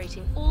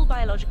evaporating all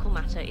biological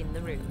matter in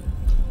the room.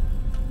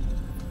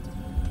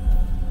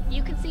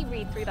 You can see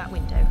Reed through that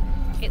window.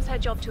 It's her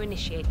job to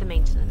initiate the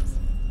maintenance.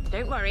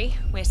 Don't worry,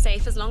 we're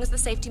safe as long as the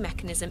safety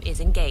mechanism is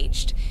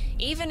engaged.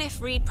 Even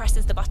if Reed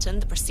presses the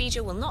button, the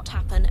procedure will not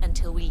happen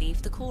until we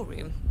leave the core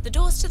room. The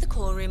doors to the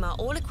core room are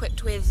all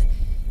equipped with...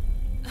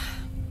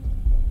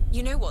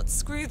 You know what?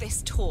 Screw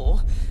this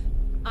tour.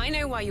 I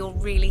know why you're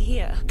really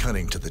here.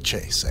 Cutting to the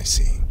chase, I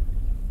see.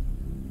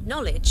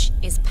 Knowledge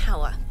is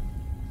power.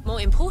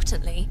 More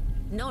importantly,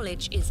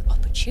 knowledge is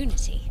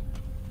opportunity.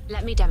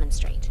 Let me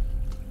demonstrate.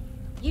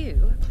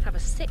 You have a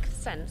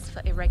sixth sense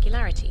for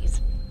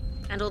irregularities.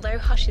 And although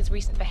Hush's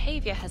recent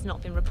behavior has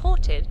not been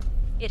reported,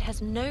 it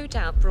has no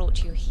doubt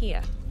brought you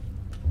here.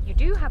 You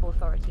do have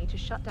authority to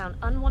shut down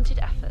unwanted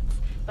efforts,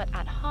 but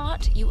at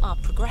heart you are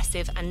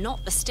progressive and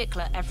not the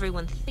stickler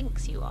everyone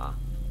thinks you are.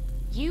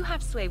 You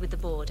have sway with the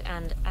board,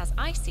 and as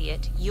I see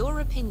it, your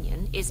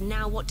opinion is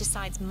now what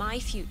decides my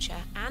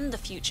future and the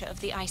future of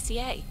the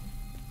ICA.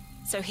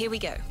 So here we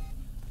go.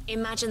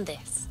 Imagine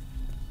this.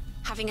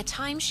 Having a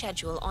time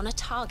schedule on a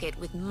target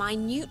with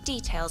minute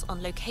details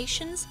on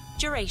locations,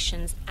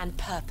 durations, and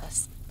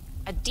purpose.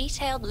 A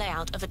detailed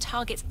layout of a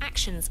target's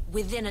actions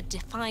within a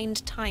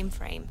defined time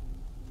frame.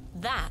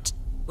 That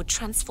would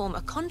transform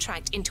a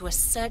contract into a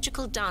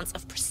surgical dance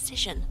of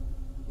precision.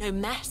 No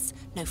mess,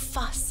 no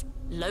fuss,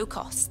 low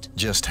cost.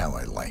 Just how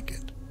I like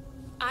it.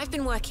 I've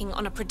been working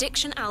on a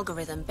prediction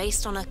algorithm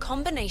based on a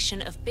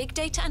combination of big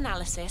data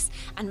analysis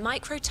and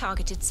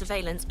micro-targeted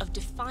surveillance of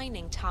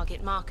defining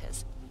target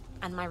markers.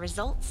 And my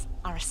results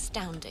are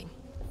astounding.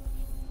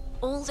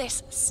 All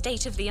this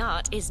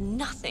state-of-the-art is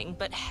nothing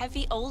but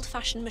heavy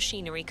old-fashioned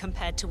machinery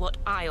compared to what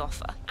I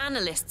offer.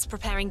 Analysts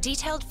preparing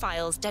detailed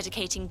files,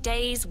 dedicating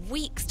days,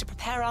 weeks to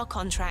prepare our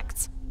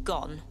contracts,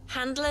 gone.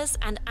 Handlers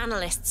and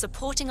analysts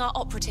supporting our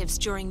operatives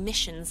during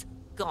missions,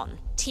 gone.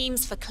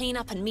 Teams for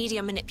cleanup and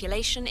media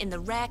manipulation in the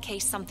rare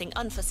case something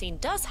unforeseen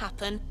does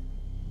happen,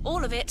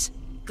 all of it,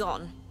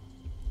 gone.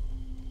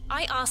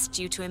 I asked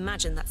you to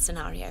imagine that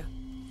scenario.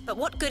 But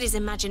what good is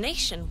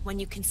imagination when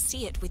you can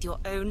see it with your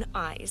own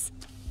eyes?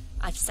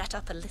 I've set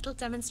up a little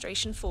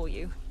demonstration for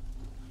you.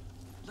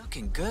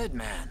 Looking good,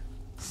 man.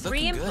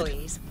 Three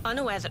employees,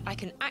 unaware that I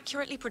can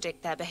accurately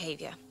predict their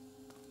behavior.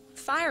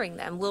 Firing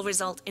them will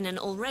result in an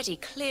already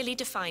clearly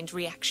defined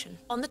reaction.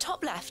 On the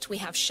top left, we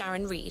have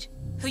Sharon Reed,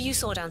 who you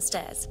saw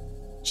downstairs.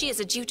 She is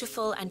a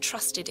dutiful and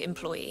trusted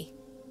employee.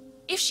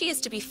 If she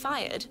is to be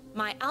fired,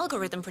 my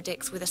algorithm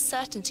predicts with a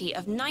certainty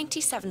of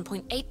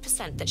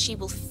 97.8% that she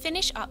will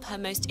finish up her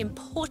most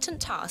important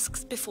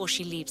tasks before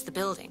she leaves the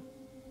building.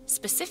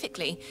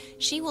 Specifically,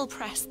 she will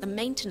press the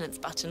maintenance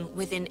button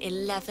within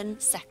 11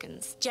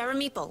 seconds.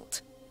 Jeremy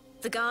Bolt.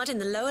 The guard in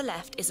the lower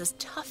left is as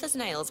tough as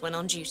nails when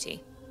on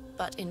duty.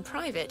 But in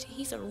private,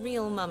 he's a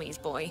real mummy's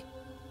boy.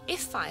 If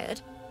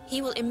fired,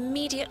 he will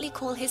immediately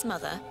call his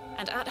mother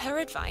and, at her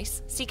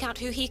advice, seek out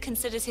who he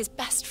considers his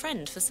best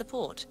friend for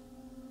support.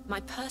 My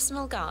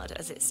personal guard,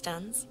 as it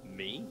stands.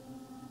 Me?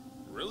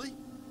 Really?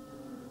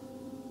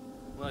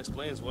 Well, that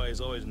explains why he's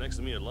always next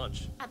to me at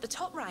lunch. At the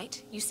top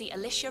right, you see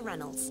Alicia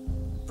Reynolds.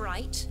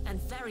 Bright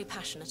and very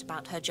passionate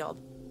about her job.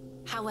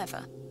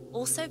 However,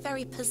 also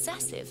very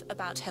possessive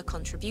about her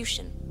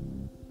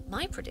contribution.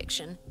 My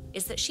prediction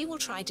is that she will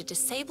try to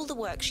disable the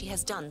work she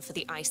has done for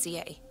the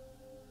ICA.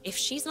 If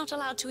she's not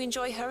allowed to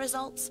enjoy her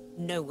results,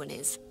 no one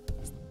is.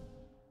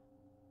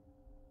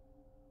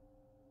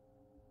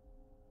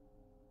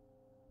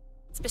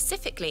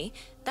 Specifically,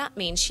 that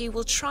means she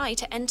will try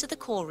to enter the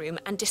core room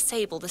and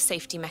disable the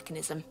safety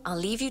mechanism. I'll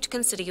leave you to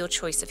consider your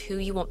choice of who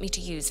you want me to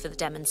use for the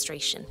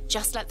demonstration.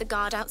 Just let the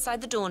guard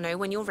outside the door know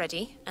when you're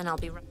ready, and I'll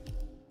be right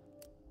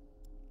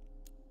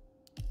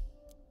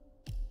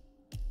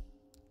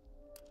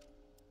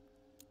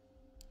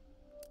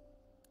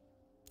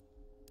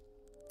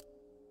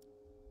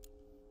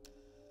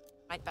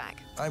back.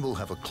 I will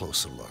have a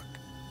closer look.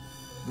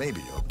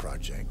 Maybe your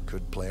project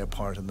could play a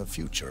part in the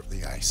future of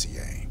the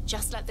ICA.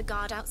 Just let the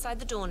guard outside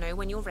the door know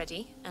when you're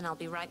ready, and I'll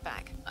be right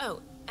back.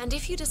 Oh, and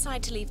if you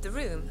decide to leave the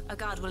room, a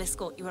guard will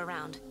escort you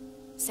around.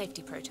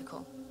 Safety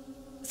protocol.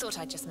 Thought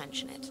I'd just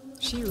mention it.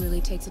 She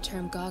really takes the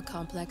term God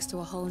complex to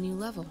a whole new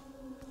level.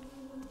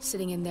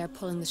 Sitting in there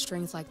pulling the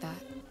strings like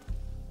that.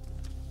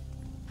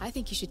 I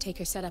think you should take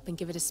her setup and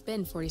give it a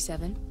spin,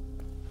 47.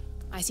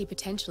 I see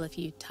potential if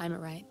you time it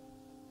right.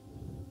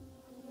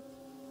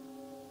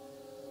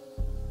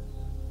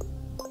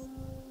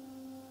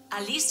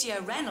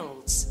 Alicia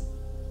Reynolds.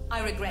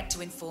 I regret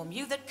to inform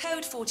you that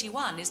Code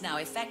 41 is now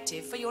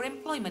effective for your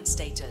employment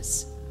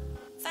status.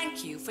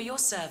 Thank you for your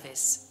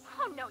service.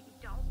 Oh, no, you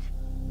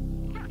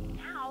don't. Not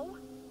now.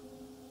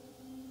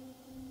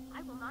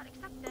 I will not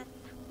accept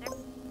this.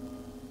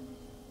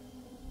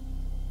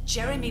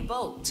 Jeremy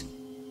Bolt.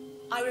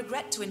 I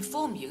regret to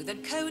inform you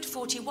that Code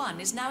 41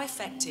 is now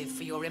effective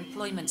for your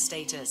employment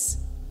status.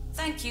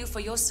 Thank you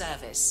for your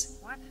service.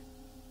 What?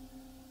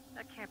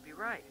 That can't be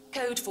right.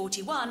 Code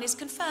 41 is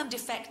confirmed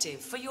effective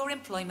for your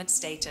employment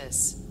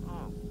status.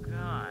 Oh,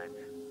 God.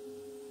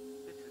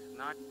 This is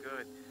not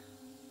good.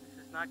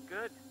 This is not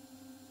good.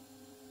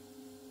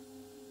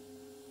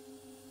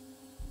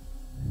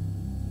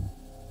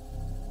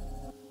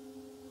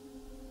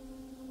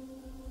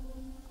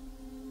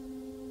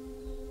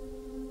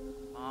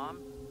 Mom,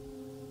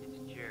 it's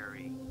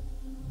Jerry.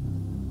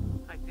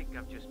 I think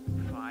I've just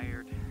been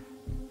fired.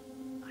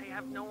 I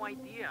have no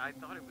idea. I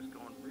thought it was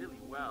going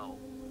really well.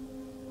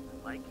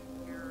 I like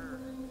it here.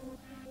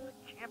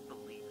 I can't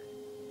believe it.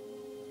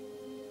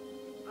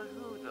 But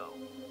who, though?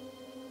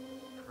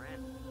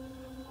 Friend.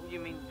 Oh, you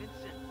mean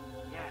Vincent?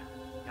 Yeah,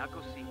 I'll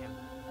go see him.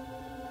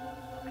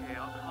 Okay,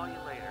 I'll call you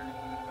later.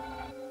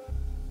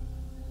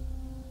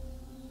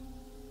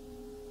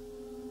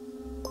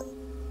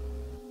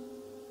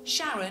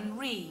 Sharon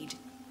Reed.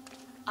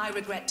 I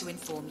regret to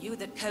inform you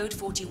that Code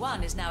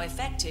 41 is now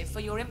effective for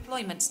your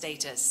employment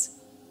status.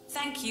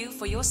 Thank you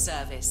for your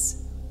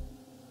service.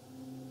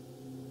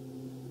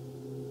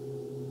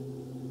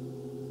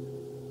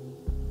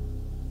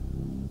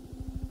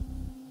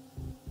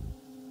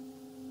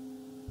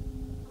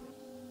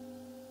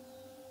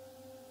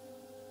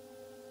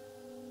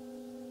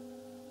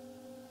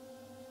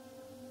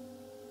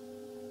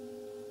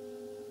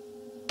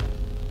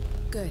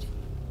 Good.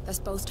 That's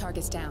both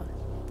targets down.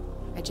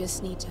 I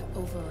just need to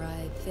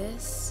override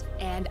this,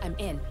 and I'm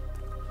in.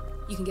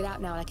 You can get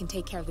out now and I can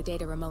take care of the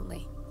data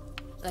remotely.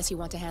 Unless you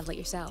want to handle it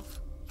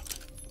yourself.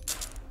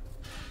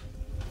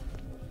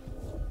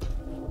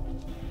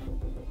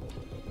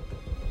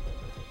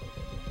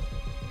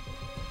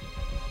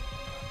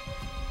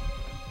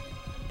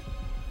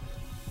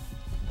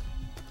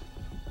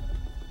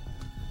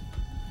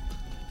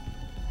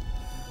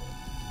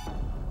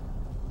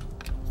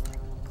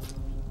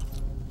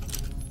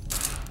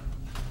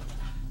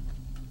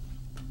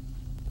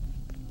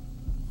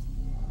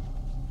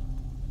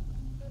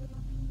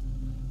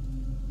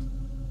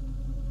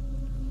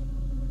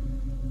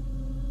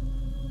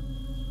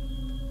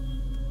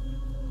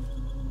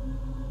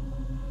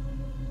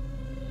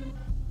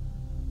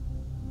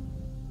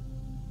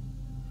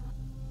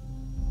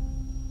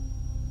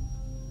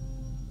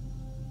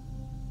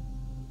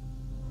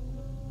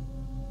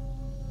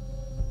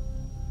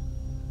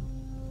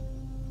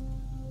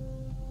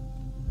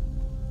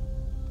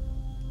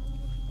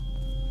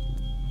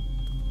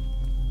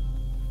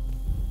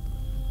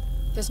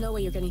 There's no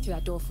way you're getting through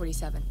that door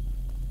 47.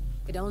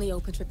 It only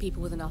opens for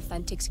people with an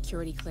authentic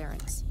security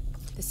clearance.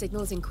 The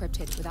signal is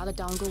encrypted. Without a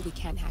dongle, we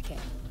can't hack it.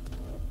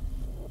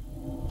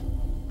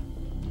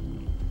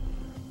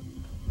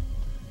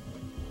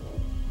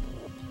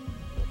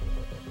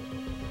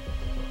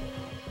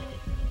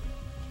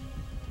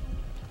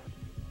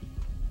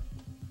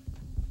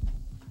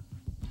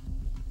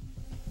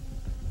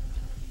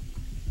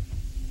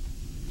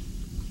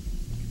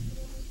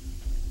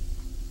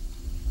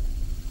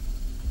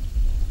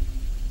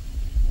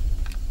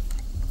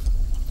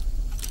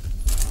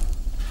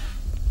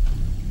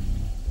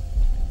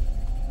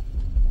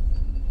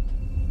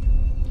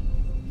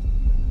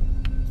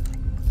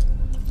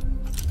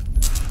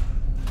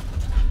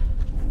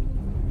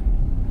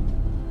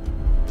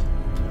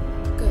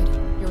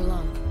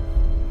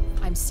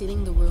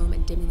 Sealing the room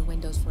and dimming the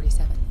windows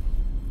 47.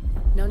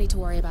 No need to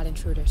worry about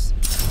intruders.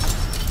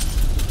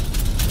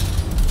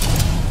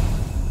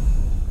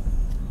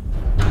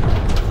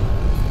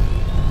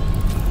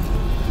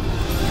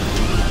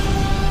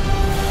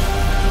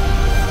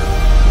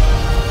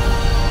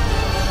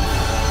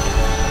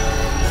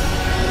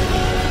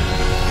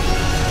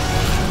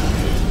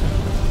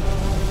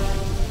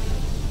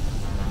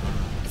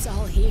 It's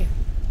all here.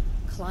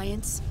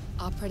 Clients,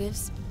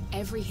 operatives,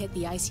 every hit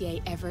the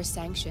ICA ever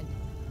sanctioned.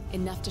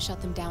 Enough to shut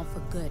them down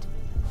for good.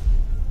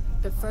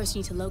 But first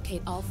you need to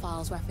locate all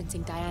files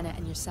referencing Diana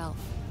and yourself.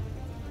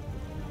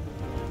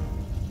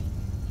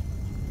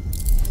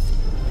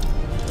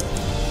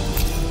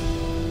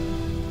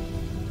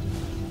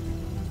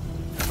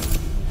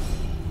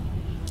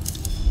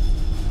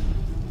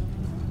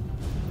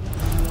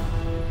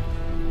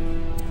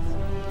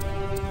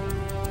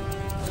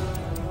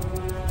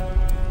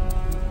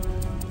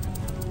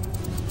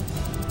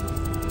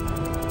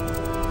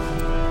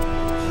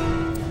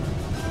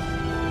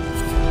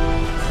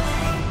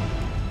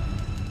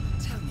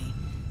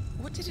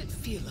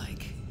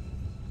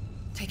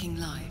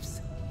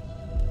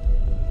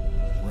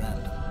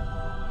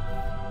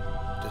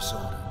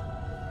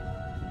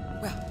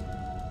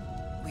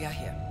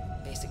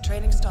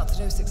 Training starts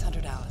at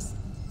 0600 hours.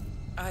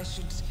 I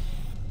should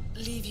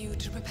leave you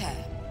to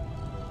prepare.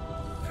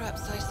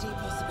 Perhaps I see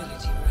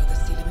possibility where others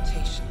see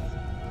limitation.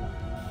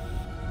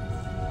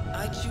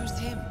 I choose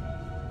him.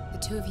 The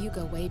two of you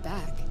go way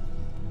back.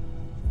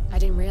 I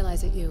didn't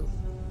realize that you...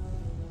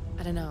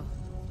 I don't know.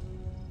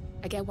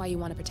 I get why you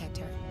want to protect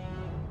her.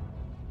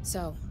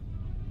 So,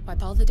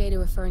 wipe all the data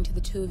referring to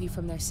the two of you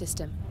from their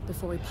system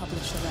before we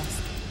publish the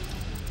rest.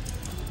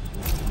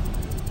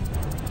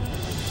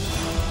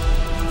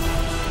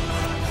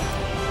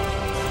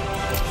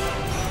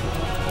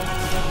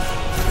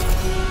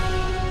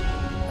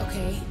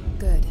 Okay,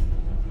 good.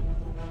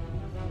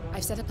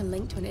 I've set up a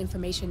link to an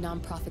information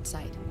non-profit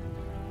site.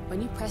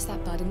 When you press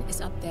that button,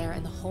 it's up there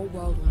and the whole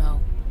world will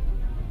know.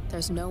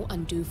 There's no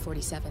undo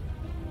 47.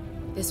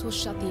 This will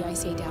shut the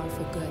ICA down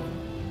for good.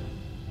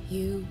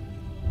 You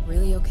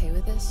really okay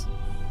with this?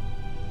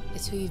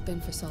 It's who you've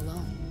been for so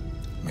long.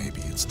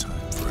 Maybe it's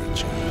time for a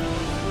change.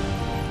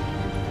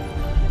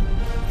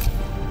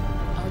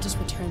 I'll just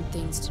return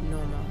things to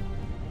normal.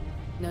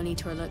 No need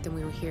to alert them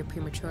we were here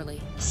prematurely.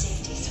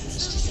 Safety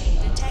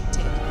sensors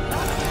detected.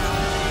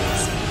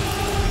 Lockdown.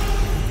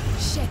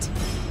 Shit!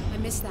 I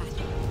missed that.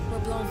 We're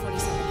blown,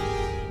 47.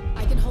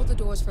 I can hold the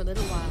doors for a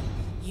little while.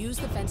 Use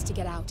the vents to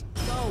get out.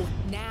 Go,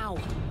 now!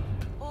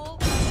 All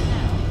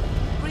personnel.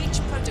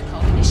 Breach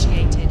protocol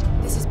initiated.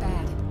 This is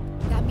bad.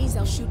 That means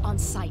they'll shoot on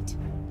sight.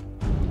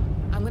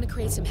 I'm gonna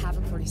create some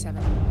havoc,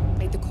 47.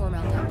 Make the core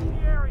melt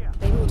down.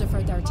 Maybe we'll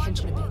divert their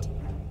attention a bit.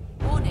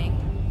 Warning.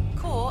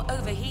 Core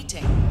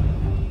overheating.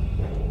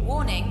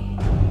 Warning.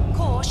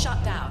 Core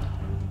shut down.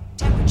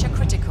 Temperature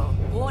critical.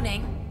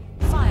 Warning.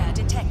 Fire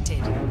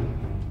detected.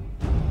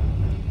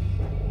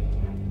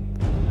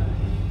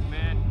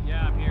 Man,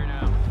 yeah, I'm here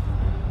now.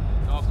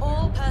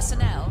 All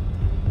personnel.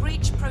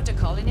 Breach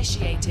protocol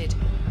initiated.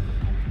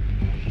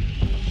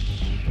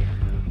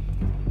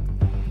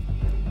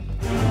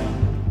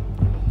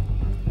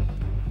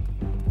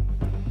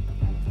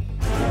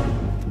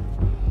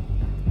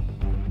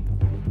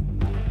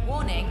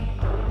 Warning.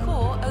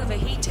 Core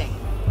overheating.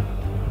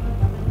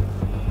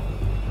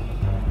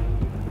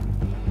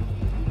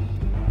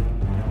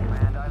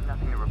 Command, I have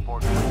nothing to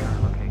report from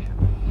your location.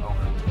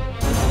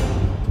 Over.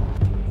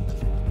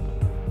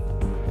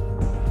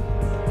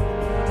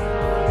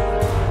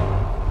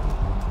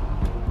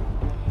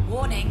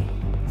 Warning.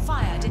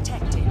 Fire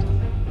detected.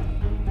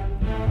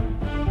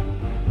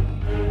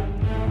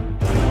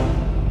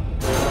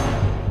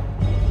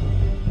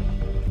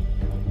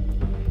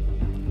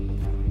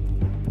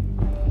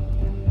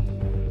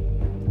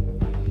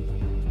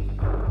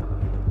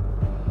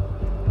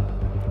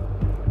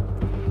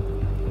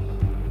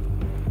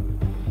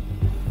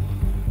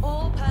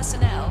 All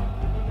personnel.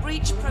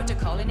 Breach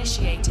protocol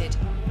initiated.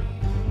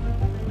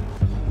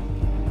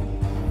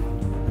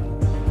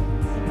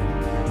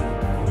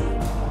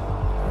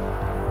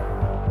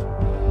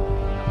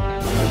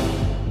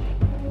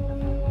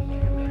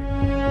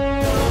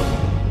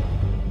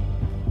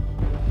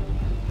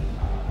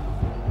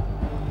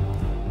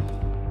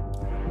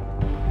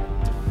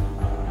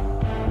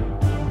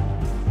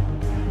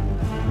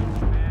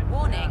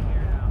 Warning.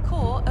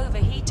 Core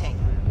overheating.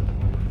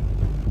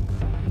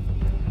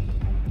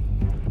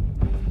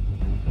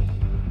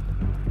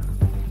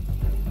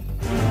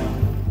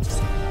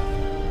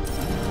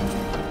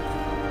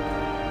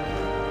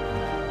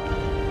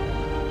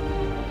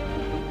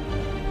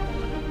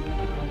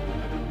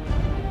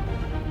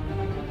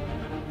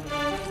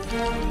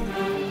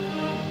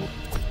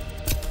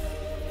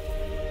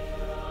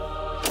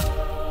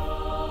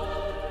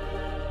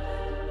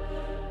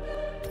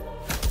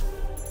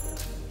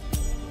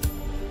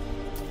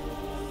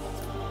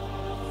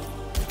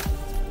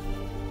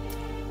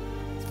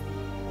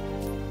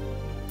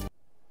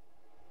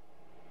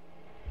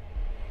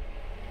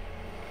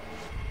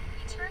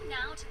 Turn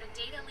now to the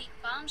data leak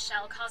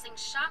bombshell causing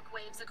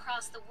shockwaves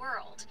across the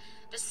world,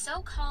 the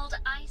so-called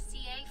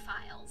ICA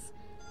files.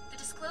 The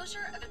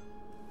disclosure of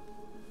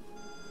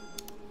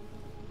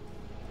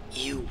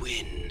You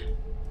win.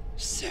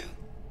 So,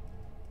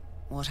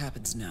 What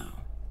happens now?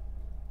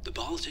 the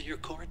ball's in your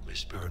court,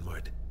 Miss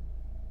Burnwood.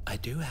 I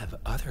do have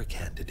other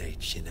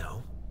candidates, you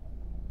know.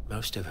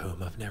 Most of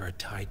whom have never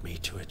tied me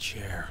to a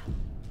chair.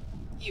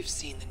 You've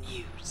seen the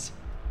news.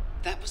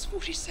 That was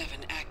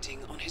 47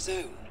 acting on his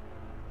own.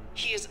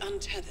 He is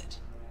untethered,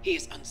 he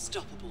is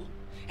unstoppable,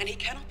 and he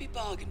cannot be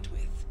bargained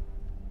with.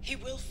 He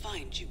will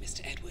find you, Mr.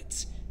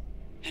 Edwards,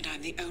 and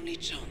I'm the only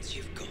chance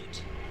you've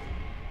got.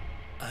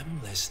 I'm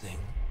listening.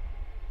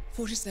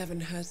 47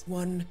 has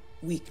one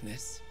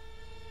weakness.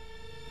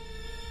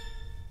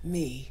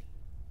 Me.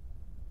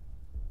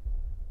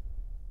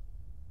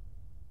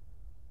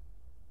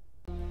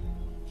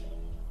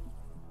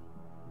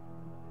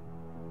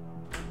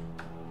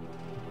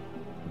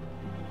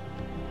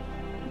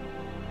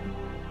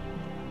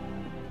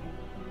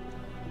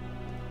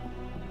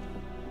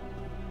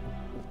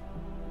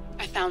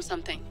 I found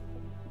something.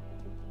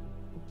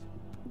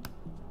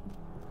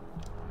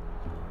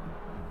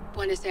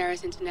 Buenos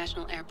Aires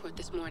International Airport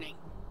this morning.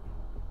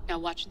 Now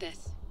watch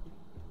this.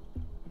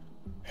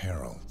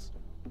 Heralds.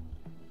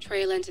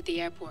 Trail ends at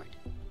the airport,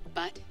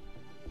 but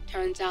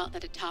turns out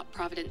that a top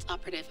Providence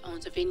operative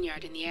owns a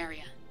vineyard in the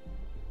area.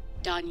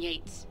 Don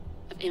Yates,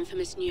 of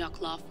infamous New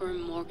York law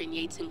firm Morgan,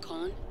 Yates &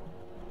 Cohn.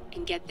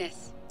 And get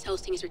this, it's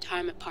hosting his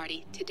retirement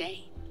party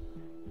today.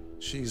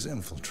 She's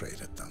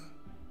infiltrated them.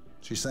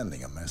 She's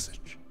sending a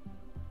message.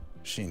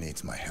 She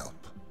needs my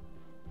help.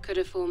 Could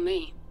have fooled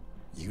me.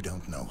 You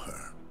don't know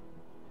her.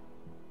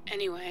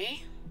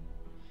 Anyway,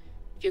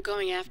 If you're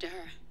going after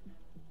her,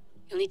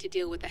 you'll need to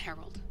deal with the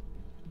Herald.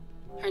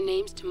 Her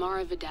name's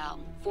Tamara Vidal,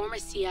 former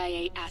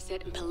CIA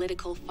asset and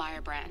political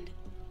firebrand.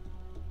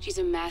 She's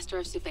a master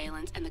of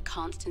surveillance and the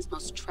Constant's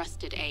most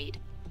trusted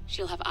aide.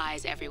 She'll have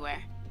eyes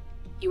everywhere.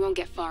 You won't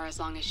get far as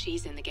long as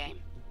she's in the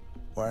game.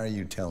 Why are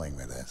you telling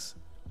me this?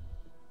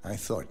 I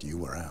thought you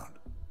were out.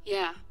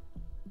 Yeah.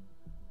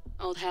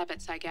 Old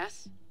habits, I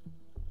guess.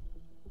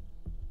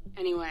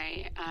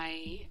 Anyway,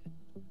 I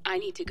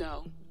need to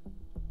go.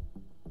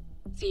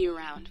 See you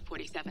around,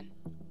 47.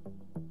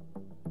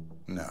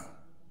 No,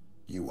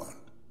 you won't.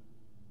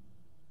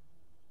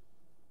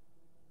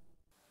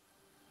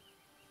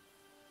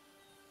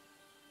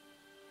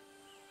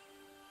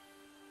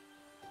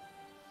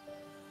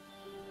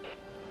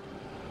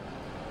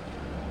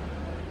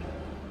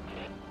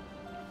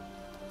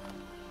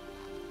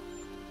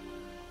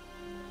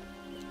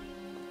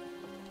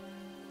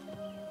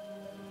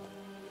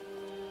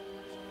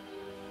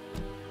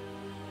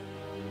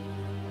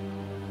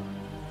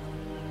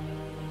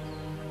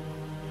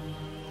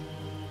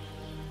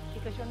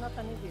 Because you're not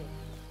an idiot.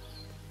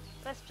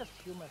 Let's just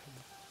humor him.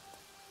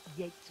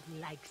 Yates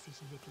likes his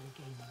little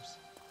games.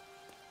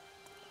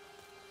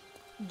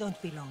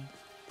 Don't be long.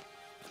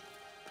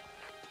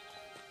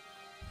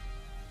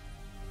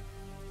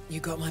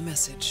 You got my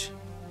message.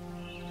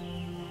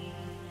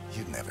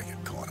 You'd never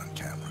get caught on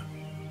camera.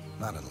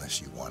 Not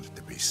unless you wanted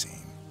to be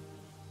seen.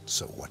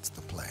 So what's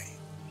the play?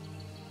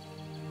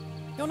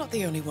 You're not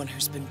the only one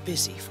who's been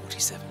busy,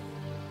 47.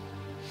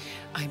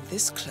 I'm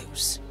this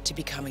close to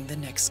becoming the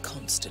next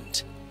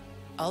Constant.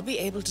 I'll be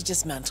able to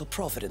dismantle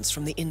Providence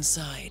from the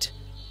inside.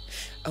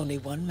 Only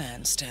one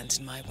man stands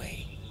in my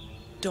way.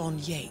 Don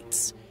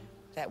Yates.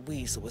 That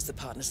weasel was the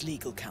partner's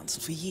legal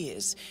counsel for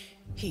years.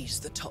 He's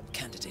the top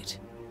candidate.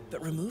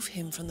 But remove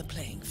him from the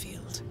playing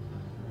field.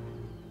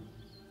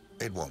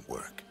 It won't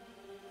work.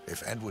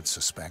 If Edward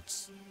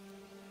suspects...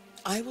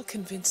 I will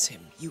convince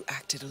him you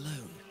acted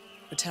alone.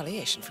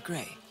 Retaliation for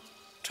Gray.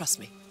 Trust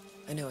me,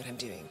 I know what I'm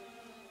doing.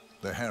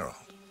 The Herald,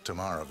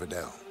 Tamara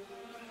Vidal.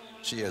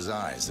 She has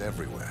eyes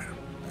everywhere,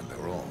 and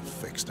they're all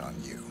fixed on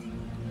you.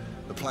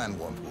 The plan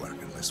won't work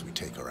unless we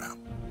take her out.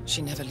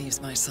 She never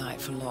leaves my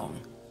side for long.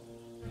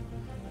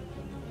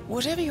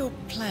 Whatever your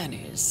plan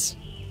is,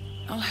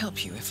 I'll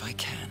help you if I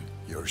can.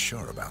 You're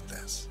sure about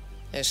this?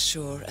 As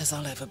sure as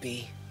I'll ever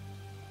be.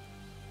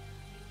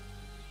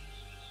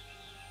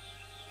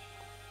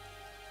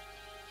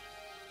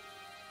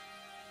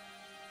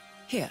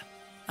 Here,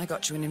 I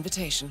got you an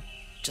invitation,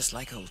 just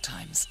like old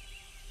times.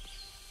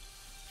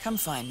 Come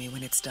find me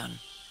when it's done.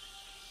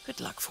 Good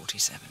luck,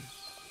 47.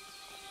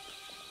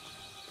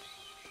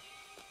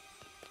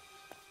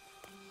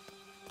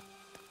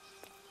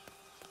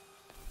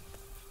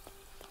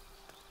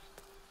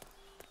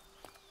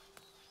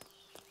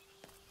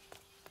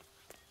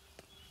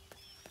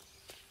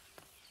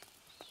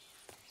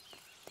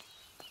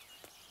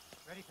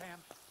 Ready, Pam?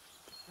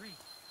 3,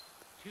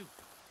 2,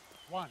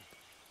 1,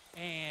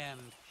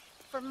 and...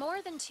 For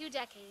more than 2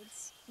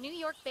 decades, New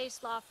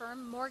York-based law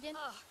firm Morgan...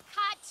 Ugh,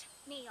 cut,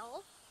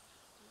 Neil.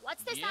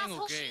 What's this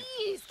asshole?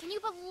 Jeez, can you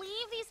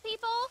believe these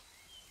people?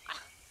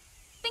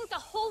 Think the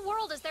whole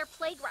world is their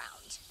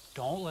playground.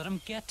 Don't let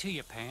them get to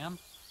you, Pam.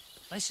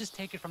 Let's just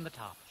take it from the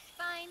top.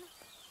 Fine,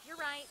 you're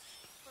right.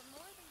 For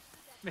more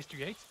than 2 decades... Mr.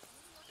 Yates?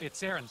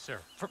 It's Aaron, sir,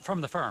 from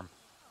the firm.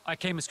 I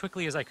came as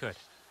quickly as I could.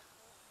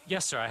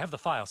 Yes, sir, I have the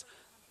files.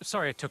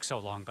 Sorry it took so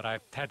long, but I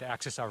had to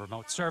access our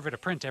remote server to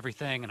print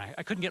everything, and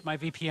I couldn't get my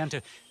VPN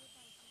to...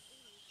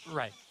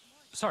 Right.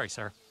 Sorry,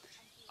 sir.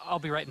 I'll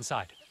be right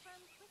inside.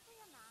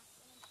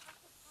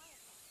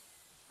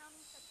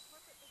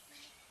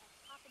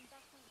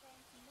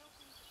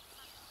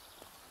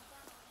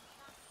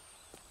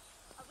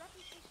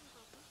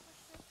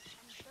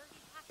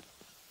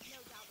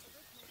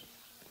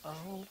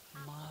 Oh,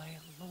 my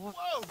lord.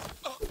 Whoa!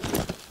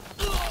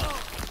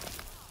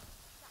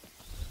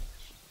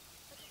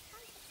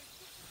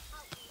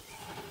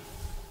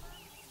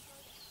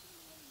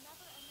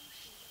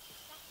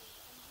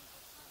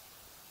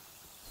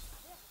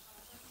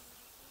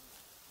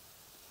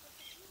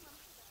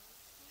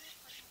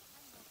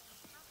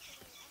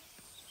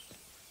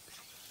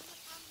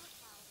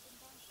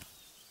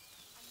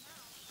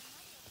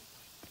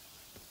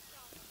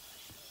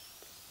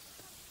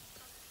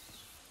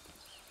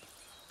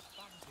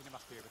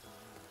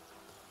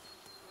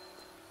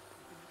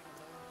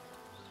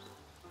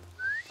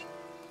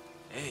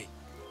 Hey.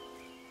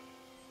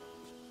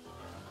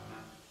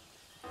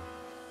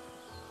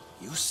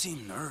 You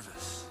seem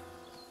nervous.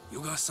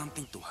 You got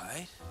something to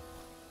hide?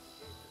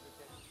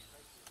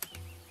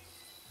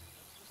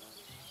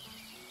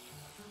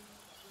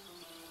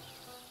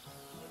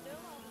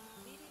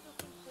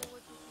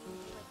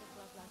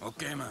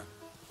 Okay, man.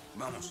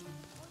 Vamos.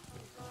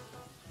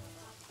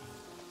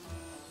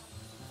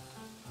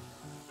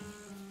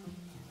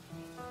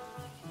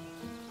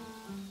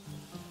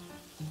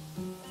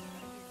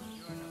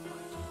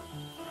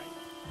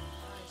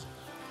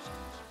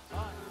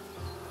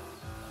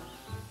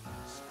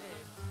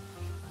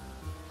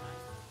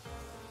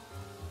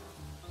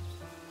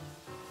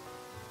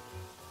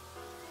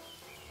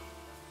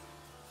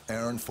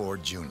 Aaron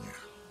Ford Jr.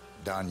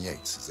 Don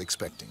Yates is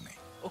expecting me.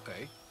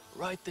 Okay,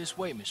 right this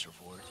way, Mr.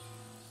 Ford.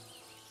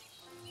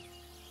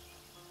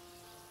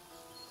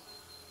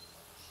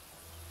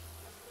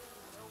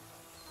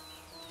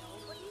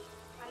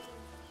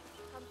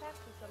 Compared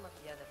to some of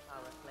the other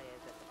power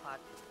players at the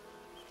party,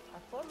 a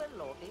former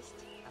lobbyist,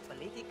 a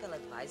political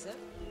advisor,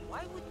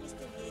 why would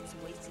Mr. Yates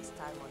waste his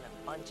time on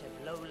a bunch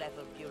of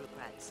low-level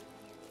bureaucrats?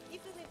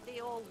 Even if they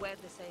all wear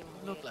the same...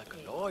 You look like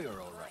a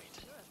lawyer, all right.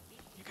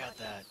 You got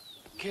that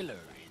killer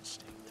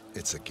instinct.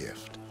 It's a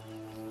gift.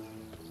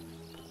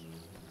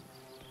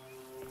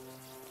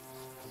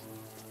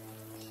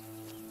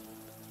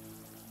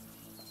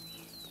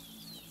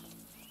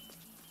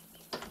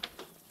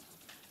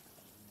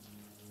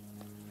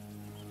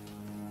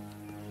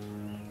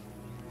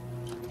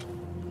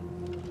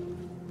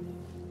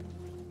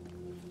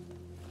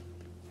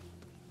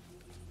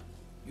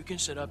 You can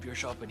set up your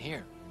shop in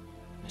here.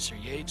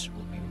 Mr. Yates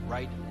will be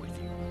right with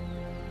you.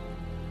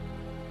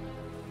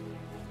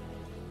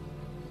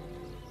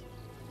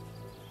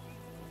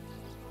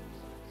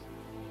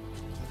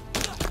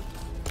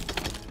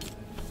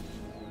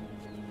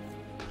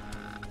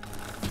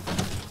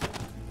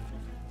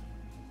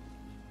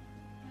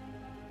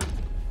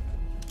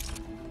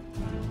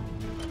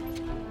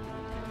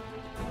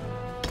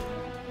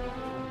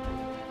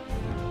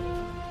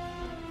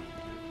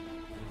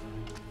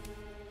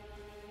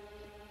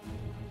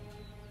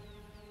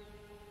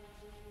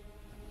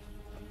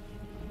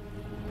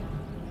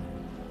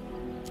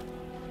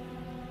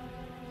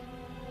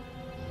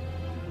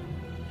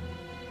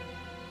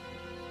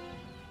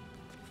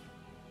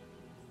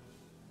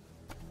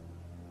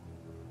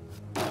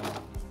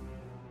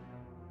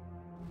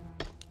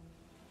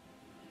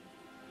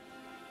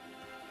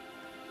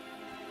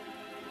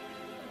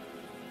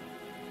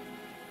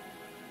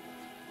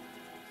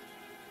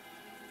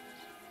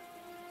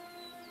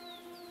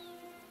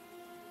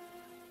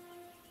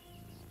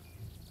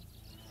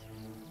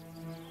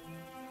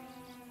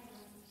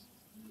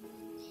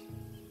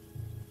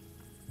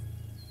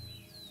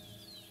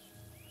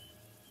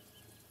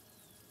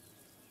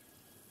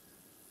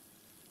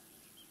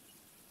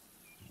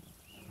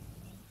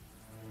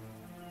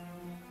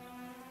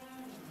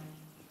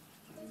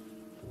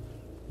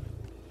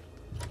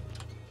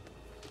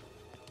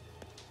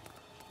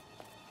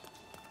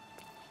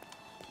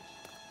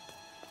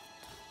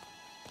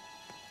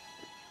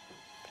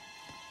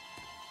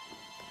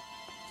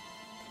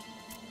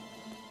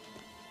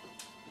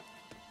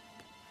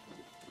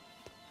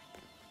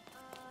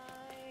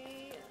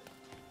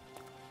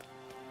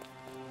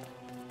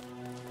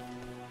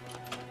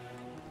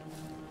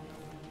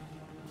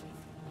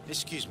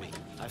 Excuse me,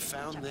 I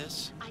found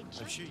this.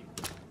 I'm sure you...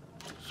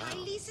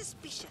 Highly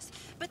suspicious.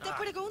 But te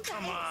pregunta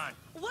come es,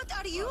 what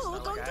are you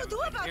going to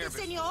do about it,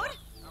 senor? All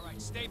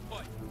right, stay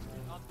put.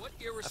 What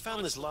I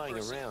found this lying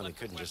around and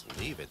couldn't just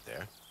leave it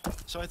there.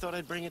 So I thought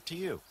I'd bring it to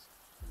you.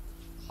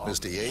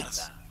 Mr.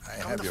 Yates, I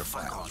have your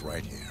files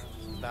right here.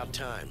 About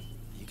time.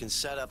 You can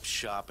set up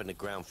shop in the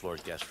ground floor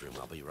guest room.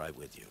 I'll be right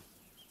with you.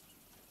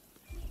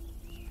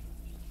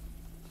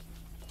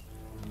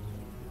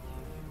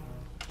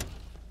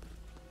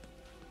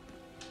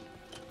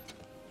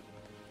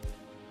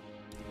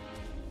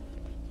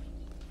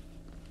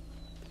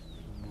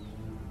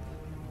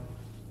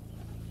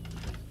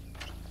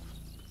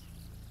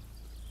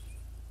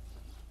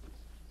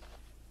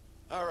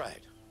 All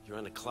right, you're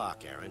on the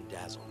clock, Aaron.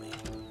 Dazzle me.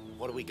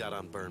 What do we got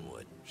on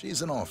Burnwood?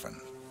 She's an orphan.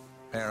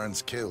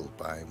 Parents killed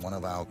by one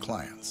of our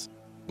clients,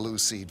 Blue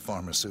Seed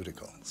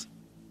Pharmaceuticals.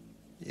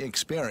 The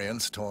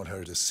experience taught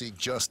her to seek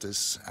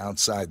justice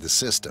outside the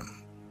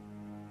system.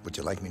 Would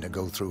you like me to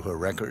go through her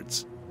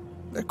records?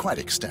 They're quite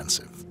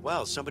extensive.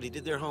 Well, somebody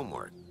did their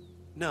homework.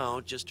 No,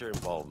 just her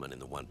involvement in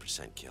the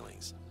 1%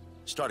 killings.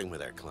 Starting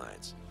with our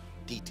clients.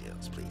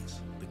 Details, please.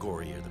 The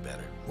gorier, the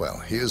better. Well,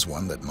 here's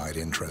one that might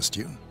interest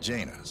you.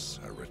 Janus,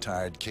 a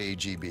retired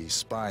KGB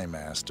spy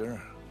master,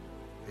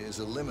 is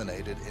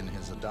eliminated in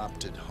his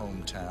adopted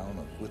hometown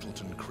of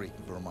Whittleton Creek,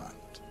 Vermont.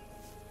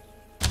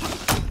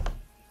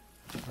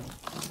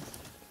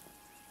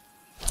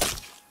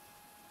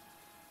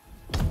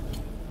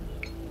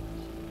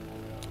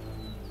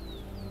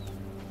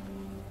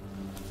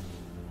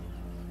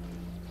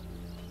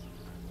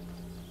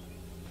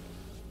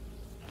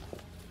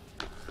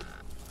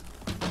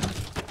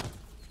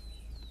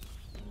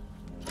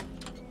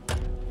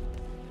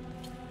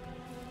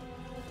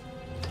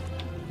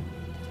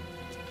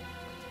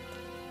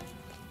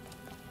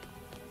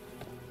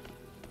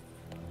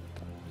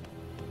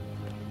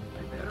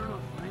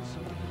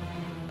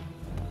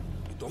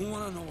 Don't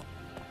want to know.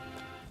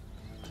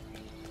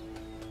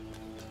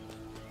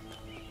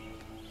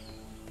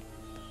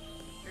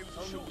 It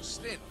was a short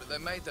stint, but they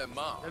made their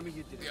mark.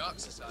 The Ark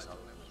Society.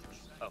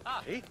 Oh,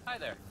 hey. Hi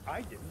there.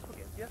 I didn't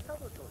forget your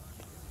Salvatore.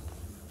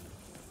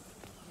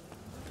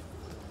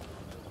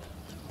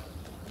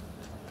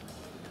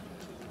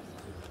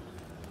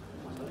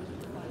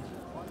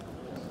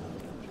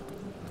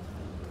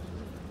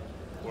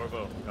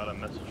 Corvo, got a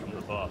message from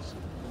the boss.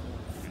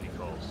 Duty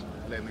calls.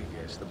 Let me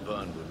guess, the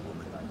Burnwood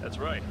woman. That's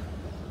right.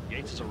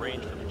 Yates has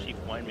arranged for the chief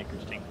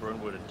winemakers to take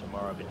Burnwood and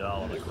Tamara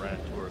Vidal on a grand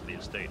tour of the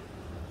estate.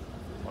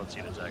 Wants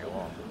you to tag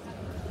along.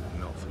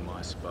 Not for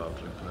my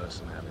sparkling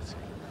personality.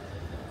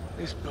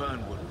 This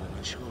Burnwood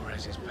woman sure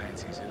has his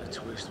panties in a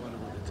twist. Wonder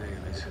what the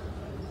deal is.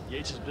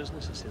 Yates'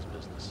 business is his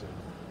business.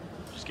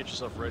 Just get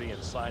yourself ready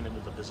and sign into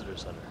the visitor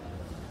center.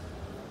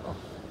 Oh,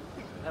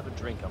 have a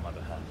drink on my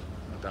behalf.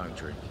 I don't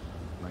drink.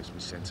 Makes me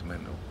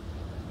sentimental.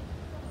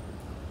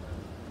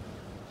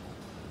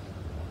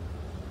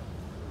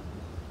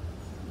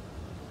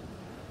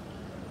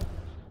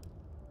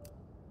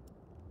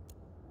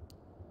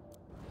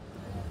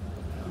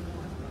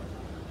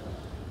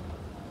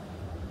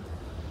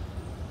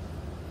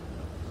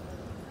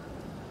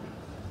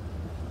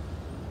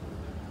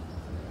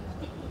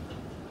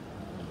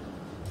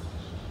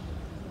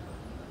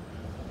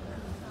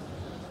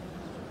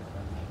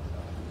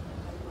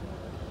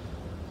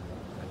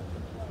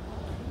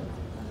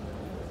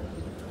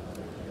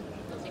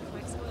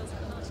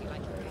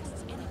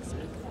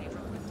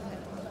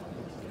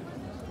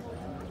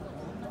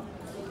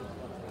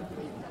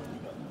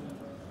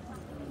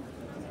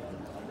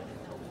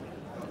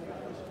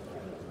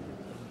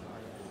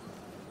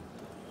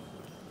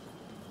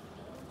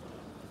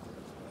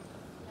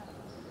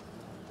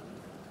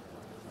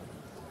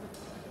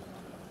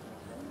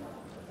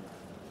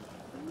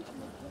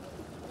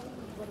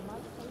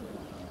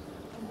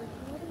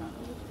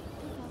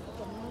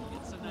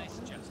 It's a nice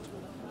gesture,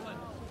 but a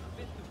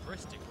bit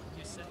hubristic, wouldn't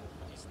you say?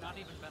 He's not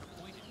even been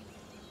appointed.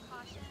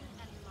 Caution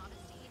and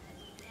modesty has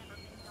never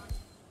been done.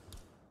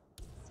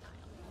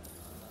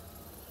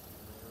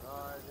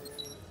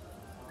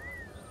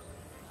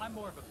 I'm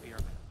more of a beer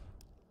man.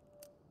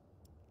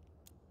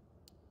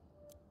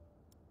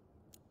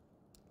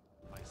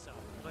 Myself,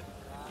 but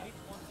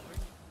Yates wants to bring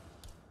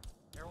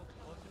Harold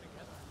closer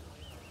together.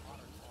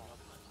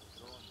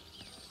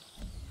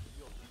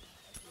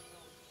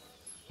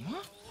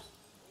 What?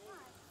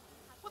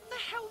 What the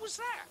hell was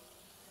that?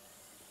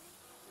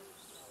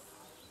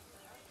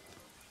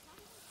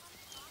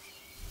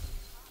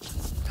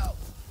 No,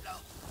 no,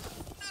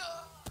 no.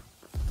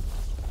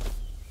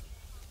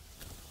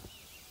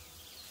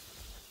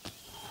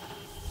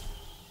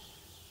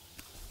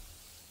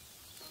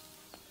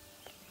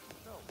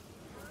 So,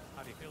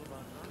 how do you feel about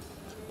her?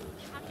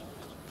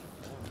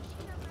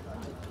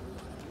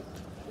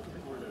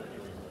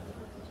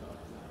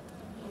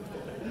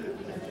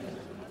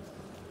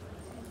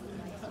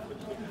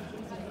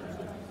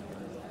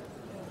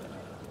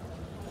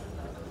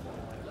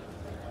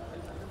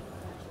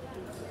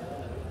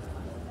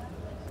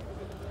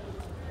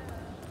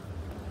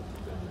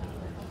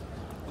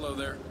 Hello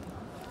there.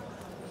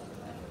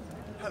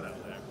 Hello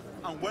there,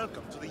 and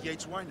welcome to the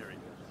Yates Winery.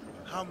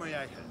 How may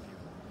I help you?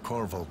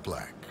 Corvo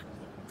Black.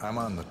 I'm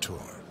on the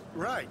tour.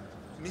 Right,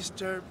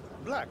 Mr.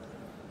 Black.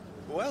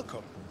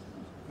 Welcome.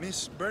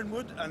 Miss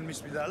Burnwood and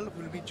Miss Vidal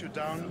will meet you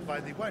down by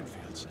the wine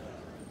fields.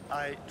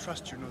 I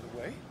trust you know the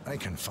way. I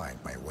can find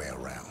my way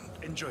around.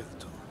 Enjoy the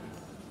tour.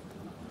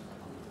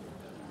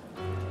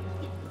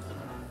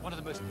 One of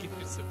the most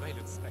gifted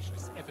surveillance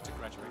specialists ever to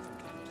graduate from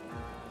Kent.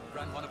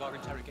 Ran one of our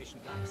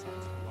interrogation black sites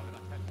for longer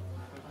than I can.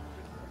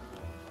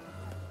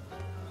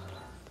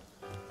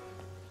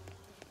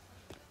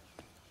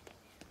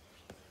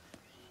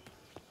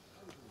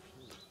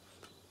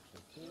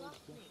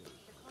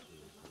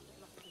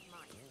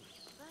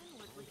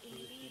 Burnwood was in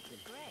league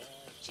with Grey.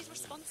 She's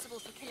responsible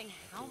for killing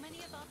how many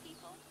of our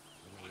people?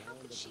 How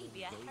could she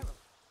be a herald?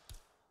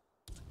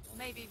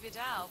 Maybe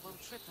Vidal will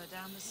trip her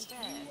down the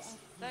stairs.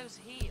 Those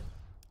heels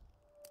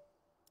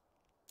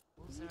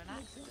are an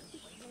accident.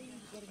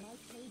 Don't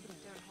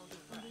hold your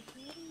breath.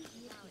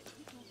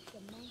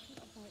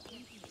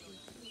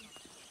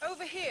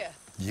 Over here.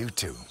 You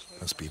two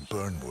must be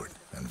Burnwood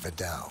and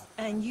Vidal.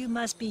 And you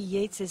must be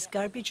Yates's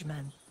garbage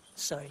man.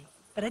 Sorry,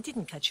 but I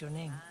didn't catch your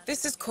name.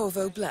 This is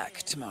Corvo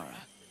Black,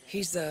 Tamara.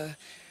 He's a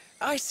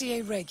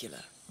ICA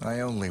regular.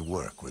 I only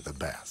work with the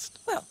best.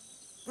 Well,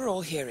 we're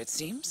all here, it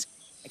seems.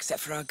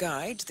 Except for our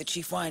guide, the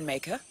chief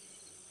winemaker.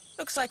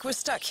 Looks like we're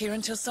stuck here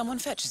until someone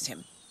fetches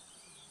him.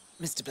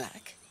 Mr.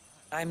 Black,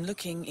 I'm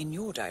looking in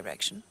your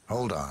direction.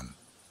 Hold on.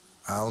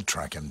 I'll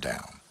track him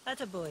down.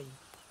 Attaboy.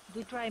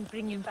 Do try and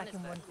bring him back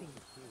in one piece.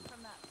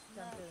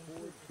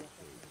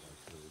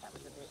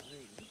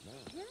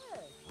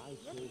 I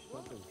say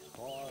something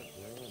far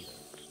grander.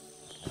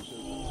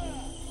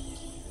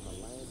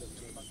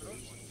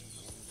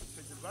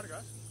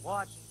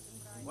 What?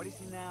 What is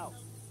he now?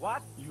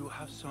 What? You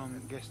have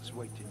some guests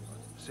waiting.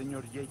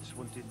 Senor Yates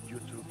wanted you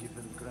to give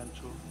them grand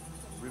tour.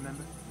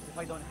 Remember? If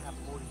I don't have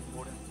more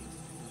important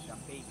things than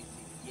babysit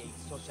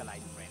Yates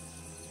socialite friends.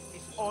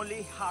 It's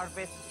only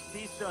harvest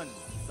season.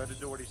 Better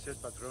do what he says,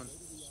 Patron.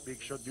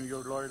 Big shot New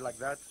York lawyer like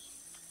that.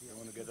 You don't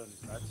want to get on his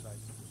bad side.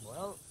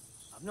 Well,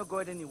 I'm not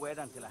going anywhere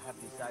until I have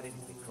decided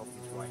if the crop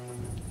is right.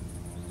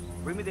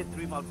 Bring me the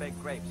 3 Malbec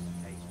grapes,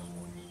 okay?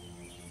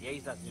 If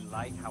Yates doesn't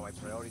like how I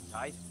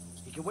prioritize,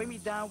 he can weigh me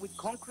down with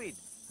concrete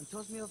and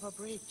toss me off a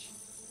bridge.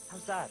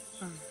 How's that?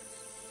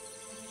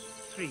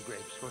 3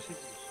 grapes, was it?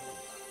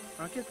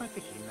 I'll get my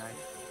picking knife.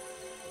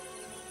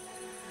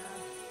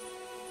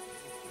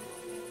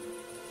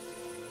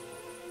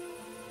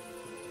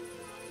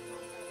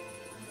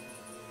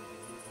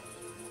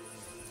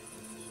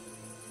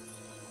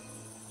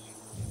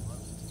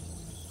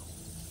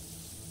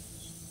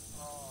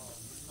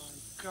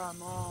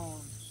 come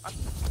on.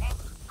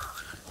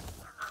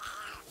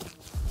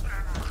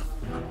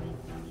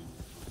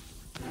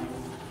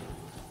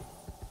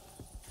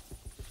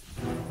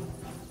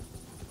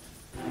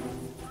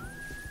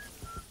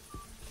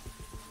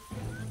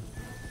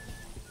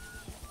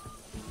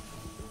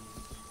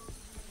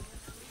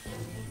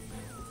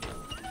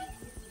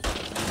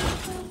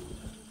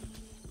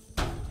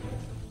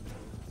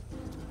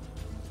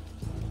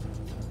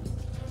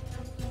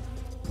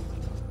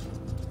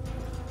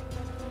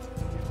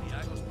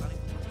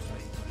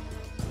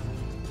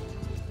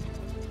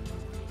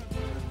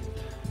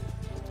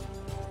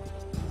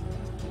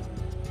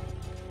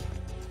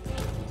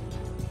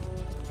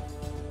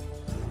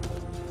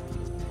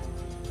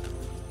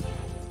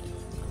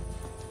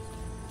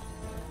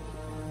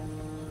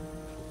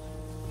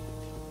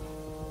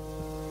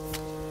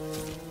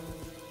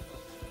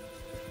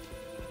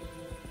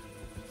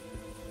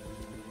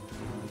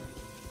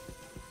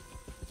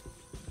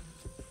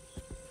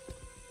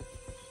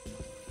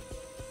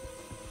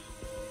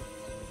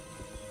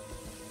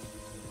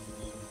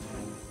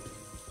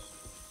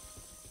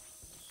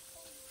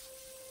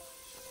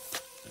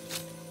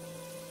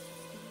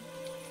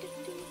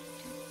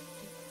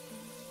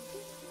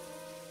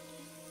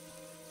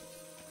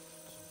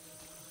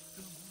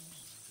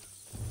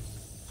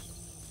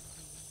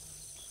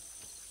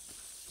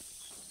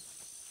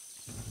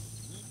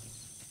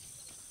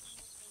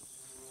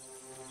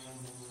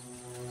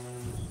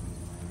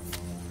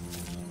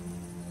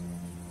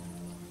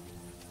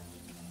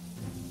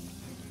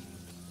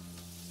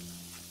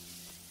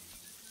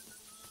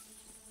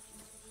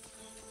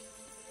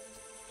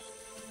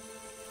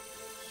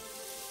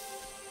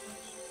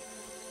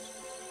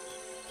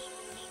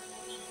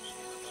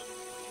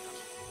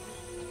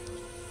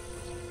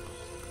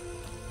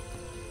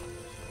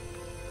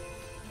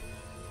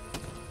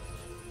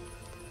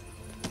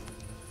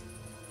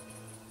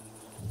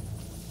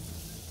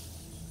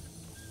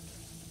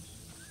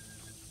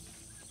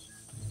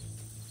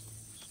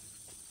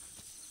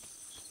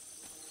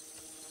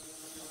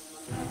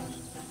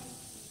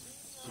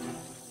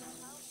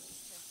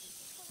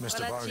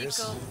 Mr. Hola, Vargas,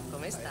 chico.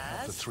 ¿Cómo I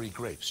have the estás? 3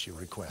 grapes you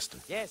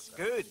requested. Yes,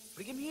 good.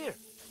 Bring him here.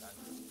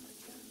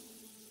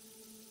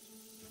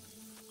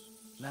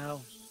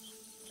 Now,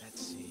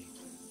 let's see.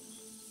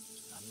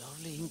 A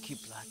lovely inky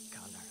black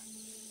color.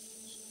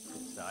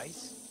 Good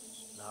size,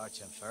 large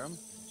and firm.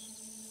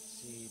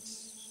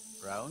 Seeds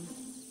brown.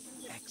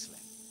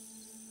 Excellent.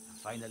 And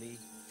finally,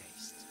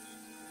 taste.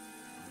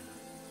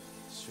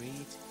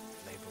 Sweet,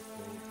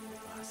 flavorful,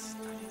 robust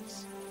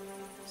tannins.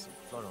 Some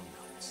floral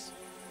notes.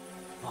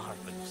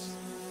 Marvelous.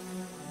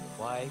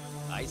 Why,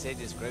 I say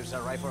these grapes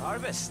are ripe for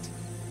harvest.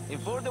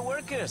 Inform the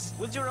workers,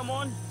 would you,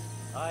 Ramon?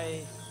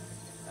 I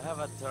have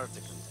a third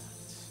to conduct.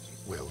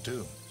 Will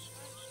do.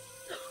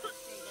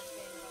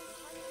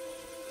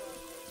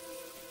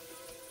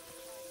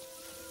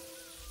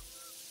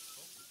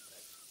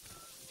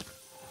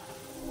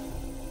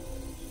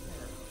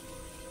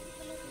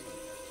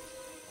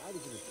 How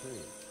did you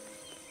return?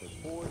 For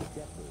 4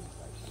 decades,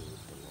 I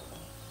served the law.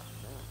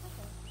 Now,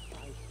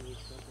 I serve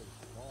something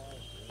far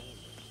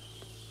grander.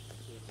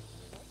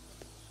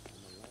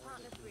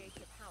 Partners create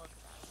your power for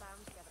that,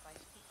 bound together by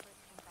secret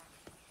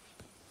transactions.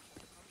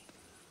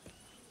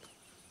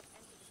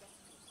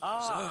 Ah,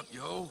 What's up,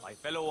 yo? my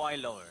fellow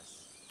wine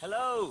lovers.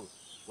 Hello.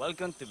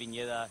 Welcome to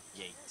Viñeda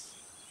Yates.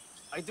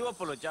 I do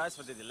apologize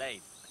for the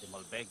delay. The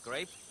Malbec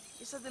grape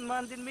is a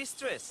demanding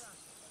mistress.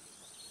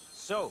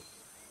 So,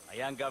 I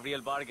am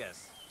Gabriel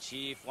Vargas,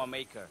 Chief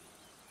Winemaker,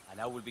 and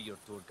I will be your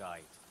tour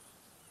guide.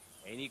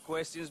 Any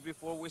questions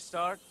before we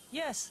start?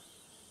 Yes,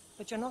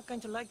 but you're not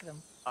going to like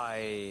them.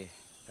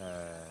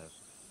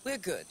 We're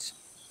good.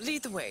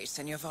 Lead the way,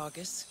 Senor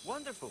Vargas.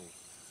 Wonderful.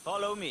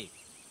 Follow me.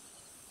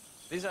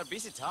 These are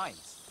busy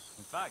times.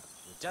 In fact,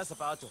 we're just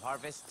about to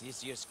harvest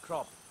this year's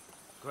crop.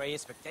 Great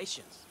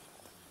expectations.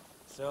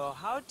 So,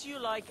 how do you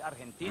like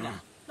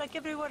Argentina? Like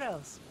everywhere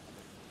else.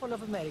 Full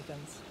of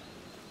Americans.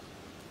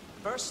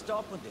 First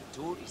stop on the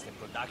tour is the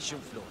production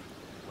floor,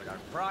 where our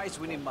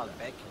prize-winning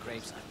Malbec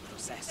grapes are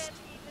processed.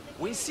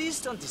 We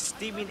insist on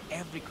steaming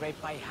every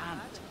grape by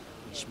hand,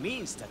 which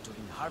means that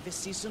during harvest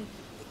season,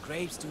 the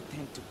grapes do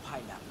tend to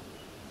pile up.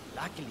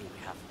 Luckily,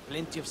 we have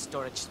plenty of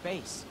storage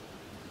space.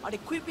 Our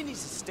equipment is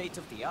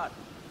state-of-the-art,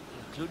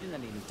 including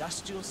an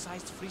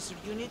industrial-sized freezer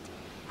unit,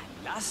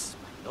 and last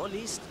but not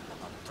least,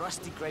 a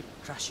trusty grape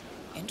crusher.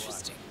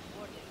 Interesting.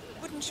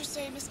 Wouldn't you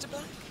say, Mr.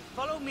 Black?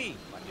 Follow me,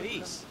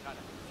 please.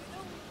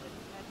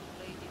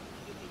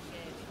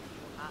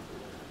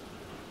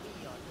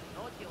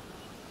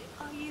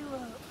 Are you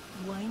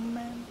a wine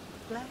man,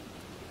 Black?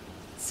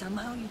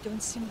 Somehow you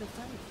don't seem the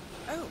type.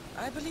 Oh,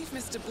 I believe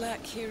Mr.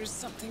 Black here is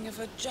something of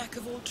a jack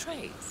of all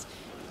trades.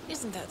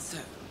 Isn't that so?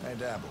 I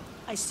dabble.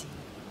 I see.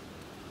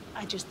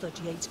 I just thought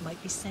Yates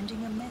might be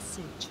sending a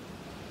message.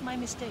 My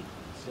mistake.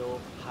 So,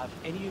 have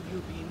any of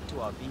you been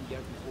to our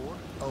vineyard before?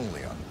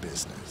 Only on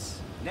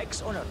business.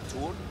 Next on our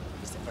tour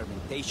is the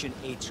fermentation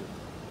atrium,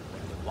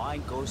 where the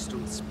wine goes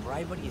through its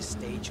primary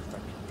stage of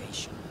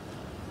fermentation.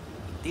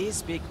 In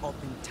these big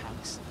open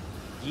tanks,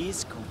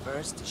 Yeast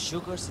converts the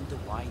sugars in the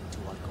wine to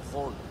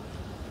alcohol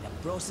in a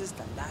process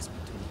that lasts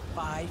between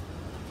 5 to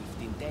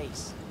 15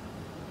 days.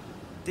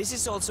 This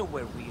is also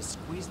where we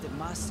squeeze the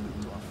mass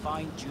into a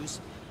fine juice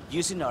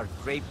using our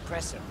grape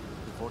presser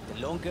before the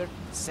longer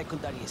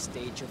secondary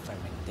stage of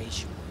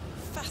fermentation.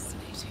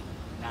 Fascinating.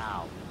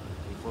 Now,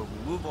 before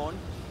we move on,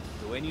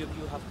 do any of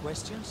you have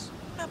questions?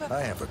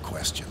 I have a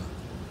question.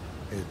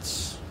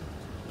 It's...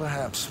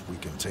 perhaps we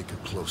can take a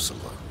closer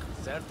look.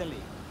 Certainly.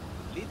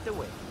 Lead the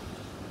way.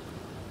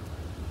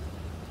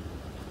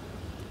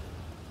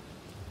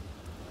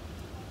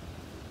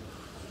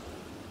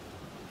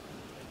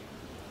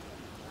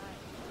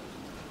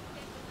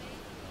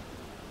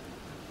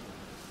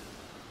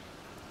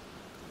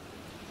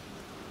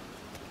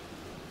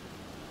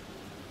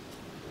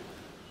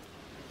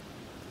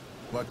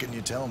 What can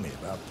you tell me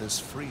about this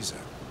freezer?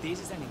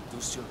 This is an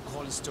industrial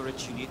cold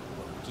storage unit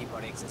where we keep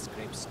our excess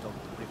grape stock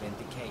to prevent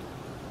decay.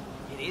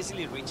 It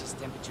easily reaches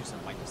temperatures of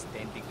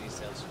 -10 degrees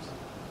Celsius.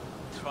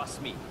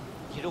 Trust me,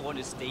 you don't want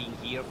to stay in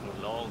here for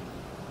long.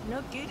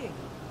 No kidding.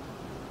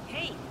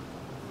 Hey,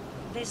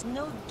 there's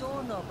no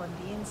doorknob on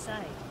the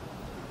inside.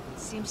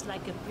 Seems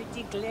like a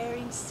pretty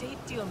glaring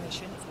safety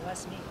omission if you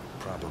ask me.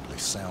 Probably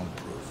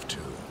soundproof,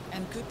 too.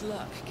 And good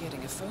luck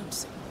getting a phone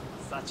signal.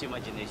 Such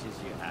imaginations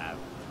you have.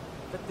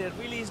 But there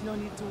really is no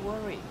need to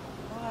worry.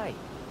 Why?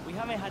 We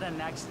haven't had an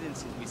accident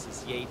since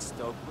Mrs. Yates'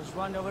 dog was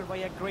run over by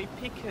a grape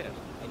picker.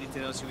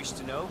 Anything else you wish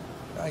to know?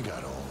 I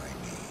got all I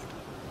need.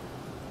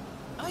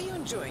 Are you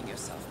enjoying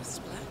yourself,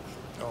 Mr. Black?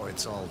 Oh,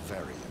 it's all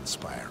very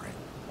inspiring.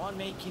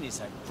 Winemaking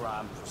is a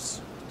grand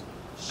pursuit.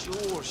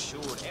 Sure.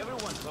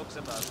 Everyone talks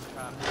about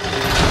craft.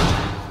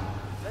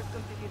 Let's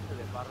continue to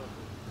the barrel.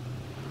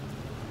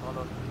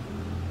 Follow me.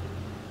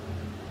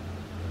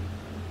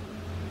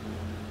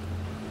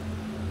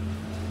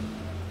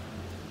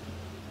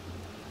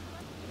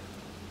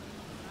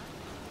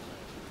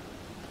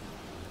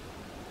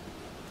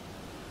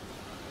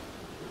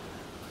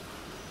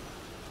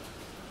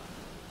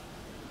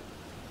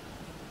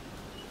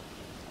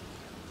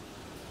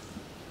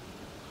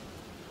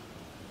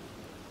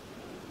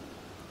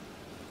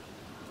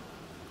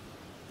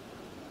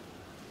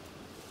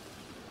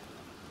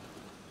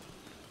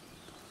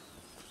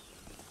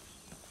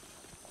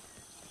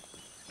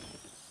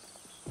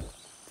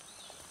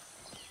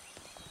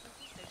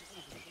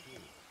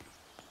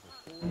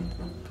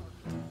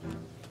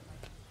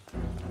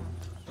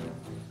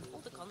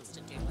 All the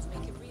Constant did was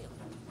make it real.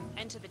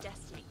 Enter the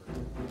Destiny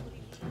group.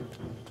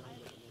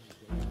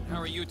 How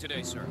are you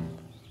today, sir?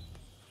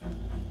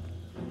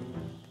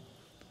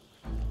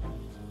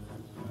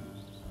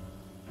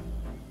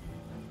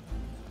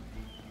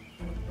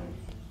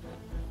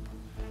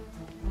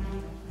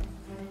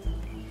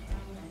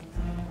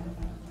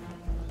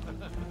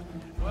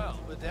 Well,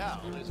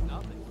 Vidal is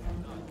nothing.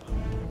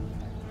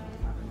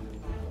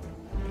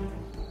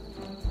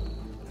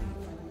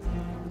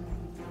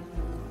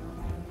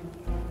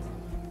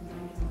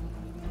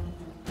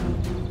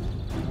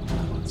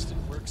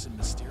 Constant works in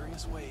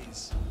mysterious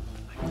ways.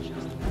 I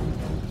just...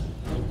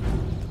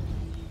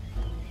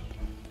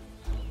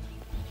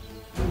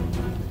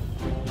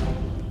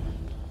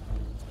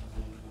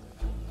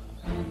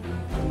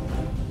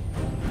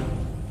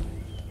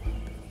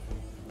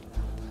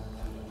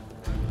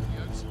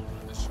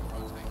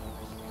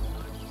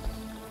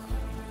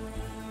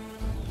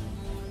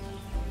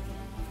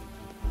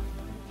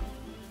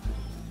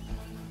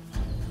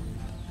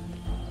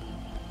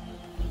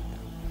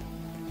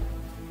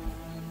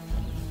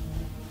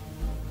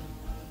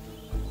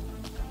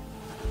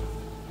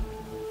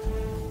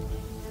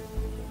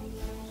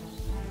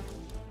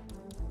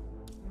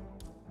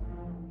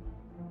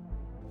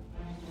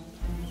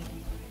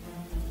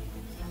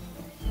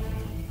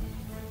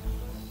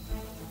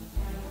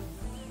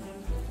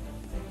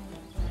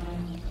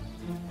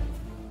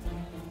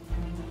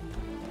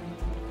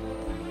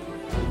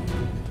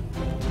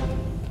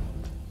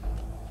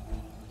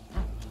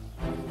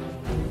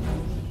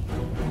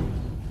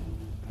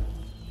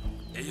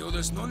 Hey, yo,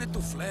 there's no need to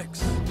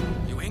flex.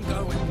 You ain't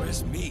gotta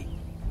impress me.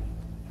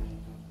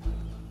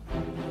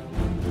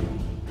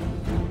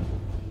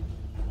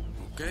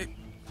 Okay?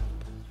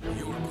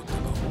 You're good to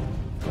go.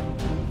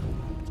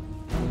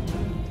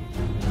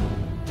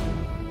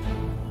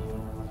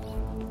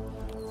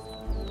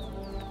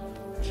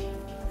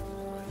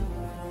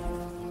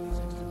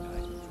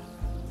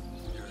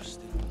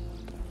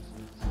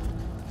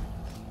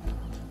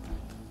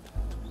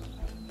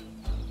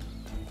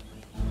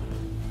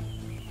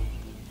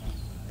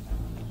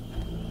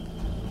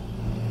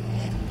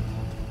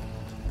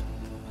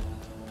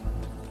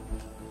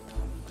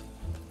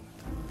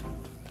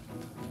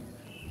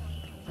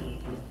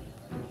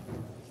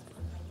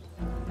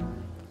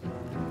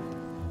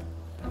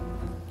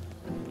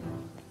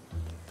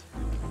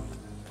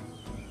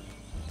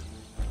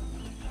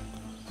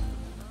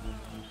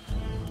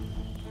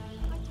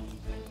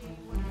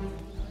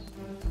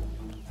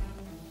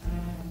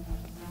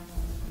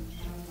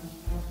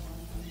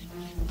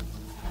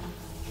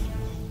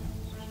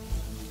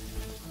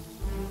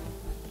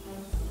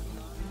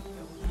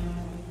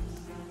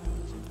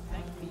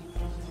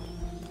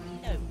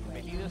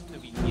 Bienvenidos to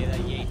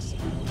Viniera Yates.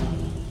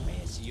 May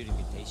I see your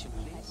invitation,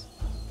 please?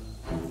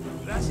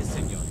 Gracias,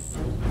 senor.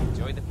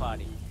 Enjoy the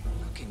party.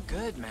 Looking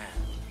good, man.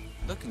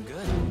 Looking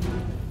good.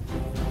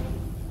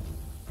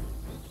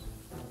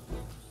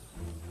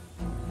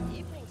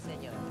 Evening,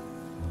 senor.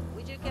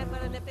 Would you care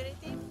for an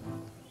aperitif?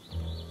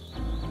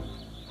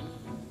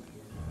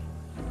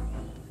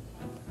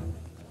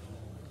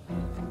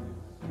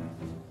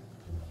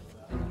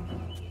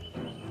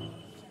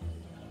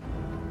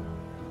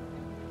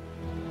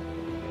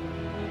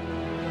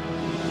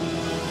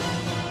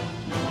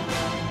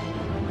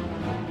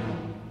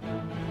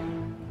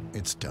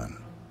 It's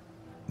done.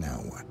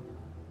 Now what?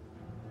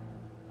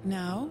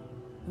 Now,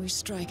 we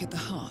strike at the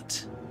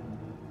heart.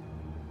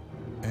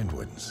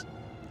 Edwards.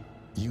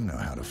 You know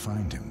how to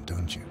find him,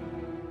 don't you?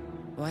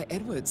 Why,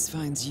 Edwards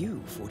finds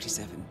you,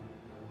 47.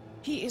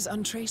 He is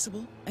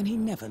untraceable, and he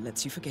never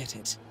lets you forget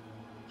it.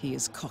 He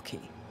is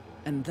cocky,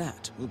 and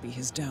that will be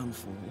his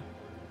downfall.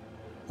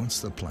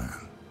 What's the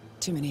plan?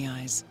 Too many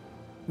eyes.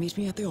 Meet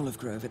me at the Olive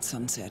Grove at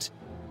sunset.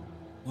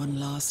 One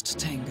last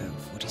tango,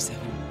 47.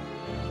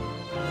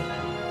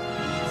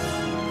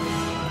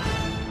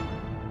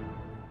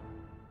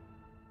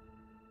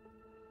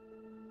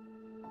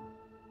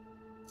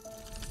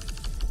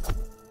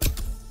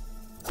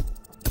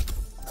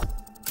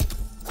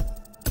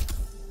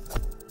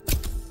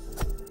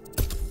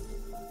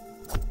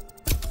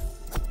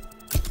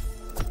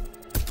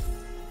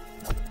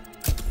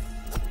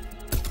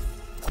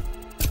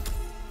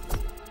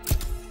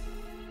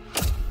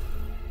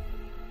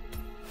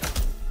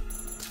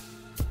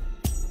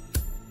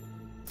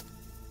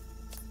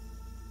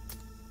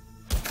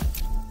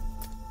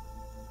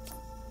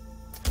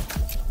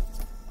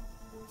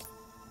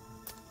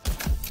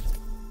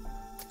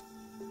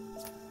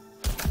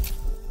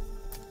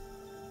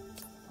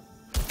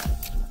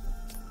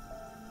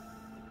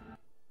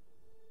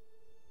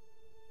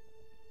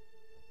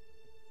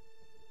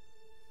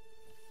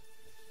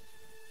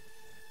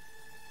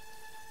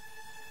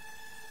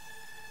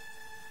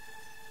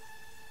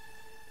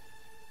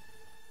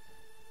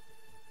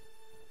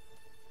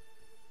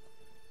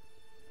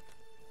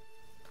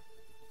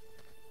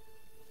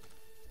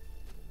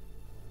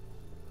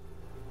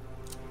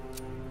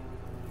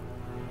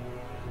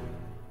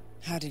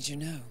 How did you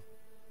know?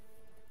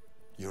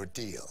 Your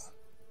deal.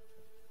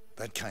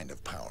 That kind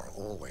of power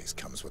always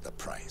comes with a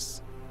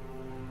price.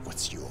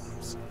 What's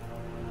yours?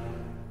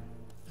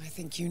 I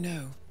think you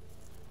know.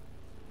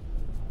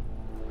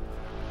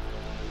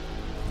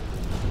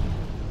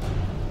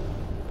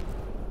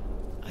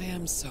 I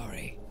am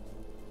sorry.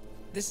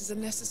 This is a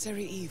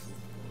necessary evil.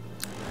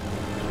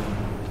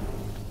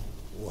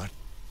 What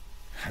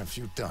have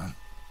you done?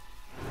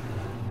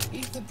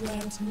 Ether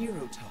brand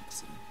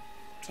neurotoxin.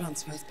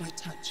 Transfers by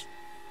touch.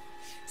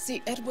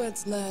 See,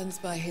 Edwards learns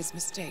by his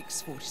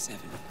mistakes, 47.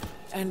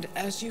 And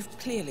as you've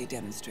clearly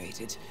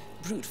demonstrated,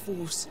 brute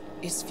force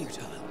is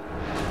futile.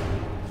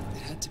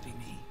 It had to be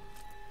me.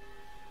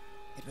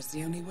 It was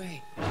the only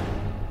way.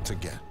 To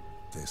get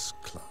this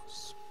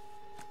close.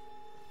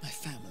 My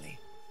family.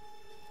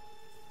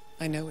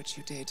 I know what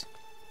you did.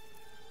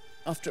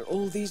 After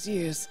all these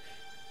years,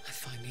 I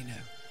finally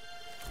know.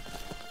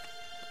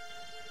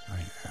 I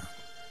am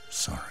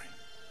sorry.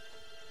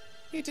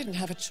 You didn't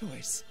have a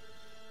choice.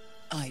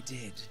 I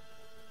did.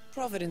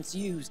 Providence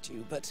used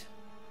you, but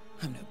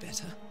I'm no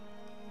better.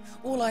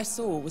 All I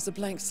saw was a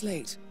blank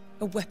slate,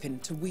 a weapon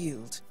to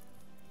wield.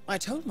 I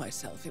told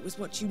myself it was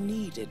what you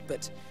needed,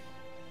 but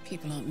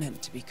people aren't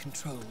meant to be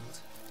controlled.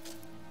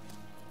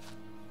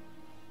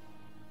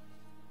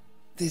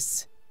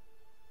 This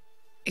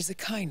is a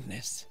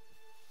kindness.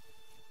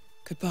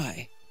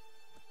 Goodbye,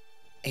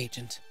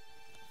 Agent.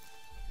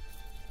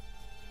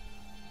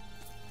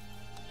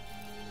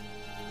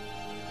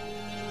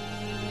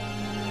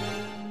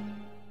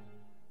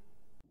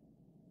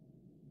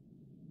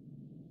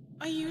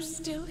 Are you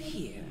still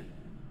here?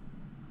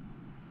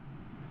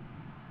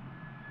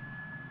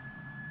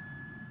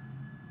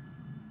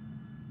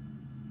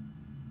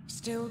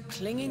 Still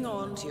clinging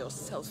on to your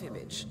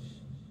self-image?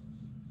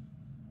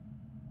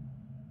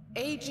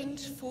 Agent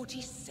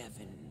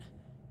 47,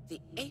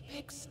 the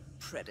apex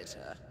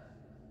predator.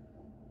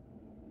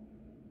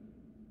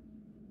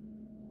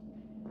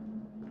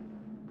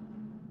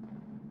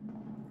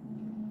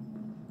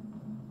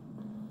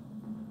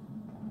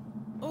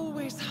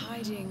 Always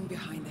hiding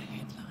behind the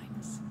headlines.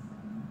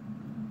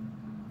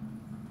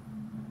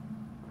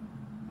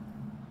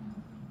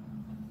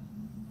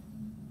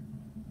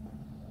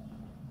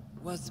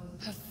 Was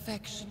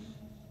perfection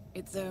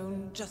its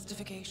own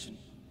justification?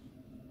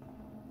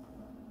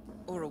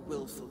 Or a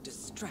willful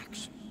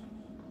distraction?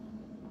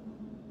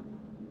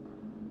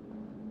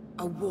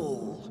 A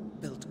wall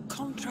built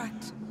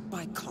contract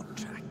by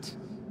contract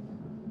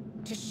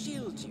to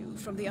shield you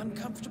from the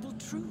uncomfortable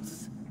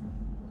truth.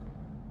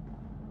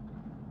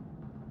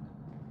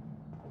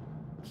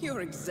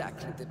 You're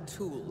exactly the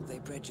tool they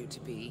bred you to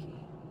be.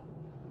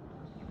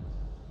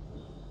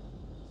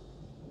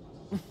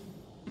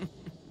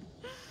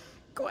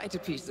 Quite a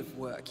piece of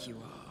work you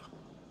are.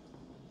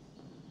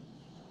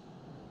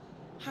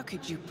 How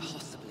could you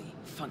possibly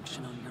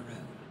function on your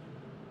own?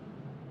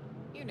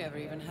 You never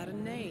even had a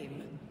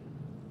name.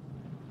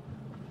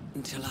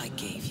 Until I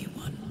gave you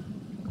one.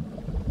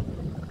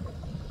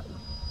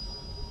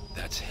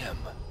 That's him.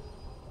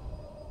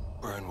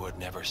 Burnwood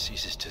never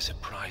ceases to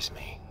surprise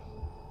me.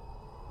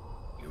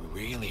 You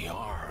really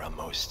are a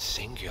most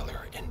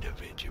singular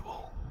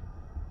individual.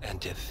 And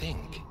to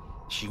think,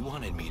 she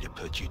wanted me to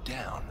put you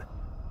down.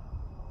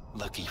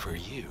 Lucky for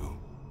you,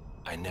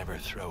 I never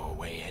throw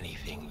away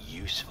anything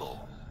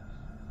useful.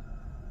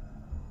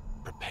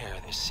 Prepare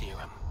the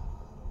serum.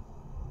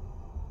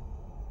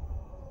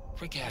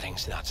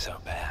 Forgetting's not so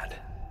bad.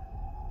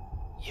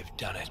 You've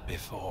done it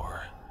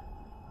before.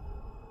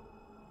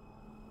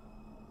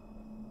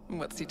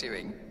 What's he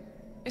doing?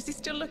 Is he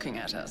still looking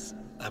at us?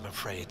 I'm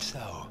afraid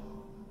so.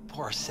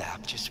 Poor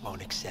sap just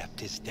won't accept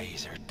his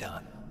days are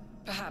done.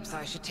 Perhaps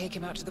I should take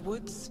him out to the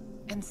woods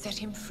and set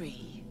him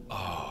free.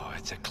 Oh,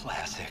 it's a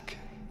classic.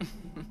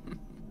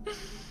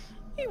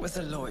 He was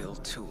a loyal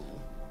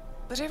tool.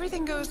 But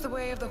everything goes the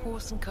way of the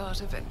horse and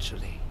cart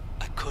eventually.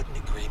 I couldn't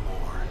agree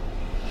more.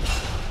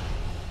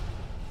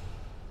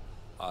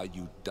 Are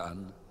you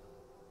done?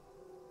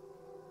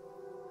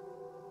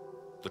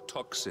 The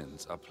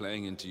toxins are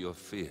playing into your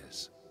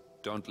fears.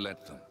 Don't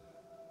let them.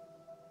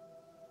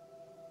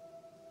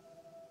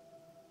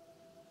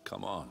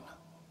 Come on.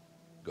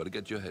 Gotta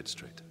get your head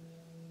straight.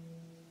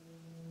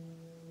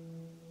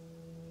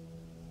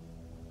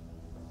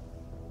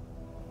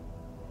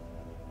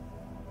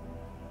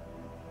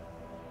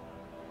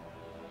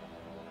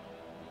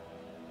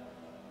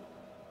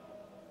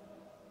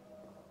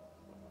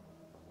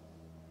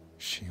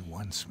 She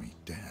wants me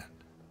dead.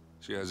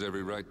 She has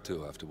every right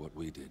to after what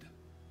we did.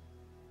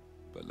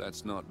 But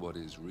that's not what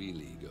is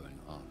really going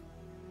on.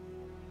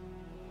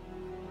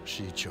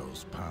 She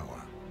chose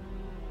power.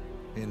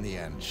 In the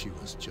end, she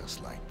was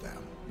just like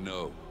them.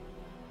 No.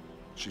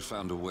 She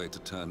found a way to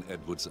turn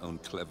Edward's own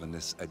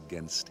cleverness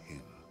against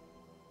him.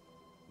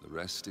 The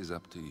rest is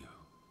up to you.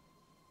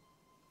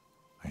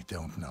 I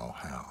don't know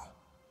how.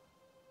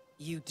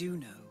 You do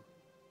know.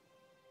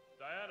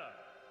 Diana!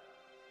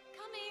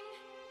 Coming!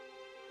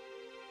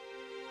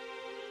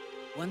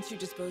 Once you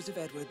dispose of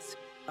Edwards,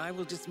 I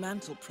will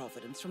dismantle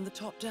Providence from the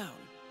top down.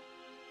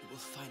 It will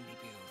finally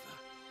be over.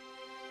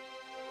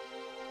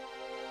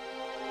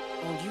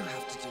 All you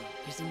have to do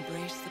is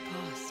embrace the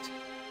past.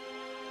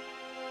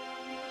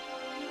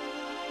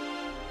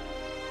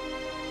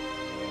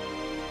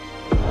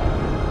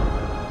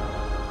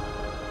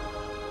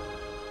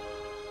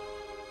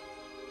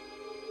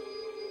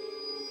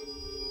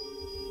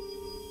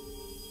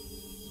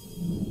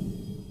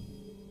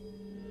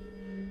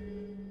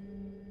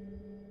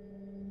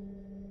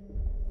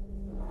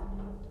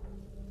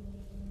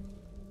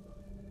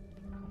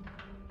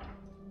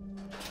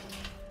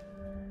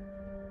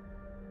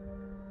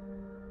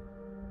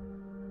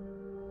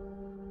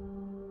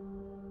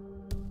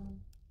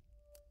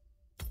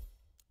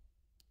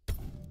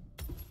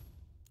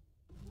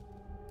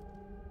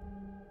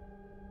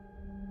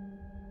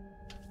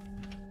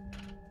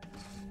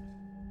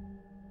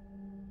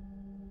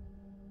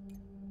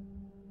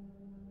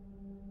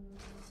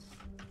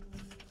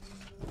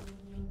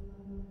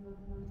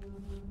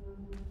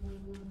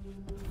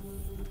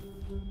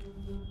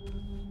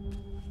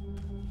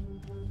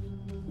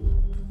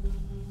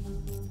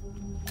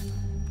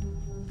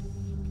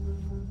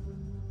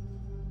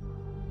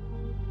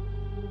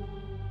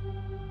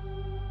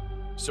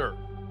 Sir,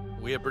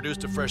 we have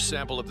produced a fresh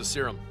sample of the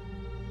serum.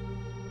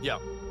 Yeah,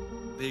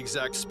 the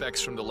exact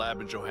specs from the lab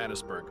in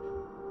Johannesburg.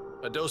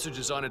 A dosage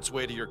is on its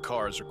way to your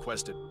car as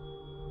requested.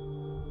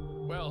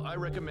 Well, I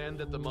recommend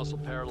that the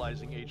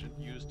muscle-paralyzing agent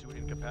used to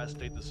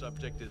incapacitate the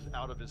subject is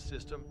out of his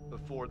system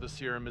before the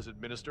serum is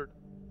administered,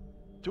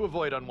 to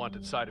avoid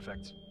unwanted side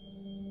effects.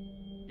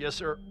 Yes,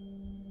 sir.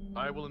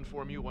 I will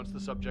inform you once the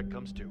subject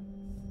comes to.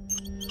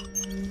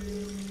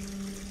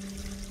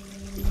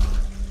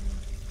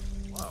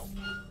 Wow.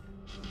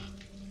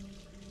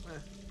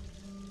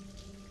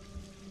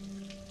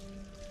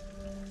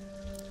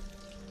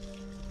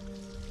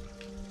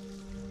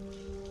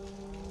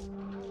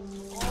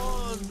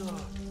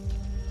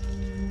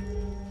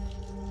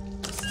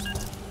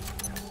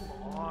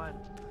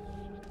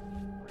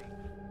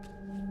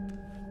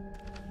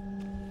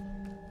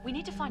 We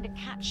need to find a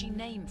catchy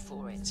name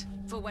for it.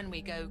 For when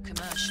we go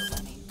commercial,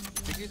 I mean.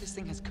 Figure this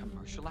thing has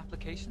commercial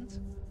applications?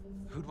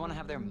 Who'd want to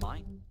have their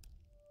mind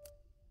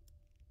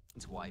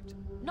wiped?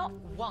 Not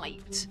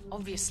wiped,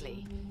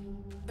 obviously.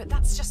 But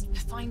that's just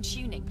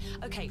fine-tuning.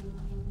 Okay,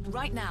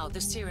 right now the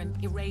serum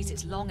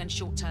erases long and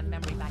short-term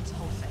memory banks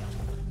wholesale.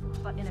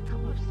 But in a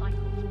couple of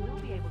cycles,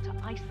 we'll be able to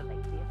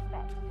isolate the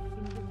effect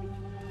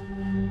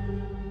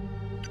individually.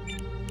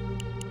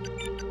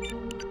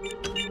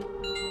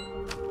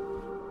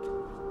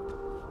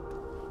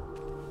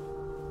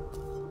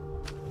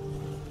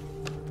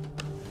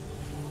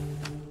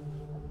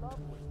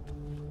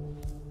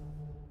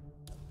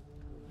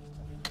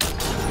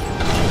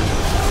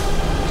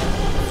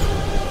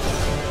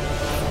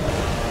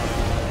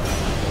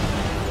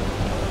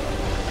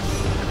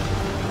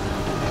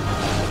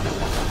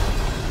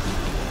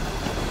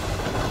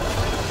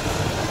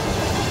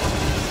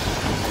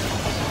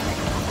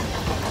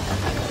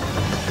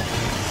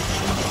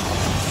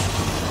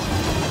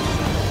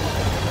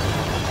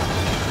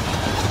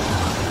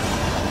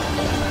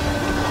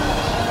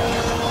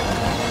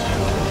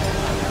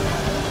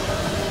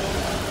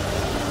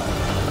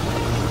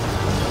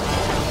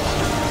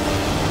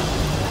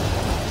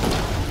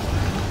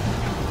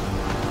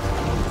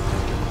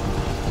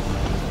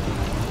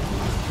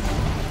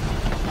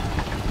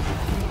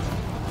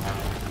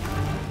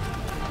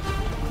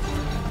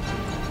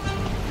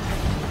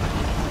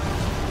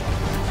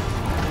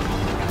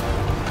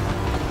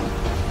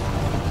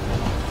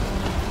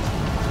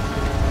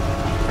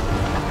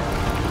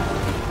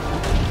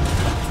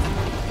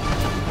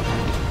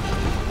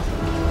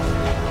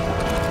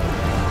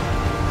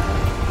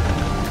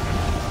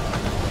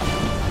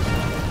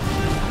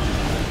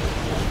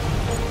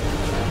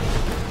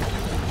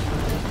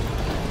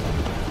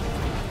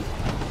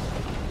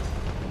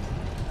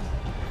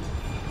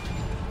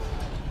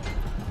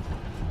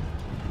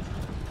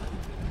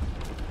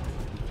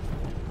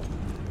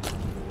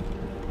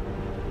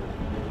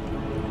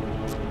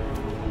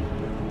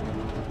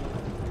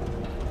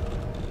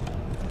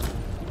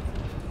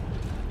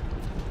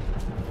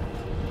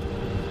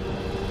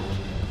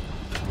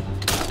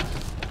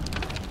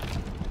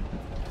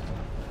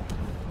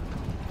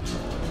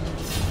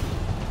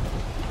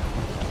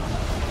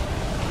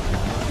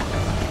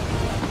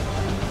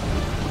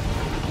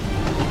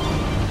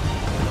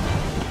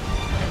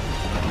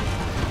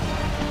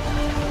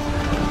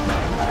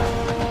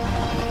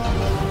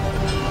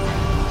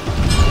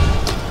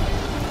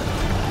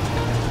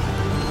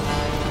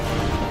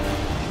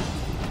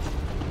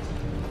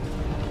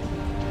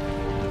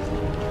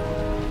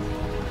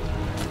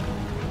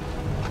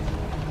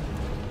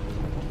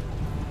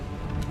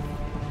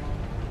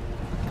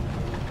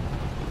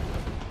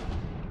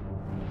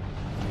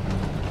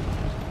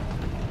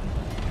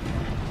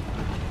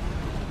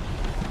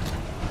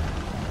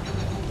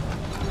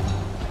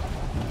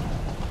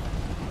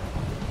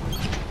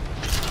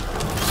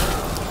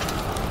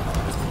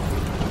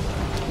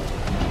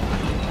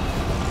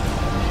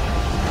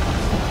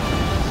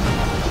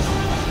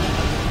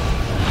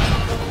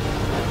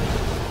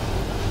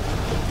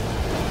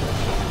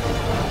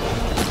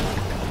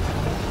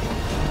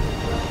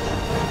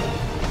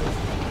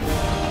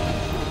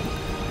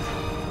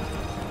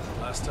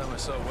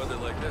 saw weather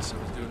like this, I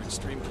was doing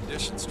extreme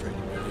conditions training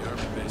near the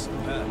army base in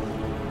Pat.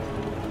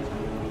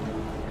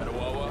 At a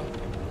Wawa?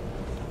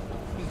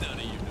 None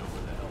of you know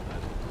where the hell that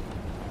is.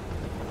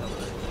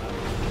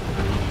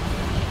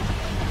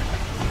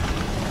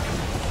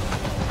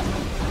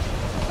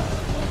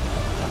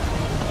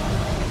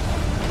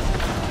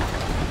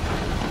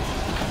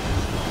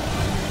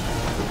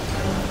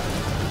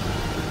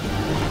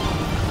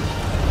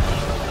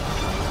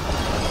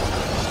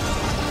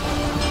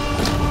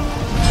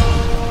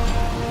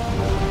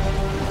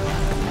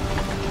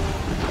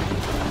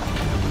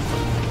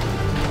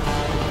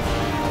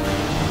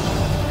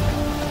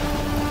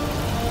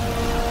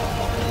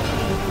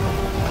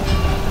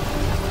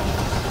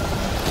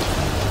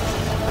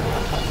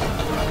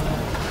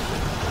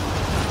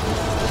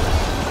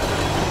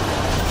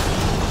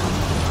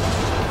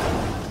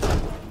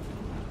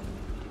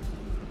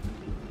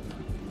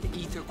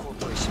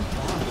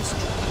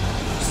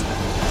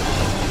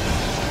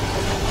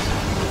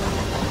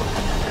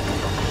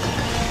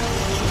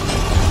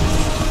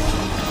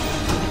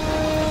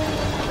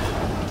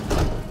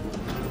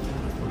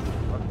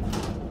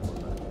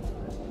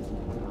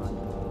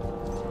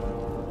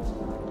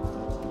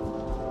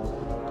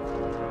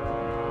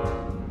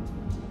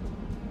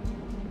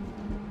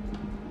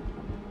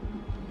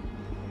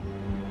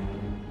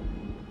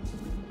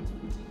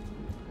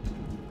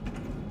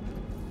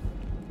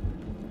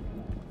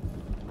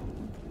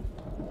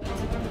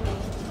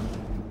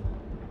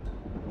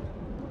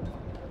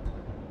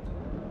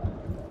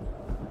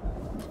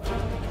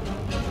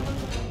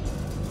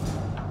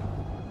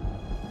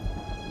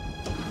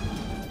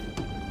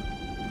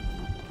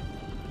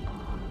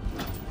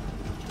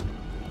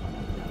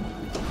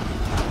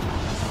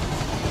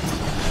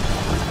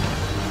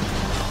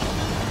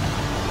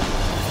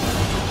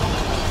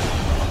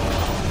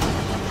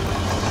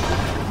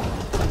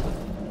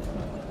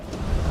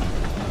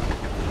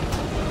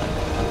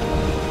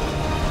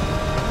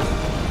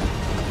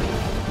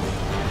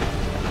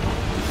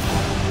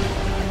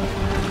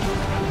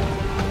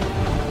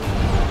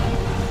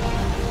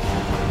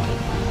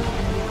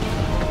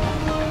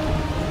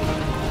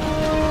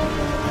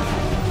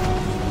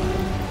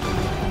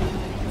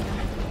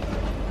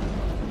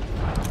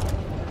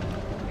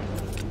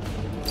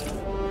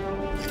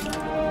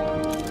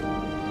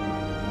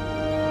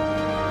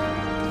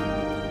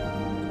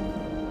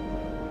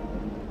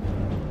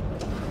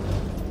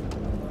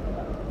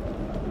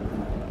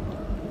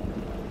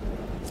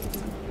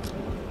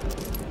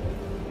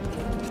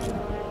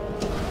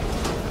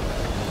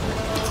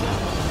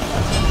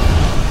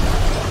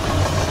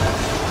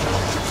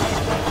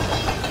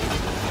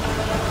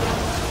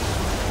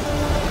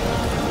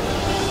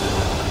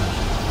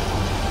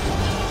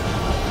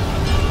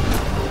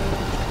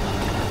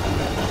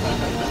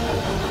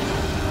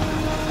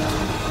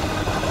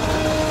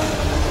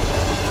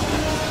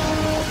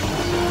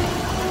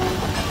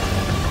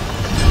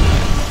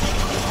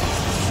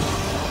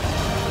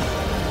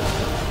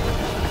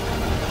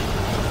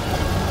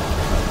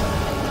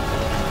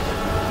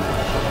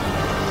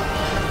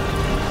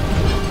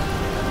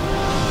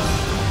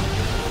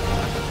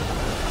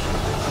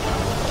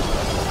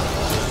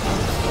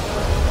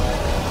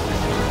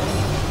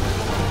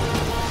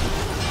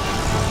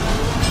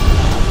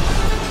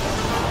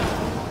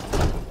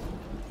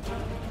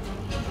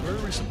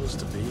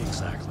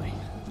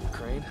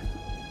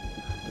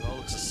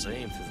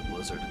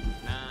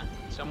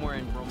 somewhere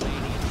in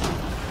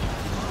Romania.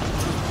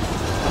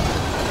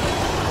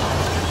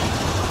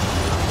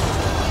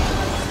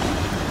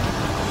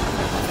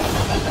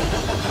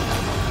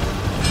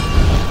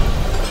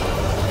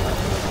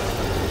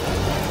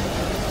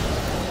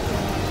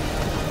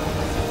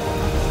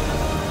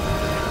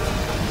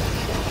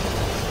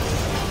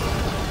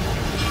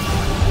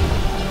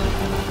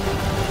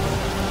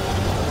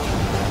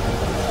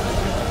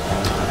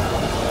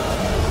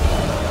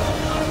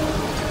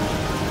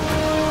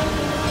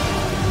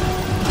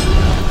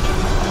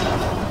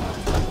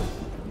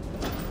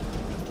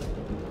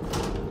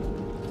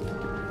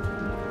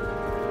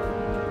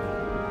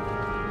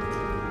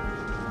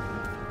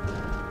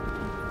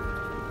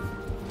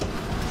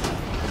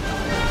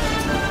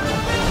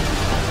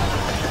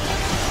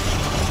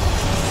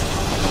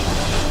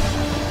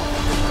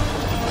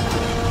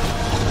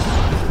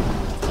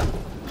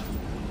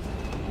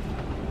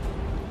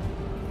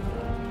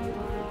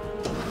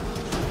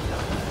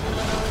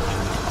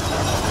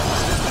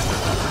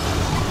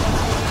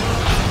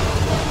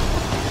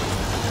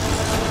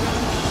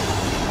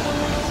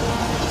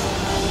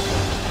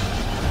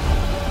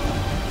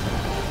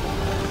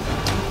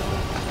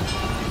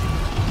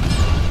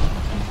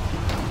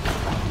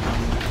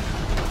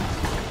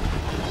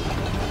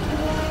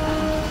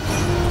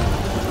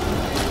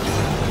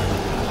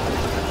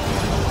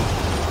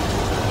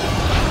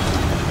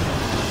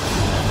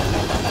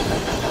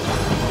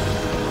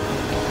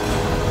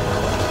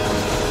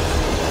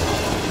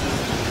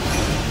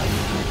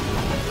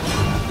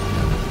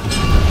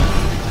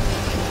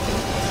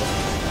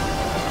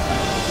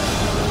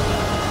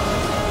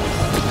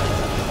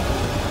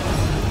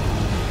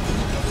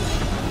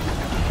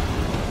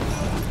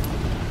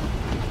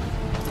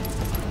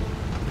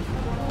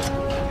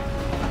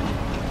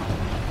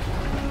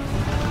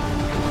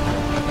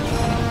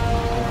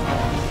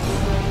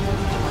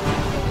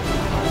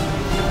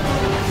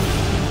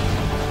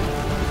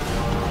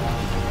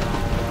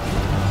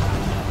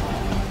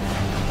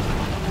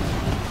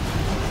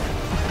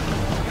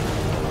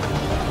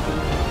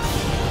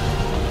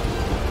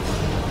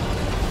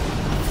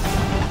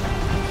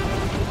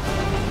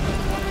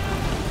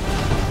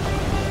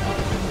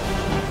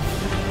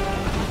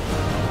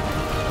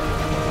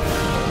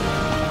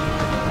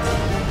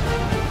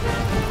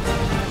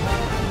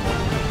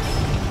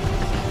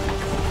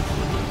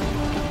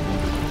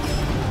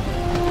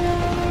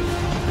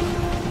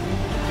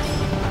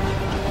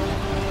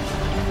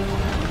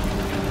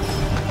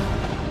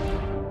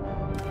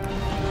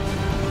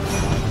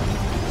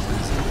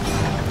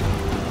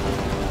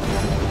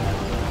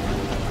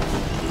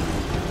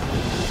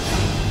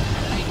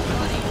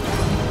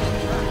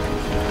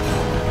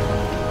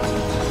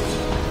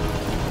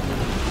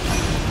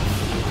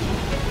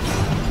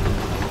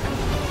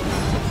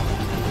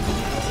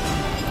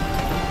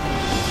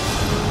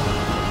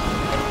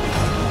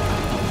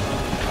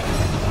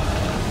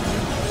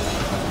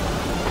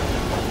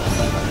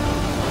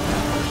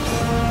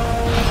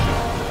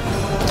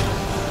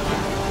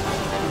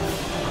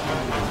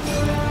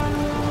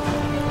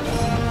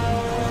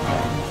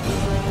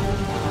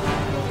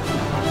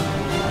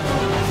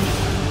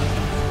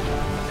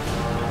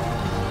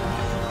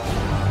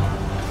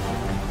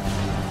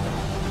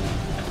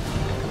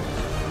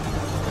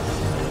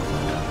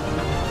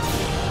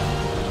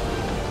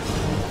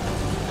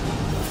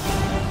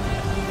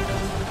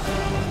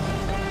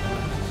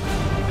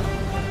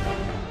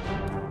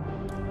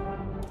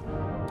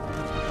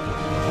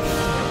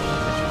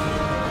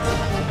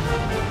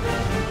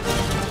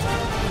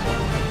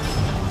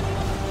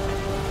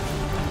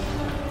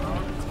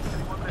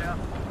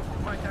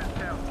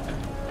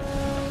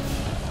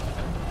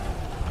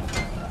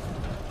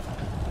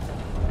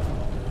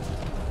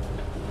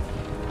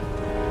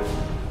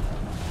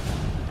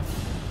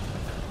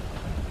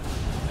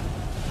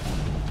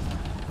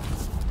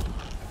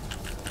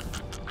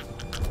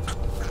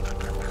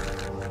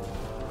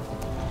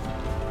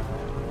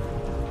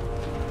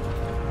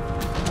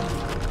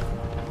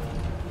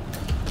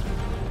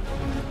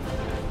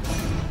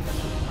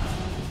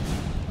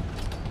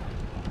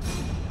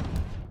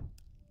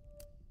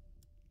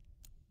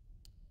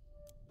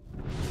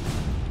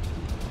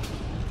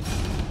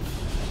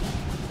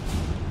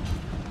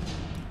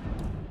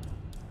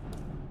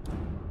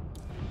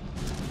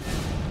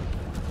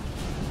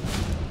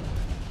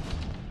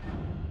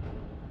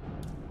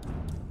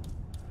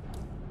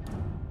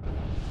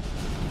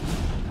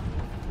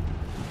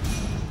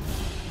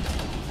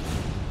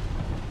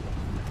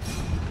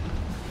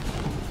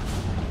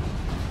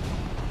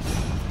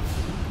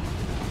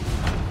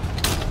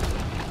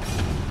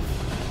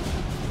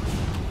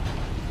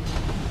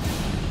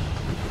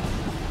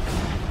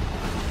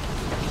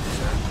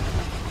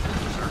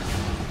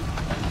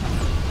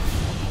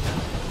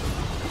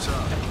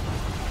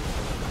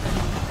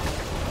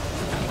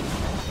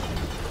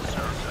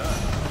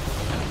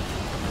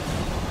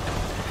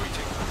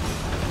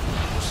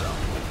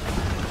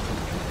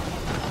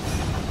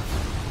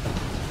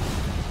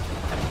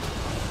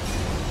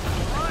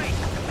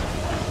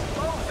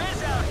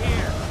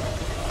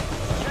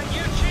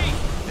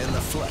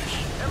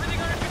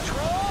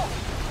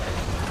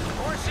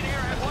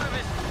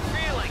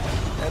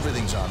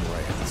 Everything's on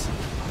rails.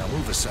 Now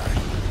move aside.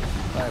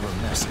 I have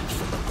a message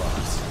from the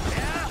boss.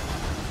 Yeah?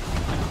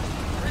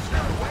 Chris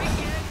not awake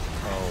yet?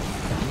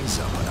 Oh, he's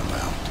up and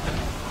about.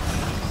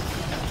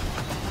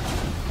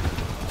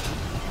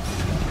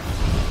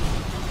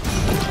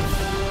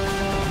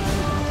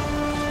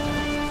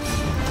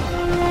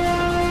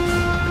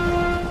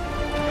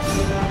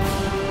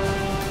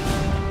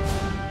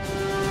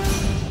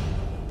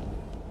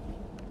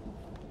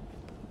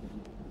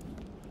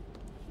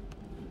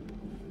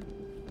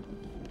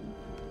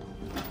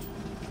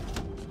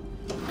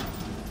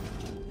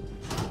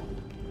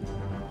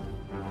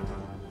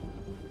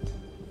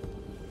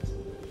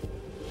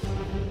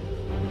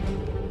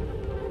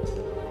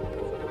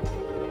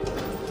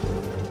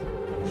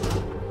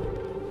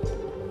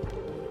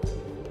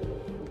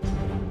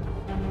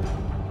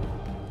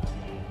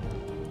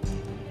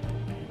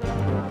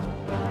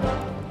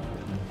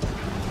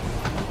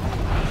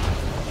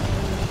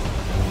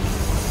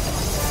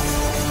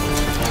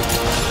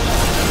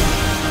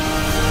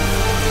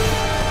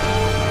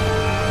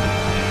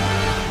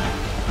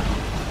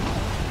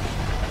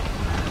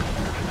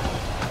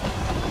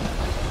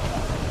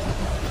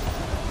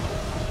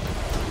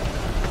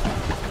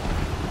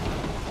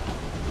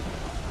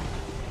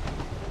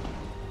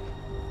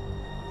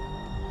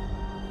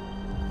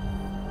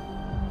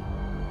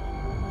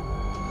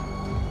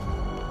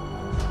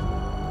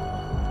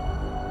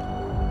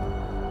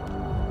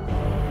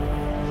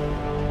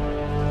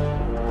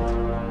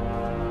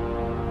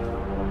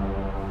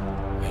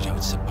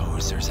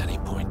 There's any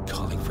point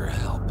calling for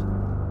help?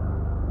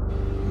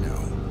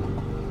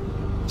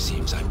 No.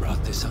 Seems I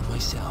brought this on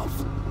myself.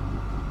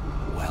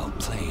 Well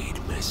played,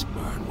 Miss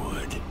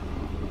Burnwood.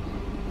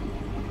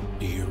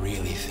 Do you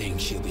really think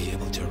she'll be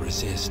able to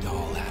resist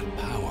all that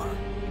power?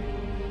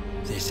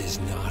 This is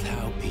not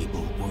how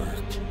people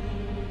work.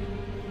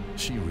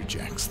 She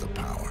rejects the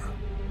power,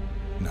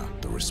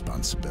 not the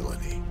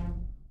responsibility.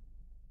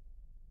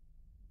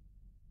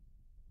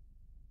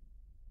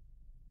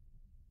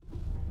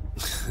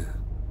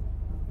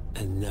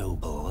 A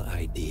noble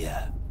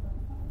idea.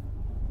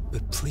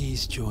 But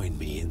please join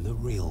me in the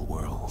real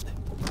world.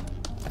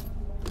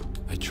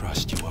 I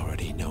trust you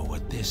already know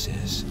what this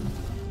is.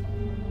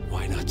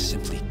 Why not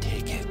simply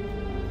take it?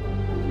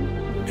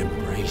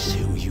 Embrace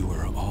who you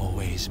were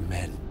always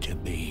meant to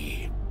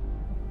be.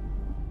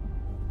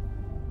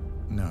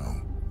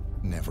 No,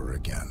 never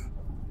again.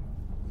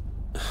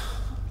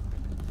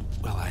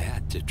 Well, I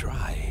had to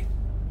try.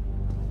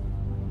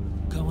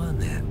 Go on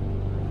then.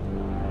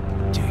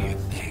 Do your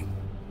thing.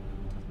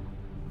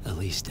 At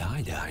least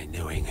I die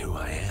knowing who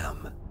I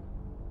am.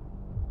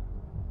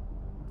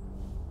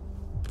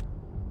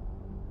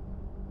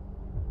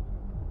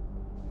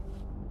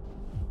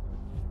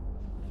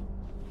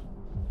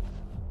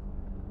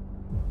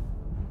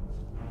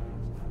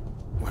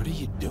 What are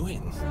you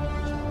doing?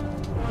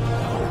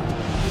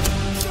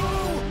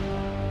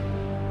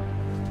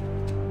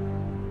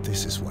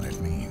 This is what it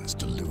means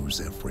to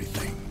lose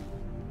everything.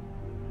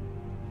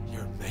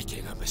 You're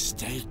making a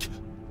mistake.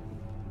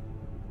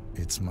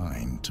 It's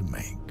mine to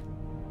make.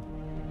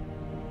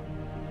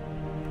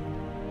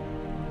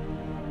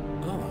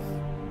 Oh.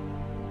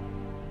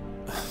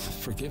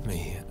 Forgive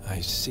me.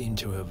 I seem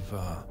to have,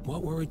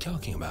 what were we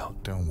talking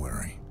about? Don't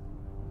worry.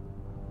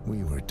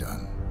 We were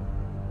done.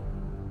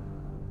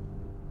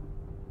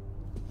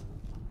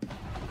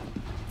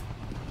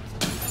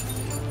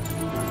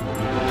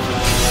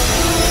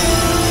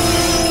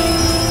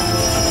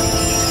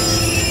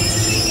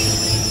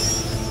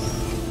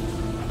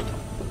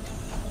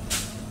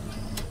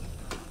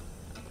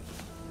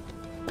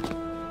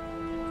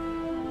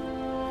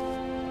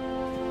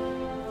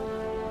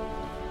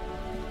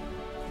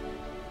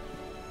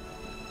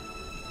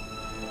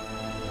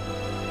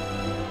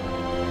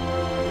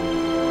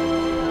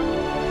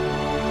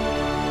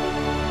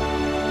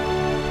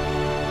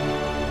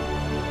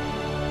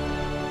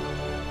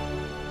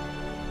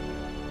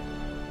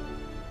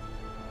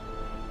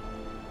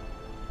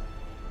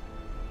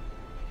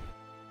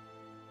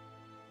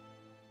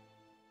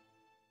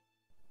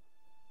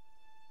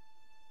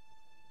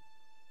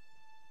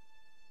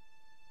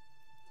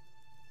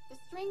 The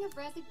string of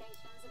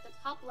resignations at the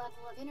top level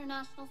of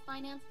international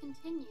finance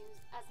continues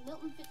as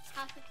Milton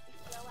Fitzpatrick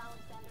CEO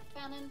Alexander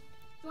Fannin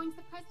joins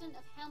the president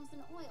of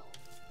Hamson Oil,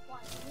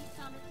 while new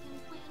founder Tim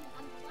Quinn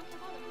and plenty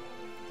of other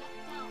people step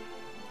down.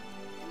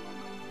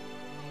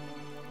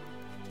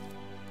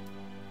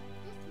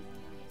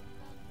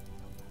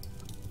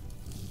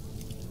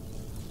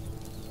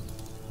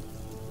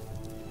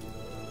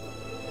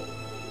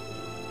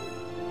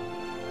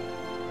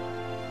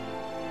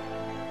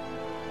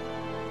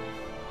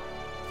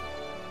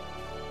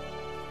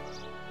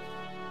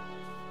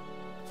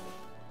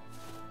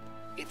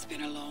 It's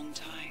been a long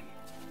time,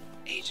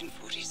 Agent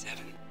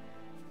 47.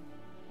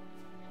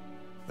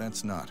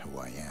 That's not who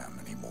I am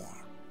anymore.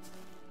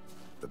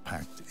 The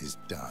pact is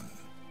done.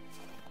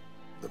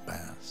 The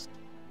past,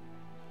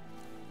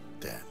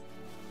 dead.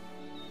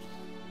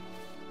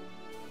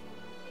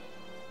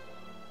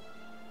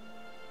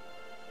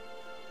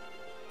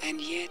 And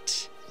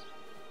yet,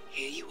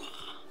 Here you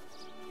are.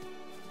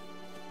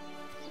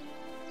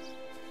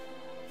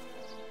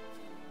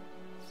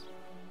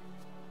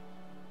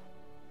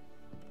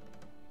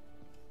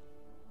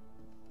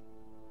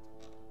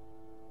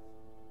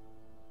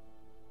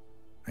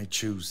 I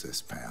choose this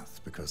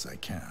path because I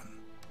can.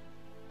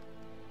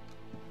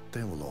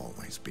 There will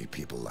always be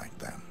people like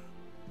them.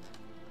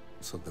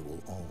 So there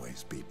will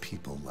always be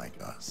people like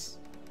us.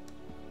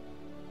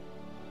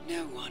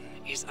 No one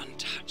is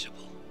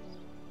untouchable.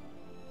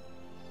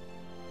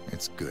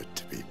 It's good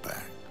to be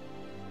back.